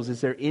ourselves, is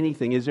there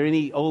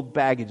any old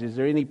baggage, is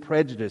there any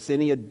prejudice,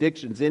 any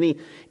addictions,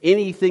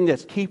 anything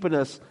that's keeping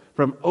us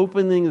from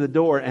opening the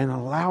door and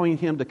allowing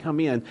Him to come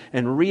in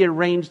and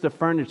rearrange the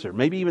furniture,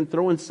 maybe even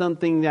throwing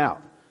something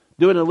out,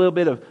 doing a little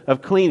bit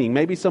of cleaning,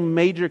 maybe some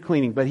major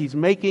cleaning, but He's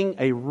making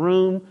a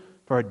room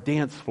for a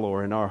dance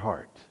floor in our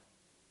heart.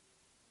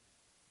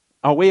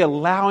 Are we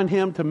allowing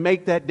Him to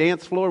make that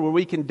dance floor where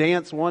we can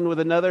dance one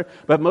with another,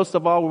 but most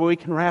of all where we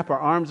can wrap our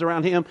arms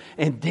around Him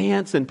and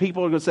dance, and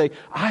people are going to say,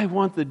 I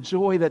want the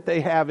joy that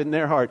they have in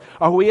their heart?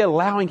 Are we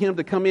allowing Him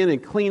to come in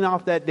and clean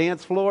off that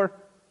dance floor?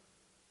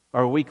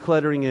 Or are we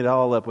cluttering it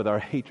all up with our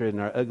hatred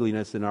and our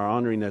ugliness and our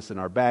orneriness and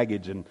our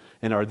baggage and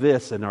our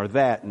this and our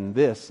that and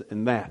this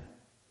and that?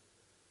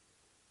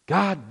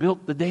 God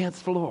built the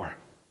dance floor.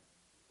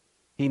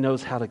 He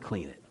knows how to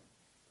clean it.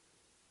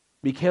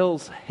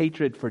 Michal's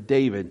hatred for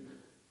David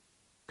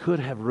could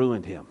have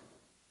ruined him.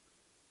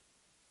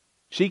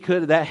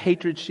 That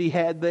hatred she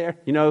had there.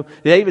 You know,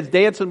 David's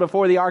dancing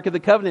before the Ark of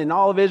the Covenant and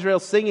all of Israel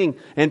singing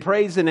and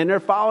praising and they're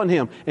following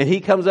him. And he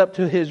comes up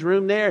to his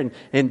room there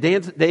and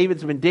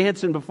David's been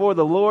dancing before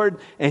the Lord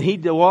and he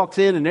walks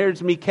in and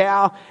there's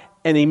Michal.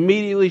 And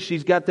immediately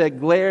she's got that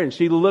glare and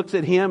she looks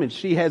at him and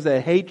she has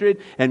that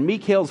hatred. And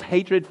Michal's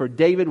hatred for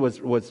David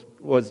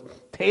was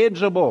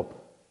tangible.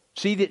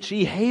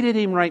 She hated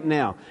him right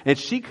now. And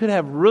she could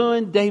have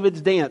ruined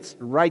David's dance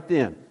right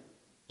then.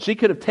 She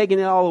could have taken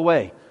it all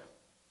away.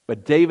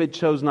 But David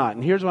chose not.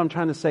 And here's what I'm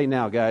trying to say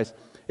now, guys.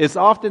 It's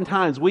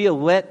oftentimes we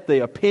let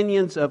the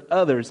opinions of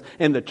others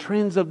and the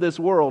trends of this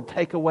world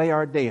take away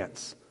our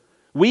dance.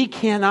 We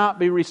cannot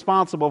be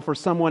responsible for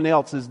someone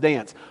else's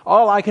dance.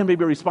 All I can be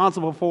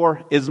responsible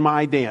for is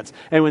my dance.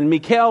 And when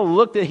Michal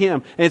looked at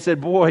him and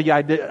said, boy,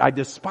 I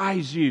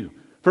despise you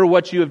for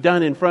what you have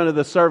done in front of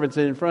the servants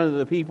and in front of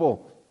the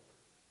people.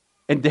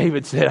 And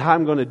David said,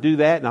 I'm going to do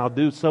that and I'll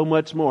do so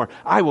much more.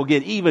 I will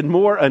get even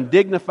more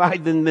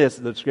undignified than this,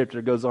 the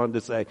scripture goes on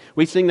to say.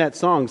 We sing that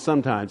song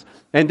sometimes.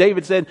 And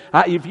David said,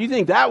 if you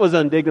think that was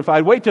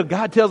undignified, wait till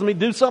God tells me to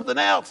do something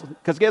else.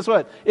 Because guess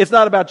what? It's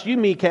not about you,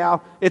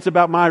 Michal. It's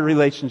about my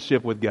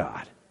relationship with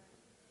God.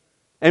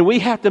 And we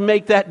have to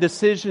make that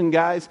decision,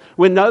 guys.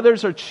 When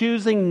others are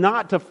choosing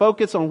not to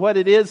focus on what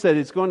it is that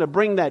is going to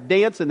bring that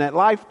dance and that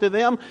life to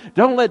them,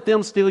 don't let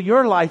them steal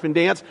your life and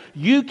dance.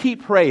 You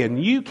keep praying.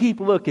 You keep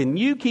looking.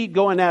 You keep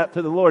going out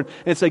to the Lord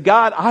and say,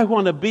 God, I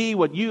want to be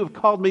what you have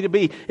called me to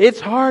be.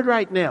 It's hard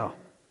right now.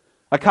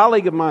 A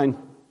colleague of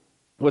mine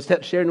was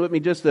sharing with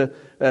me just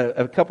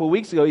a couple of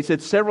weeks ago. He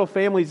said several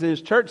families in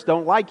his church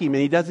don't like him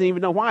and he doesn't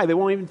even know why. They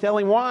won't even tell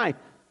him why.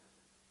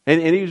 And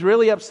he was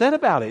really upset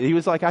about it. He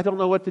was like, I don't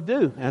know what to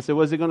do. And I said,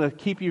 was it going to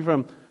keep you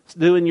from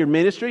doing your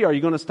ministry? Are you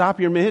going to stop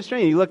your ministry?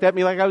 And he looked at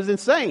me like I was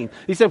insane.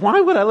 He said,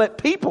 why would I let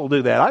people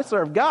do that? I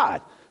serve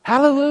God.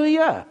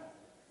 Hallelujah.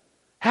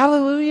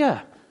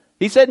 Hallelujah.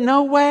 He said,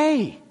 no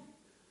way.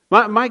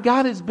 My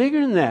God is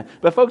bigger than that.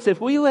 But folks, if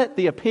we let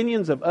the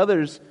opinions of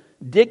others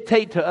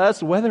dictate to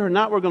us whether or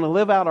not we're going to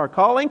live out our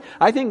calling,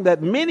 I think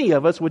that many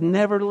of us would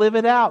never live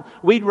it out.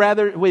 We'd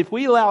rather, if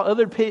we allow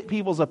other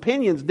people's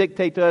opinions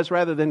dictate to us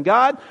rather than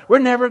God, we're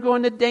never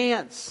going to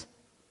dance.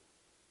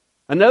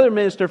 Another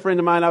minister friend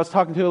of mine I was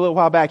talking to a little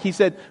while back, he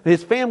said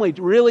his family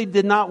really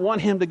did not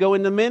want him to go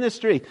into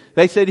ministry.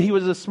 They said he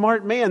was a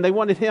smart man. They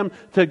wanted him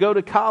to go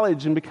to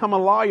college and become a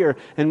lawyer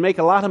and make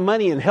a lot of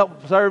money and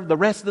help serve the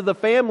rest of the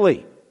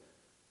family.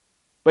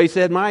 But he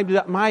said,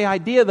 my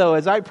idea, though,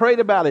 as I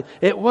prayed about it,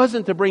 it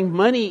wasn't to bring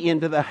money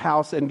into the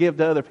house and give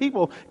to other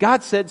people.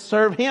 God said,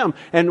 serve Him.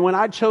 And when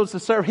I chose to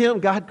serve Him,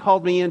 God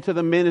called me into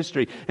the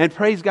ministry. And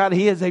praise God,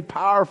 he is a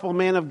powerful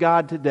man of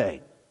God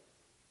today.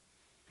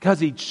 Because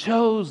he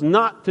chose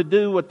not to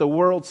do what the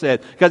world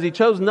said. Because he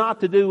chose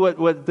not to do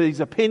what these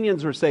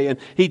opinions were saying.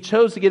 He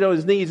chose to get on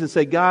his knees and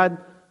say, God,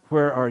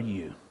 where are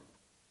you?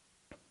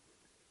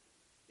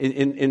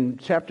 In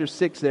chapter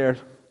 6 there,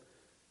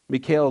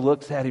 Michal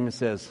looks at him and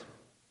says,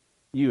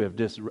 you have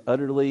just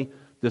utterly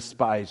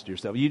despised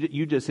yourself.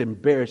 You just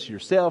embarrassed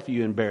yourself.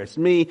 You embarrassed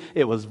me.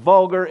 It was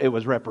vulgar. It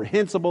was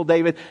reprehensible,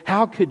 David.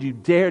 How could you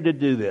dare to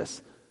do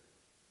this?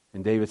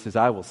 And David says,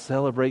 I will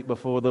celebrate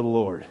before the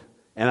Lord,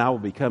 and I will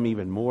become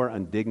even more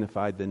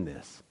undignified than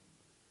this.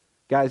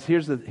 Guys,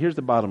 here's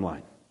the bottom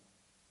line.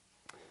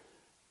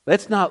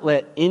 Let's not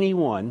let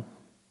anyone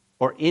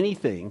or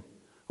anything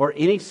or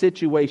any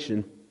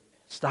situation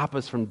stop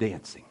us from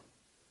dancing.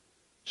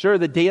 Sure,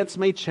 the dance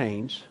may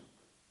change.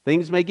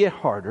 Things may get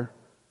harder.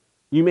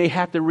 You may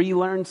have to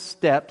relearn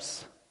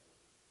steps.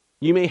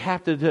 You may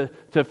have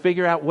to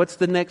figure out what's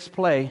the next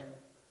play.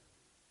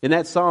 In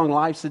that song,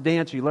 Life's a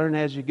Dance, you learn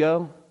as you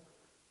go.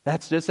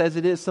 That's just as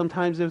it is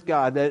sometimes with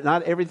God. That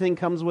not everything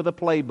comes with a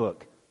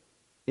playbook.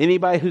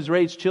 Anybody who's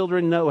raised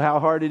children know how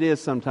hard it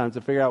is sometimes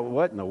to figure out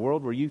what in the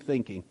world were you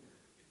thinking.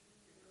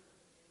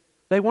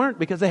 They weren't,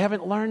 because they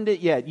haven't learned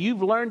it yet.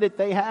 You've learned it,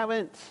 they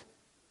haven't.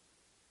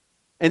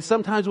 And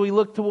sometimes we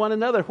look to one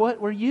another.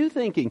 What were you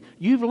thinking?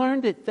 You've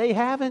learned it, they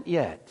haven't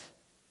yet.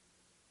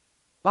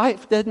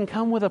 Life doesn't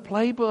come with a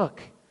playbook.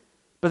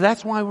 But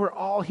that's why we're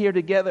all here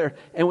together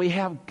and we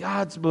have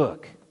God's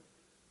book.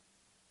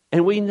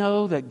 And we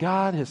know that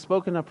God has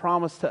spoken a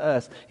promise to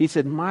us. He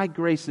said, my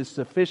grace is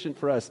sufficient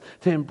for us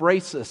to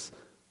embrace us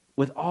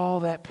with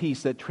all that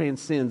peace that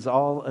transcends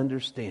all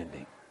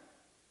understanding.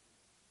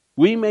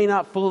 We may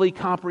not fully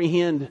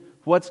comprehend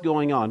what's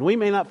going on. We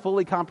may not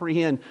fully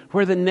comprehend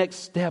where the next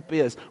step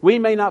is. We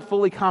may not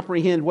fully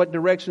comprehend what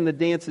direction the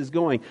dance is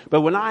going.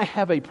 But when I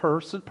have a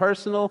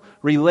personal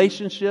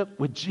relationship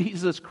with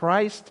Jesus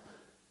Christ,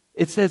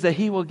 it says that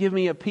He will give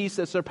me a peace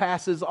that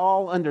surpasses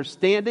all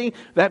understanding.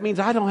 That means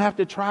I don't have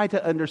to try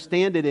to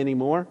understand it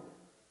anymore.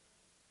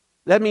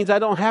 That means I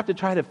don't have to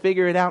try to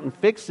figure it out and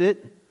fix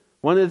it.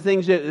 One of the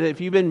things that,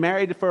 if you've been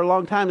married for a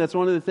long time, that's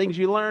one of the things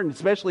you learn,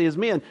 especially as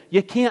men.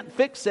 You can't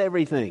fix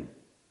everything.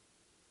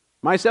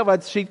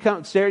 Myself, she'd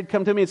come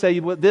to me and say,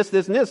 well, this,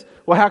 and this.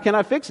 Well, how can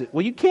I fix it?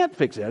 Well, you can't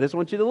fix it. I just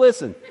want you to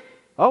listen.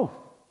 Oh,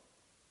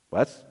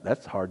 well,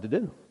 that's hard to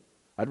do.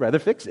 I'd rather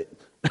fix it.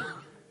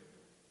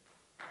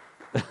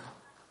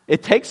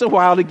 It takes a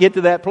while to get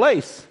to that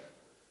place.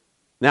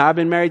 Now, I've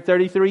been married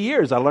 33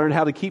 years. I learned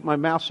how to keep my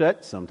mouth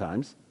shut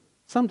sometimes.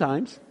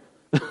 Sometimes.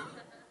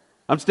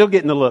 I'm still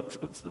getting the look.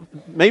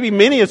 Maybe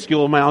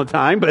minuscule amount of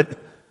time,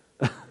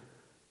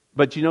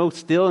 but you know,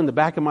 still in the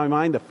back of my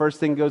mind, the first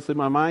thing goes through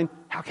my mind,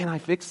 how can I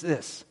fix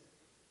this?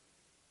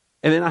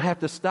 And then I have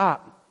to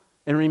stop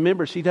and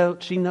remember, she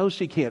knows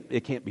it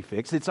can't be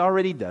fixed. It's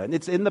already done.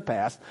 It's in the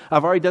past.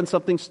 I've already done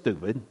something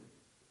stupid.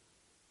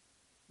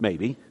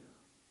 Maybe.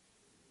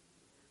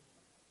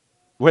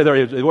 Whether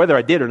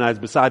I did or not is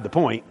beside the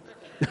point.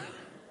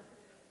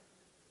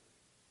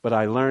 But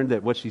I learned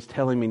that what she's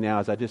telling me now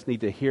is I just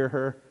need to hear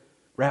her,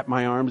 wrap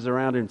my arms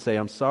around her and say,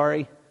 I'm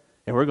sorry,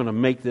 and we're going to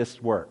make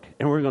this work,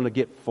 and we're going to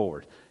get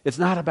forward. It's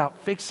not about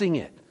fixing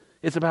it.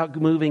 It's about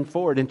moving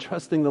forward and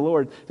trusting the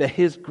Lord that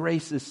His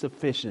grace is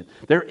sufficient.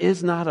 There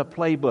is not a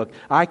playbook.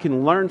 I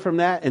can learn from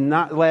that and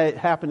not let it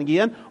happen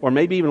again, or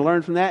maybe even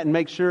learn from that and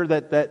make sure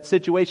that that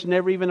situation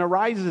never even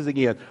arises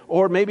again.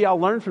 Or maybe I'll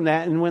learn from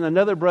that, and when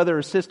another brother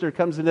or sister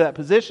comes into that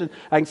position,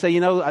 I can say, you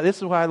know, this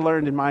is what I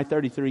learned in my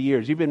 33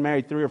 years. You've been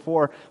married 3 or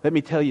 4. Let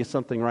me tell you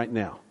something right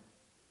now.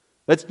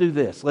 Let's do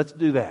this. Let's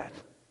do that.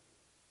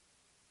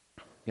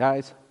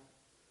 Guys,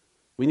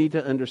 we need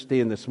to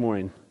understand this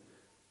morning,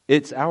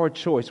 it's our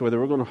choice whether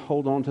we're going to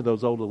hold on to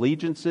those old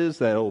allegiances,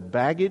 that old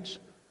baggage,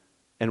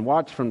 and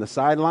watch from the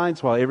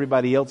sidelines while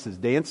everybody else is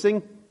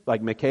dancing,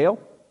 like Mikhail,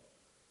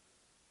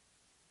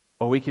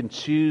 or we can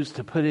choose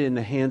to put it in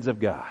the hands of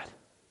God.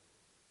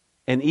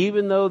 And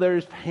even though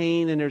there's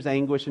pain and there's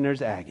anguish and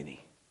there's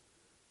agony,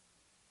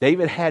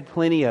 David had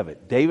plenty of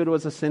it. David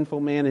was a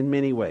sinful man in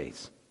many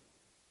ways.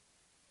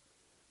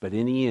 But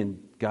in the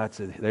end, God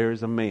said, there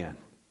is a man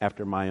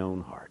after my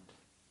own heart.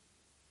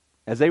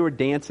 As they were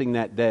dancing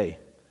that day,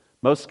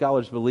 most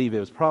scholars believe it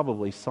was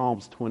probably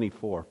Psalms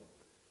 24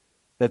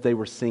 that they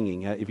were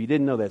singing. If you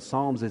didn't know that,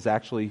 Psalms is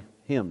actually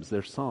hymns.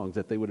 They're songs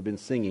that they would have been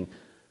singing.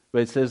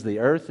 But it says, the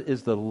earth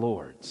is the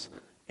Lord's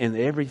and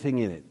everything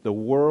in it, the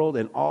world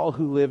and all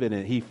who live in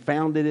it. He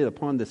founded it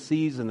upon the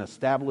seas and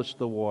established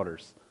the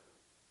waters.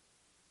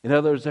 In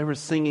other words, they were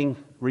singing,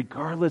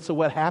 regardless of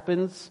what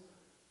happens,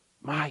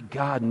 my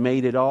God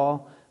made it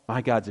all,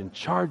 my God's in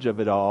charge of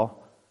it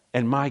all,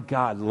 and my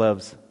God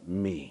loves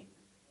me.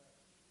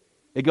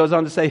 It goes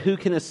on to say, who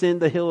can ascend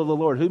the hill of the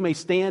Lord? Who may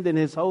stand in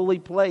His holy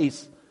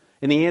place?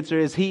 And the answer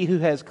is, he who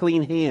has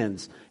clean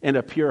hands and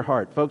a pure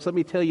heart. Folks, let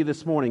me tell you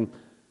this morning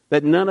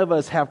that none of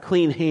us have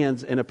clean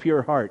hands and a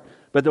pure heart.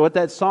 But what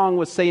that song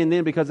was saying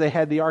then, because they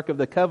had the Ark of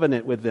the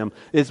Covenant with them,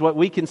 is what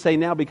we can say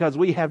now because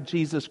we have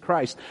Jesus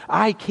Christ.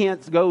 I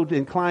can't go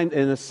and climb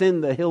and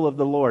ascend the hill of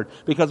the Lord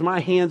because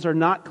my hands are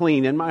not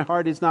clean and my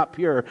heart is not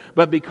pure.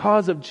 But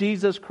because of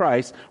Jesus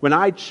Christ, when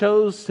I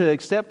chose to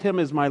accept Him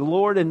as my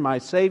Lord and my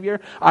Savior,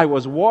 I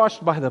was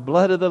washed by the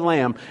blood of the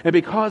Lamb. And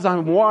because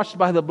I'm washed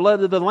by the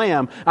blood of the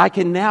Lamb, I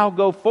can now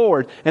go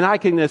forward and I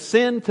can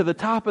ascend to the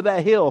top of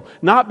that hill,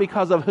 not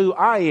because of who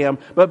I am,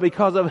 but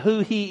because of who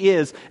He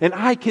is. And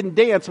I can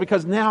dance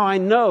because now I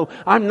know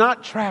I'm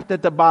not trapped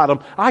at the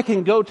bottom. I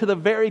can go to the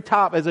very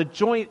top as a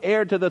joint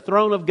heir to the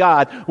throne of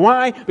God.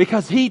 Why?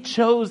 Because He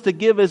chose to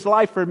give His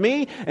life for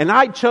me, and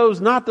I chose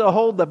not to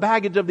hold the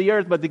baggage of the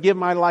earth, but to give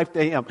my life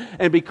to Him.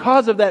 And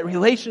because of that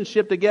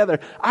relationship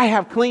together, I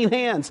have clean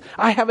hands.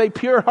 I have a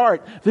pure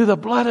heart. Through the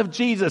blood of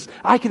Jesus,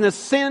 I can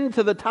ascend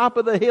to the top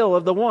of the hill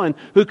of the one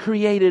who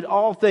created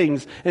all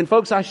things. And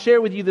folks, I share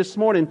with you this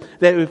morning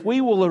that if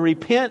we will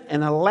repent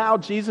and allow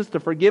Jesus to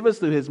forgive us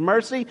through His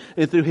mercy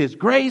and through His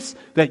grace,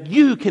 that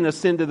you can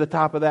ascend to the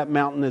top of that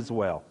mountain as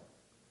well.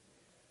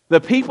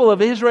 The people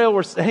of Israel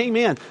were,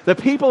 amen, the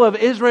people of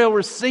Israel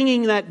were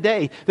singing that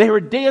day. They were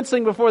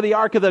dancing before the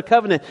Ark of the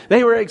Covenant.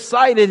 They were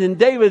excited, and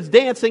David's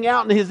dancing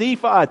out in his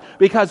ephod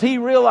because he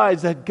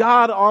realized that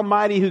God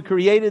Almighty, who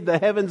created the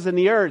heavens and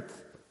the earth,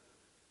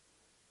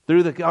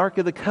 through the Ark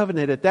of the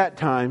Covenant at that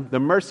time, the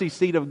mercy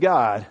seat of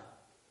God,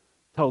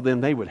 told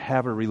them they would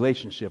have a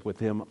relationship with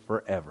Him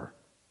forever.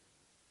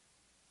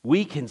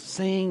 We can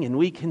sing and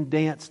we can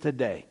dance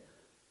today,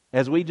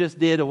 as we just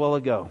did a while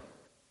ago.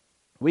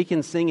 We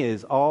can sing "It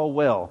is all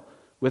well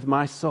with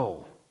my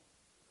soul."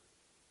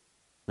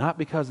 Not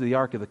because of the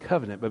Ark of the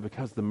Covenant, but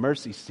because the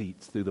mercy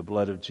seats through the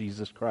blood of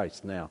Jesus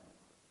Christ now.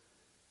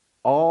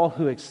 All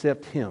who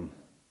accept Him,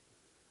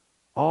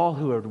 all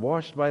who are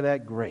washed by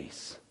that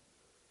grace,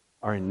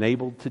 are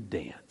enabled to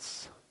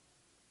dance.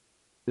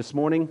 This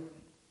morning,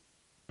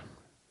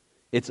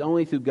 it's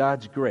only through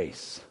God's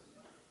grace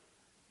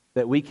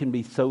that we can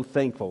be so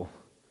thankful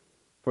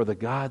for the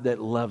God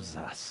that loves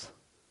us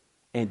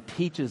and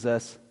teaches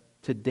us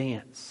to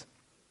dance.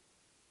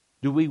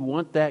 Do we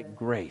want that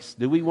grace?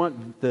 Do we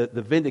want the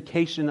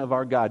vindication of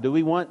our God? Do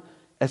we want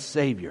a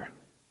Savior?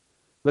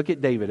 Look at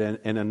David,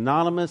 an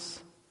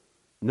anonymous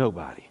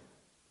nobody.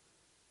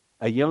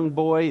 A young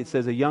boy, it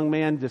says a young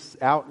man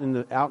just out in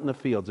the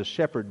fields, a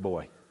shepherd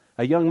boy.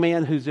 A young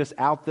man who's just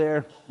out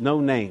there,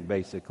 no name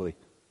basically.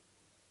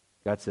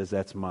 God says,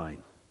 that's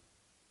mine.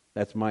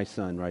 That's my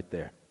son right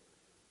there.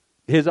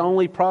 His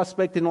only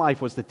prospect in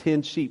life was to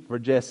tend sheep for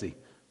Jesse.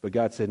 But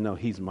God said, no,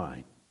 he's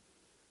mine.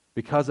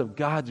 Because of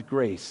God's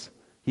grace,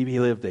 he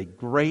lived a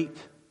great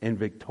and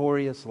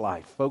victorious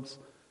life. Folks,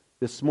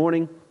 this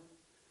morning,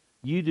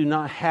 you do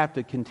not have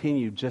to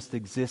continue just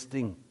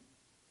existing.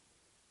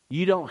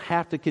 You don't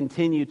have to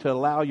continue to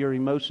allow your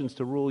emotions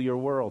to rule your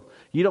world.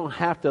 You don't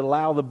have to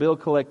allow the bill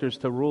collectors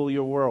to rule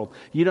your world.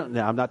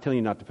 Now, I'm not telling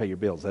you not to pay your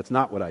bills. That's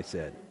not what I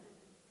said.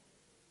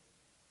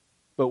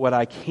 But what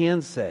I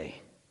can say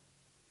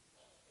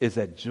is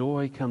that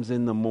joy comes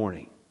in the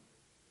morning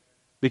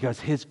because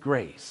His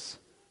grace,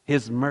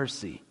 His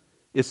mercy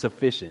is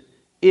sufficient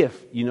if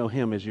you know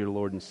Him as your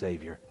Lord and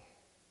Savior.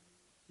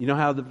 You know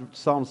how the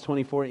Psalms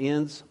 24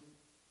 ends?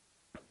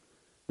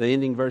 The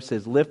ending verse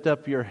says, lift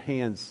up your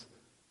hands,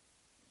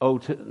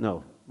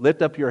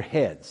 lift up your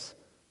heads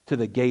to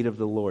the gate of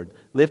the Lord.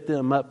 Lift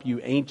them up,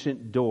 you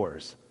ancient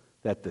doors,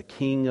 that the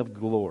King of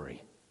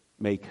glory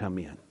may come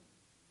in.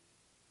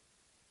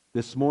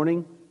 This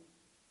morning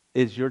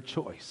is your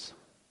choice.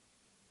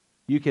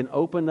 You can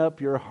open up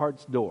your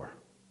heart's door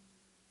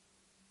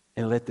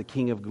and let the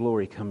King of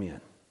glory come in.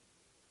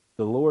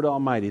 The Lord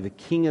Almighty, the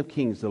King of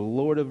kings, the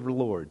Lord of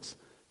lords,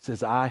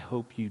 says, I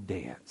hope you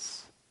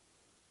dance.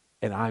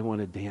 And I want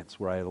to dance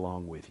right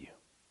along with you.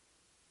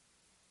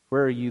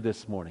 Where are you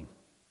this morning?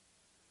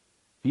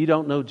 If you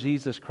don't know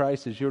Jesus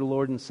Christ as your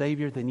Lord and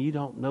Savior, then you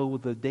don't know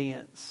the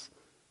dance.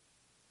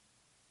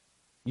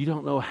 You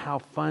don't know how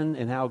fun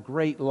and how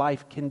great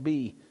life can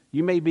be.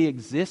 You may be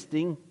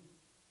existing,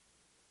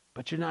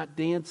 but you're not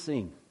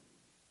dancing.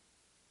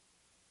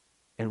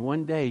 And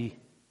one day,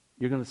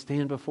 you're going to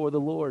stand before the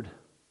Lord.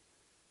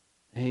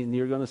 And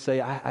you're going to say,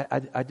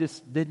 I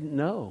just didn't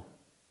know.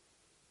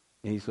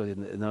 And He's going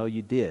to, no,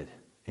 you did.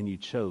 And you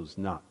chose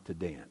not to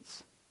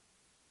dance.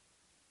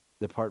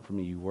 Depart from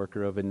me, you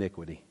worker of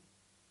iniquity.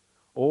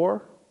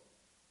 Or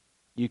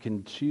you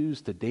can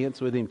choose to dance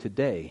with Him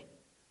today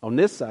on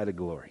this side of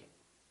glory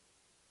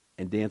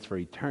and dance for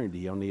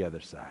eternity on the other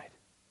side.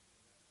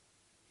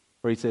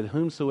 For He said,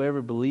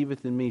 whomsoever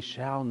believeth in me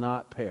shall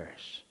not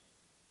perish,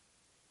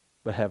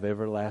 but have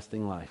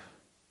everlasting life.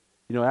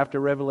 You know, after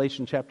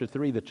Revelation chapter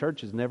 3, the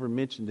church is never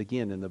mentioned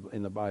again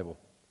in the Bible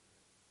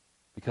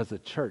because the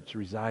church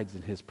resides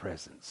in His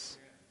presence.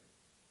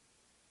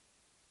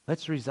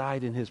 Let's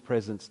reside in His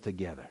presence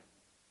together.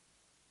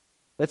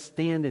 Let's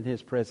stand in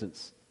His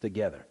presence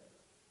together.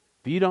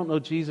 If you don't know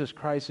Jesus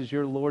Christ as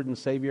your Lord and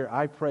Savior,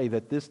 I pray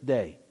that this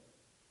day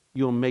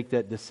you'll make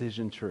that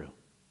decision true.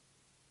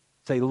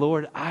 Say,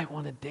 Lord, I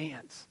want to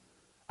dance.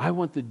 I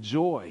want the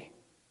joy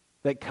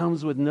that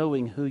comes with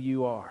knowing who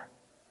you are.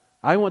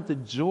 I want the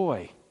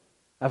joy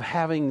of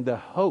having the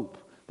hope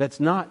that's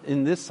not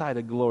in this side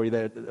of glory,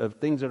 of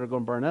things that are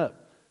going to burn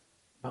up,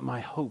 but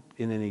my hope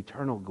in an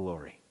eternal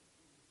glory.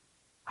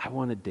 I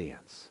want to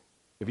dance.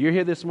 If you're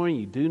here this morning,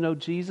 you do know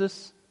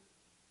Jesus,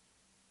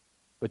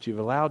 but you've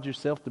allowed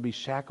yourself to be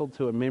shackled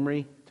to a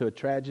memory, to a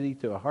tragedy,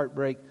 to a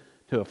heartbreak,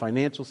 to a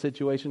financial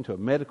situation, to a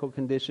medical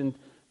condition,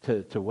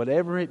 to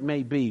whatever it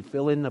may be,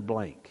 fill in the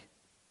blank.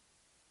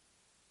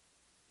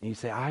 And you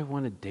say, I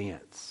want to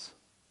dance.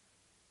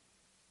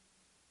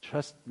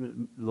 Trust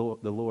the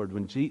Lord.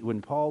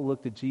 When Paul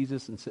looked at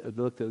Jesus and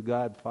looked at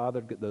God,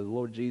 Father, the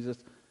Lord Jesus,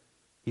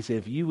 he said,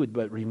 if you would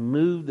but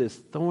remove this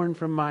thorn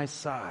from my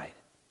side,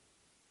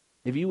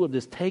 if you will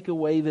just take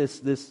away this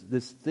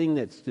thing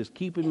that's just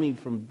keeping me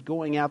from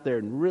going out there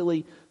and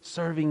really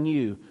serving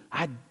you,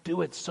 I'd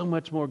do it so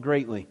much more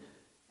greatly.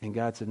 And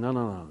God said,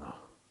 no.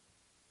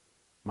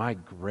 My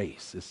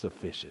grace is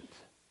sufficient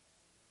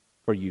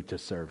for you to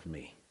serve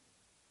me.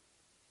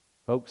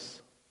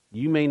 Folks,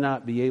 you may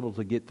not be able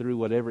to get through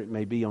whatever it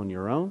may be on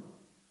your own,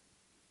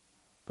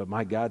 But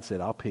my God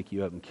said, I'll pick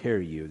you up and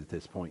carry you at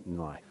this point in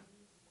life.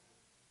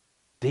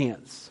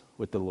 Dance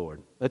with the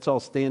Lord. Let's all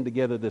stand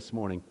together this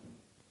morning.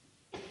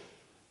 And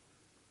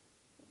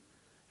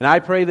I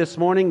pray this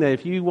morning that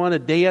if you want to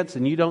dance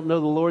and you don't know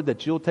the Lord,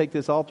 that you'll take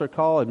this altar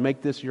call and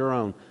make this your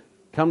own.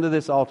 Come to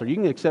this altar. You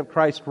can accept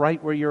Christ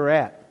right where you're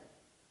at.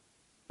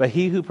 But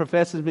he who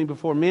professes me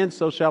before men,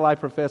 so shall I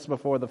profess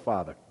before the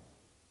Father.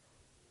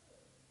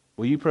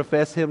 Will you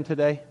profess him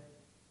today?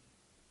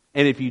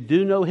 And if you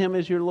do know him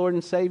as your Lord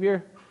and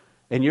Savior,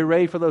 and you're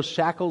ready for those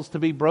shackles to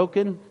be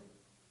broken,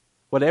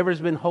 whatever's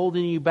been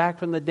holding you back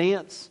from the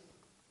dance,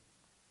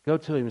 go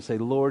to him and say,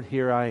 Lord,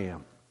 here I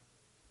am,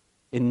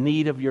 in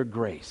need of your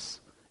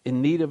grace,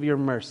 in need of your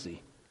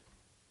mercy,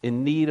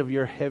 in need of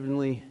your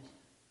heavenly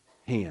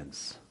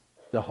hands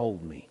to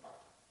hold me.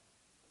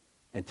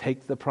 And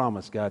take the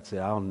promise God said,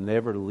 I'll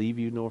never leave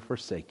you nor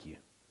forsake you.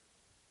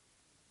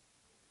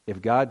 If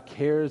God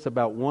cares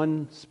about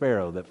one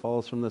sparrow that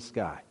falls from the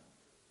sky,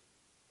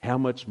 how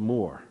much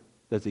more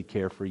does he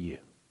care for you?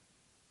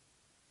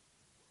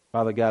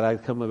 Father God, I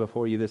come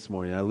before you this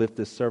morning. I lift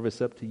this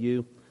service up to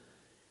you.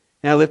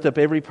 And I lift up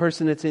every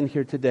person that's in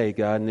here today,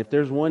 God. And if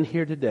there's one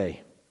here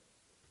today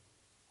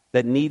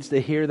that needs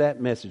to hear that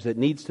message, that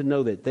needs to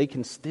know that they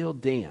can still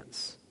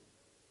dance,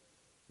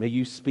 may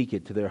you speak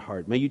it to their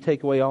heart. May you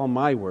take away all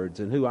my words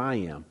and who I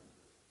am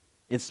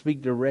and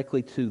speak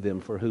directly to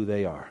them for who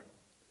they are.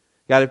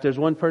 God, if there's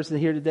one person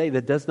here today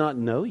that does not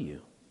know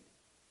you,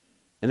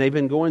 and they've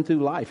been going through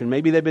life, and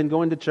maybe they've been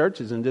going to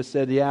churches and just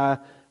said, yeah,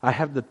 I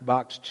have the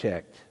box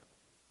checked,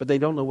 but they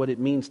don't know what it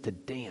means to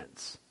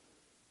dance.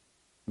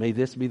 May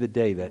this be the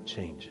day that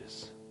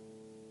changes.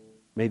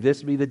 May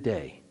this be the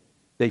day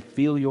they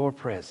feel your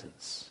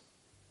presence.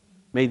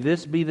 May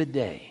this be the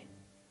day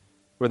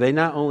where they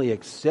not only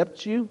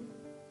accept you,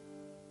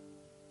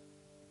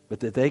 but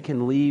that they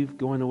can leave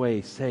going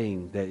away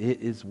saying that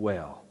it is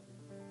well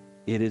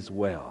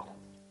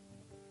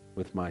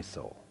with my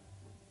soul.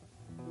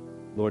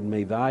 Lord,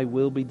 may thy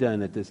will be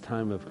done at this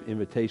time of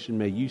invitation.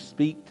 May you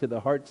speak to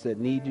the hearts that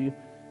need you.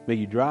 May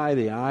you dry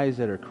the eyes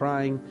that are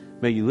crying.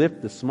 May you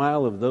lift the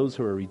smile of those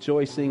who are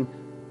rejoicing.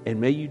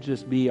 And may you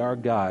just be our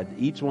God,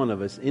 each one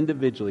of us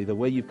individually, the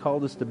way you've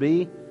called us to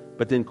be,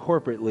 but then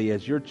corporately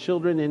as your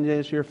children and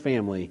as your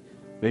family,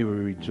 may we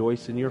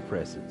rejoice in your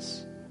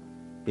presence.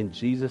 In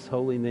Jesus'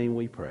 holy name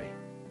we pray.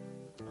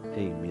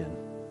 Amen.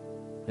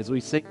 As we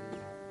sing,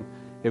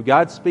 if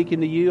God's speaking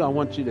to you, I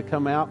want you to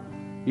come out.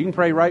 You can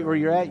pray right where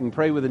you're at. You can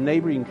pray with a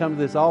neighbor. You can come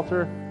to this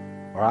altar.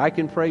 Or I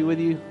can pray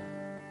with you.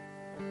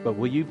 But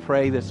will you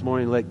pray this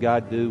morning and let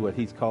God do what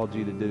he's called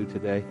you to do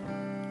today?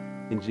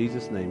 In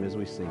Jesus' name as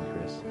we sing,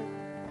 Chris.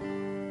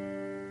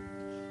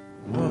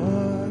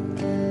 What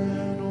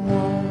can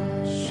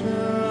wash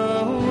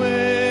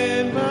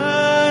away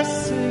my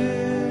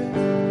sin?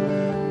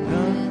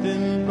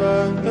 Nothing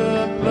but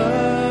the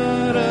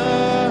blood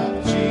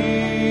of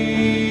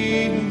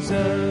Jesus.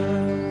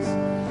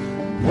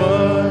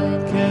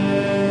 What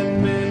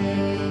can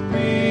make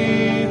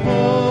me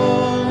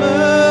whole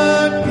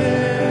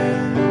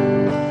again?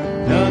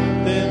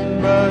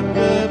 Nothing but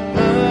the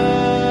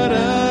blood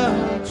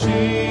of Jesus.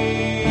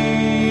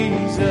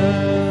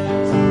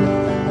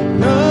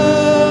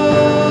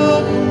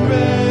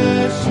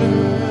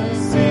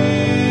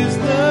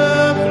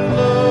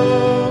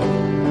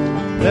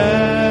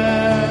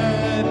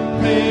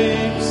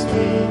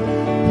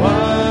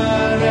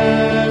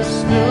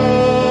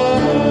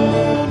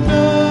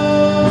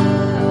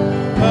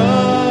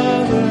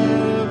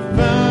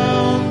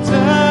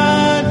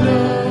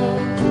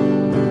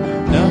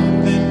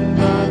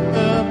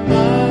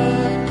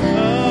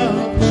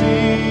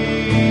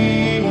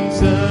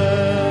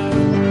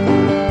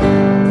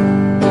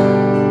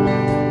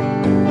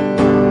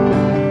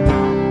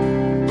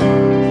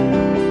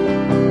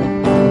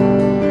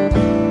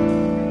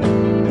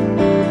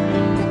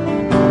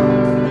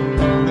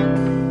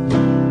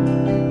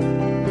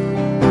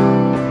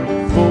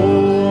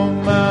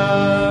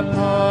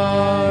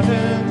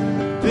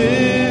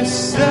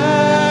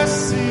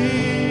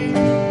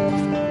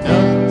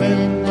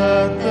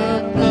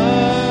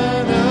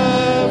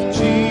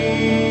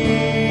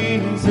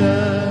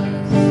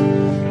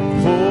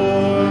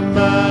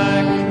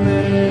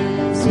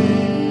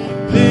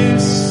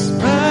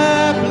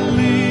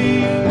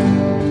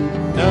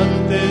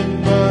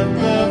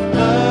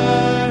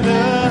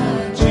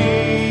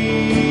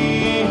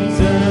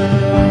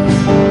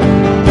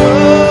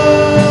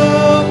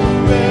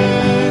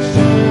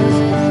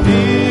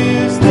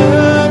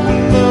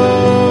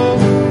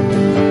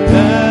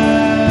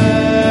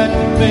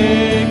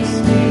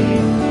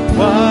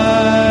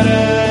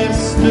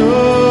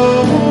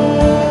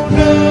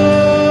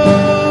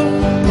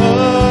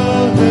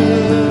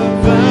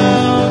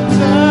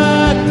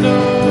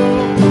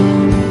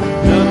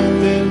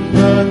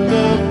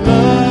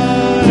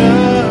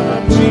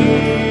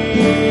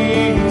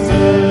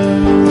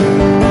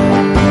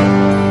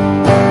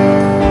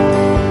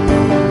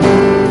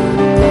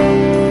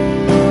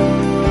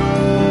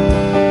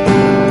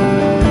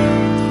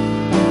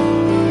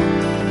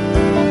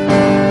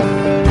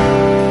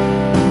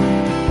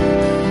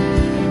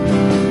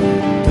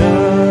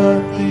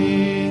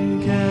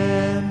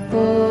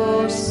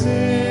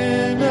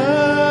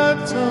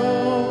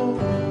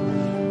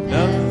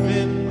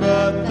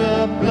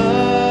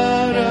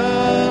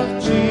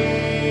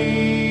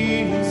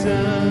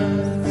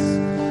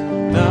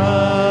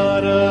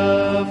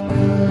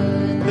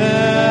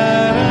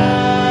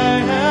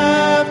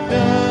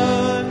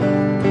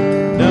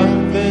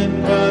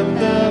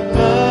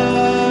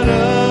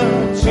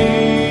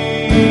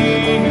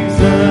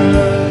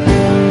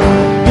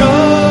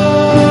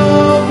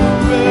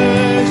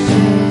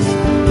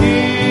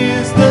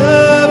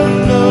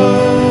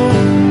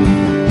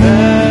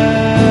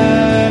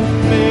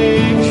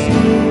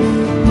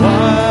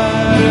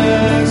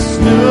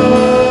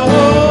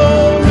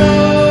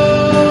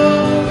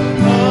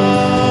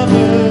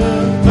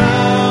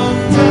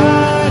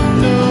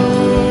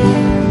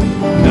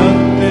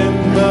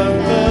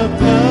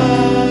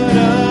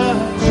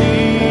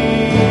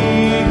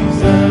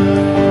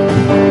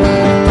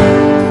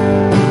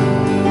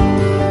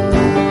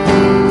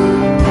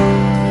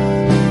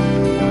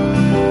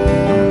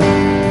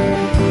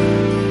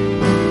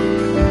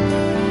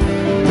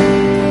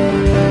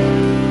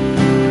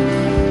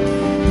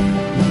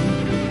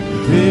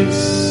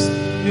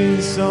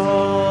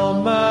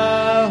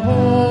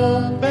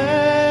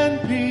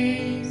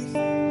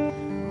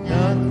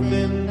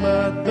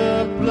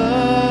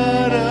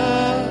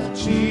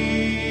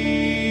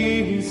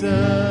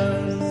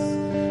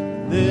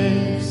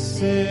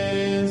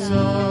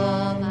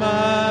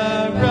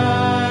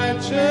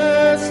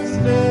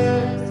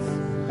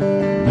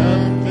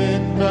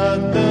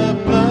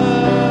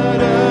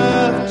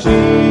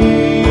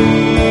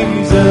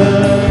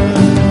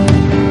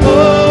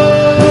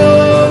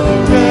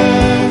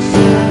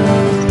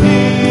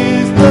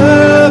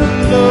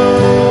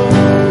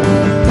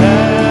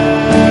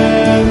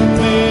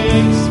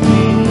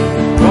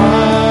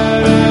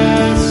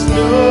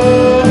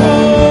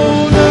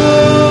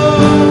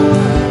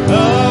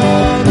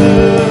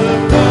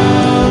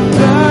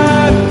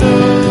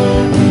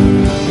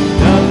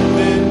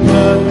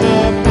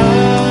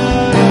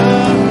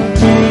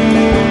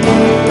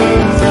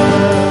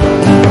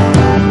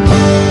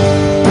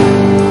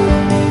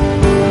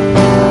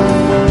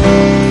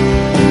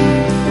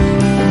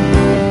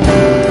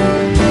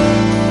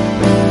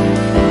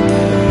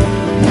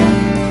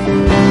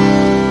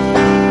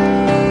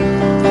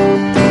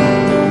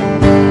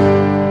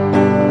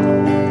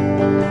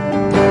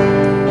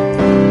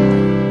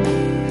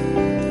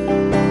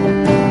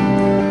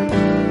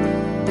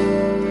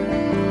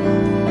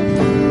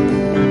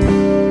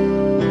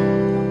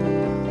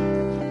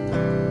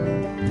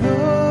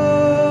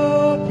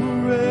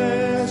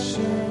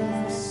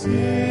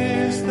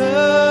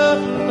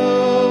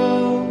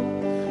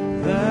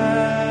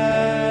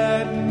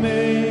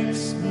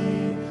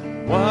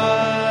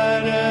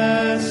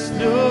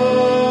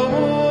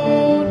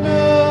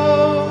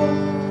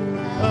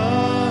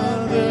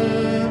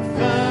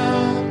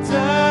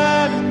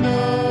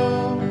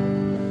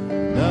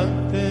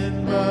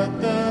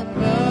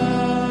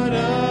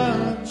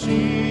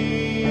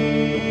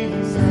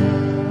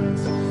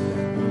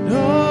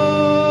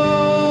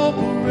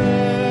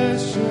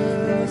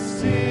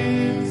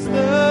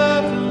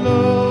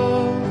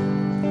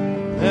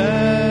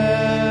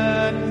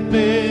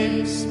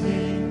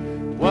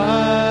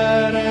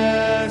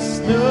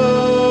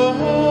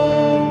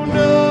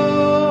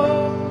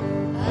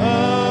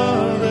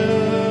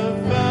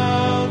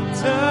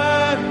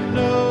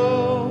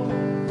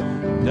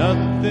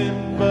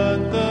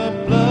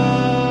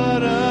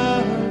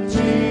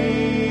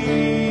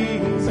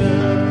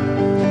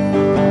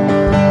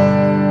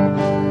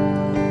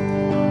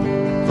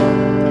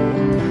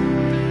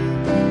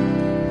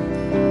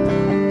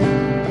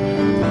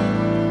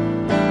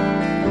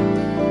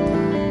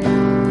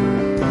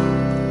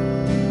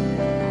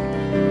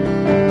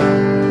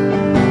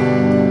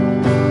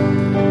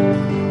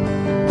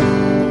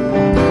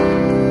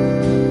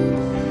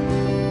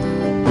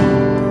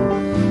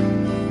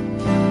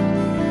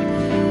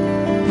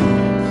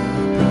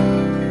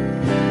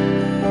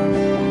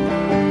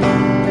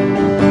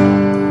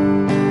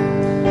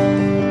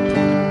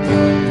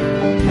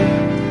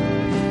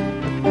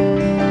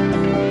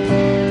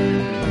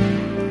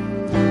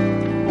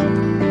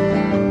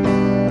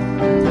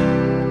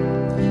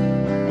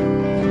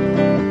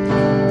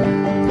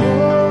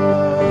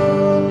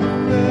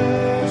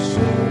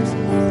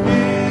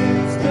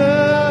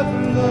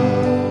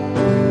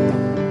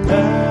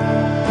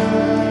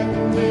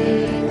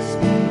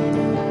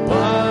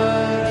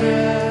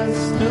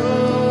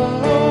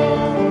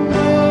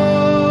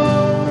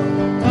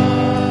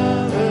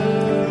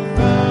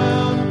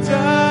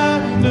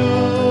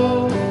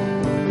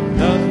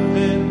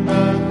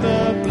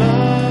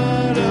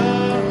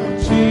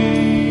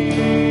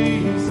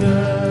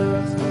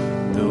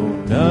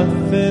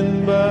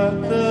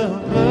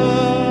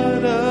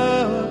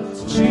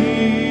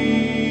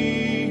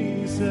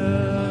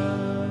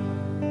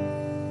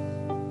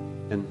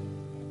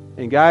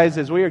 And guys,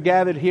 as we are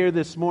gathered here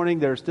this morning,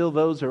 there are still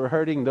those who are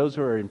hurting, those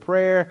who are in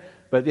prayer.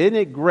 But isn't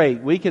it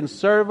great? We can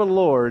serve a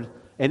Lord,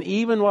 and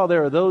even while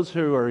there are those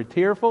who are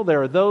tearful,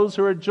 there are those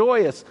who are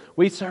joyous.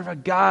 We serve a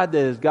God that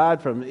is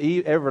God from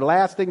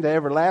everlasting to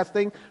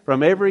everlasting,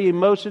 from every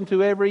emotion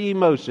to every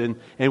emotion.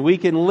 And we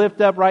can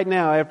lift up right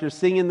now, after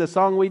singing the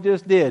song we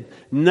just did,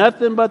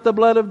 nothing but the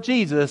blood of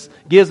Jesus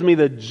gives me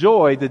the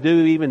joy to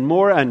do even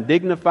more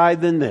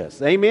undignified than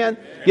this. Amen?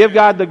 Give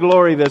God the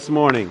glory this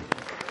morning.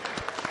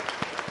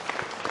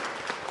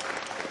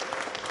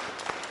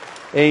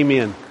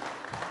 Amen.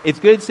 It's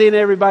good seeing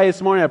everybody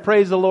this morning. I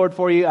praise the Lord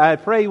for you. I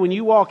pray when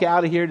you walk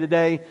out of here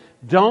today,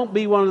 don't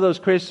be one of those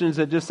Christians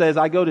that just says,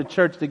 I go to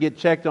church to get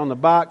checked on the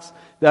box.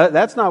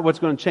 That's not what's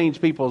going to change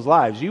people's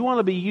lives. You want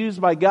to be used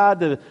by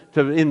God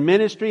to in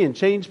ministry and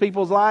change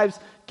people's lives?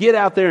 Get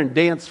out there and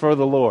dance for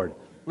the Lord.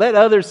 Let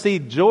others see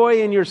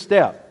joy in your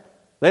step.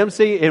 Let them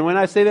see, and when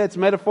I say that, it's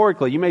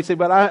metaphorically. You may say,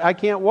 but I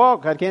can't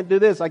walk. I can't do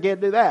this. I can't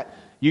do that.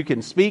 You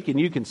can speak and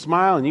you can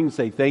smile and you can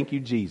say, thank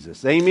you,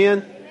 Jesus.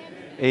 Amen?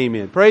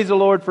 Amen. Praise the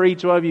Lord for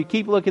each one of you.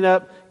 Keep looking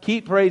up.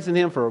 Keep praising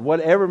Him for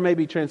whatever may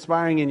be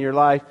transpiring in your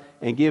life,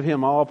 and give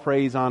Him all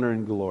praise, honor,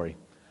 and glory.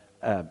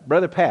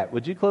 Brother Pat,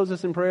 would you close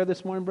us in prayer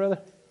this morning,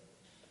 brother?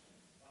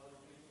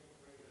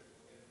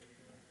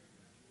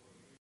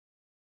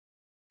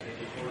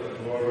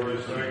 Lord, we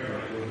just thank you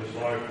for this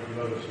life that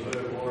you let us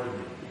live, Lord.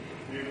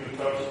 Even the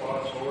tough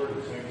spots, Lord,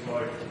 it seems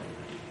like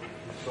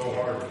it's so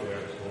hard to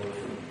dance, Lord.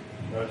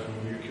 That's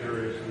when you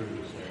carry us through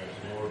this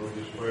dance. Lord, we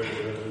just pray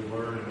that as we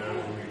learn and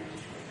as we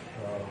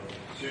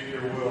seek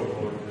your will,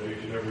 Lord, that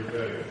each and every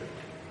day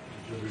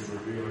you'll be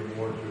revealing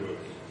more to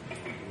us.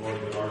 Lord,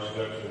 that our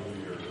steps will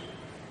be yours.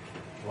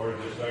 Lord, I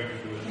just thank you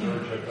for the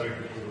church. I thank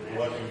you for the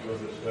blessings of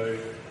this day.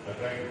 I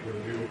thank you for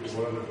the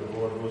beautiful weather. But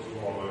Lord, most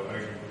of all, I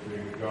thank you for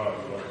being the God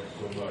who loves us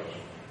so much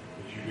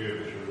that you gave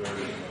us your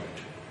very Son.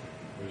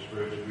 May the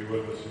Spirit be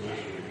with us in this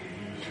week.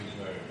 In Jesus'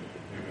 name,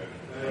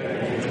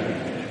 amen.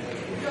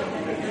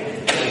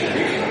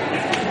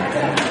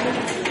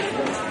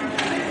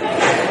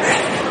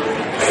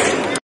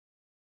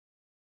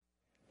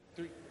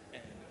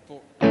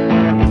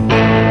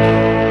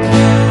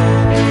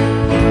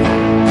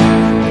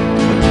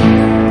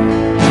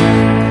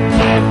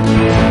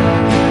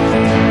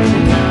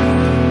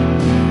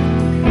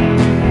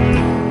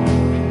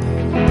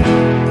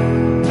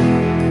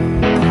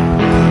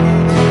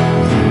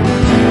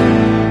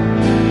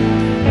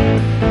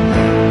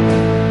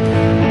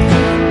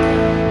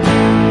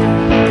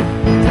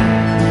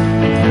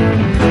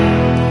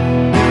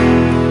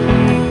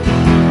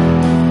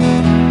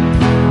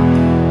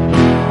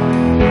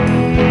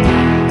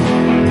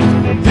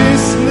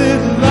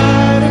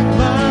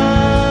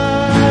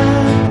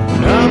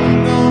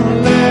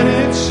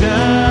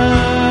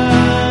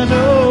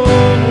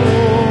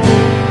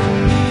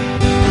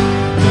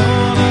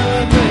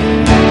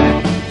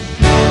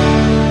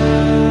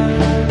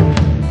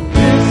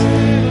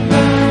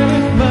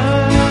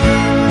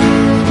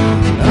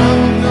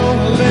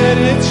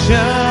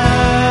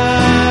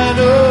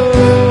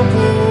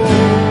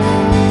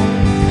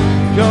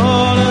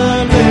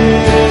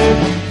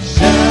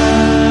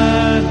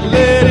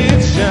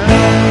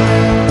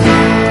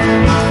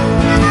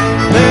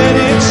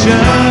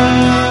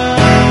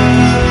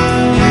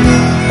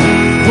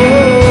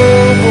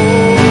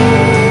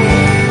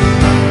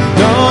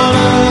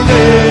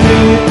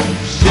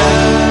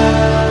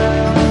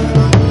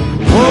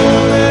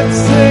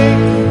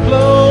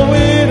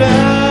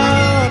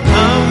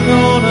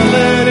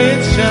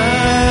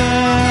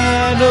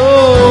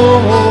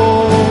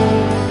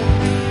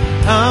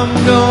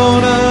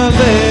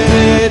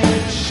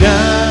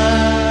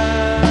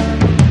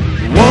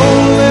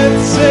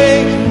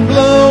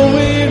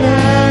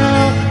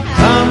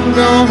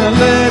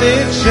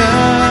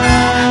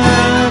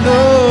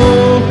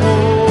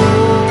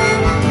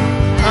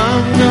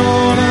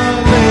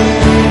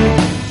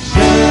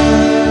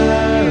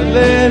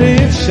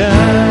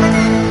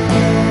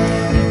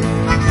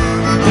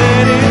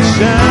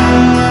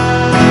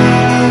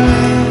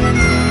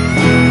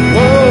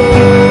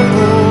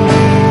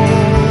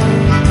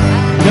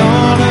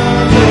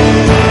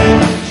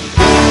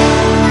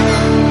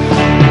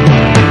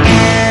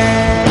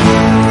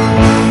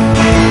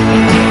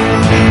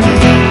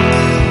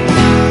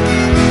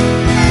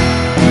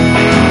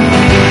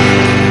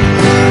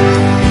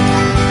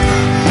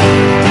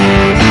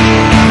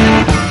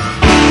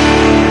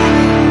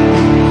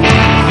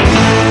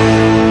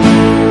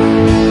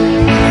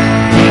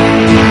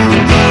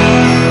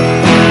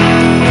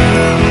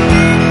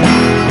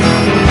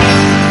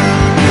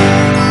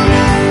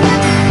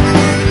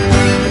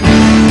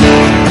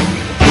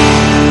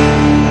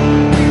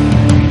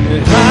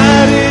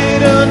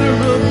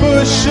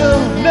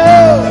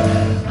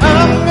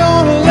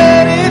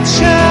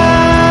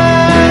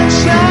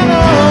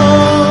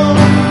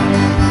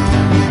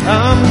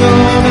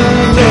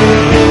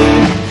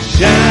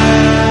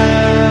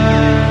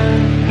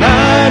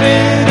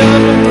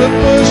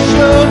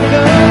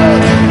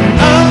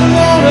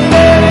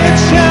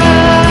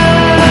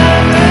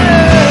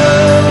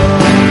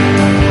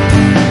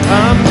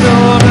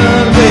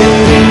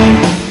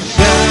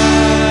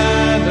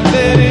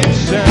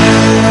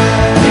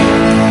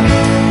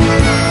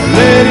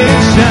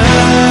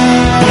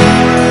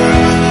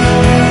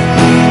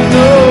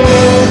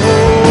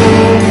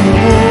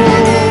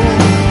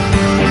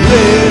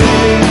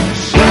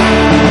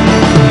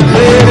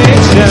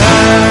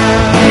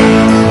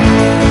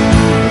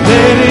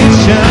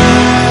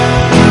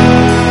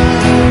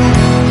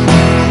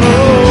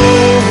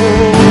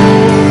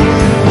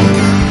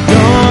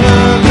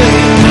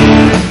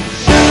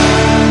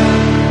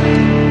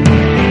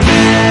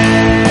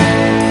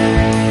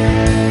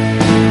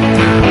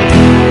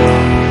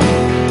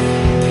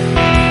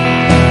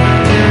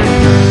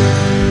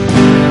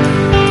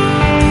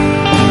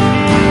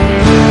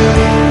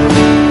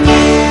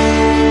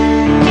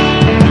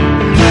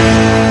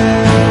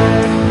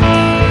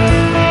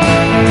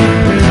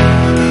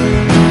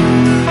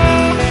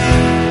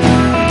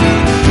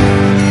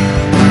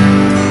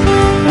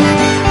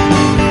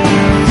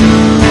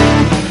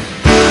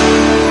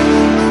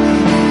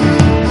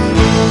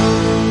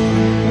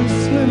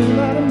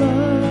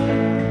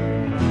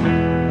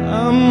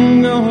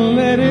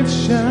 Let it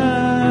shine.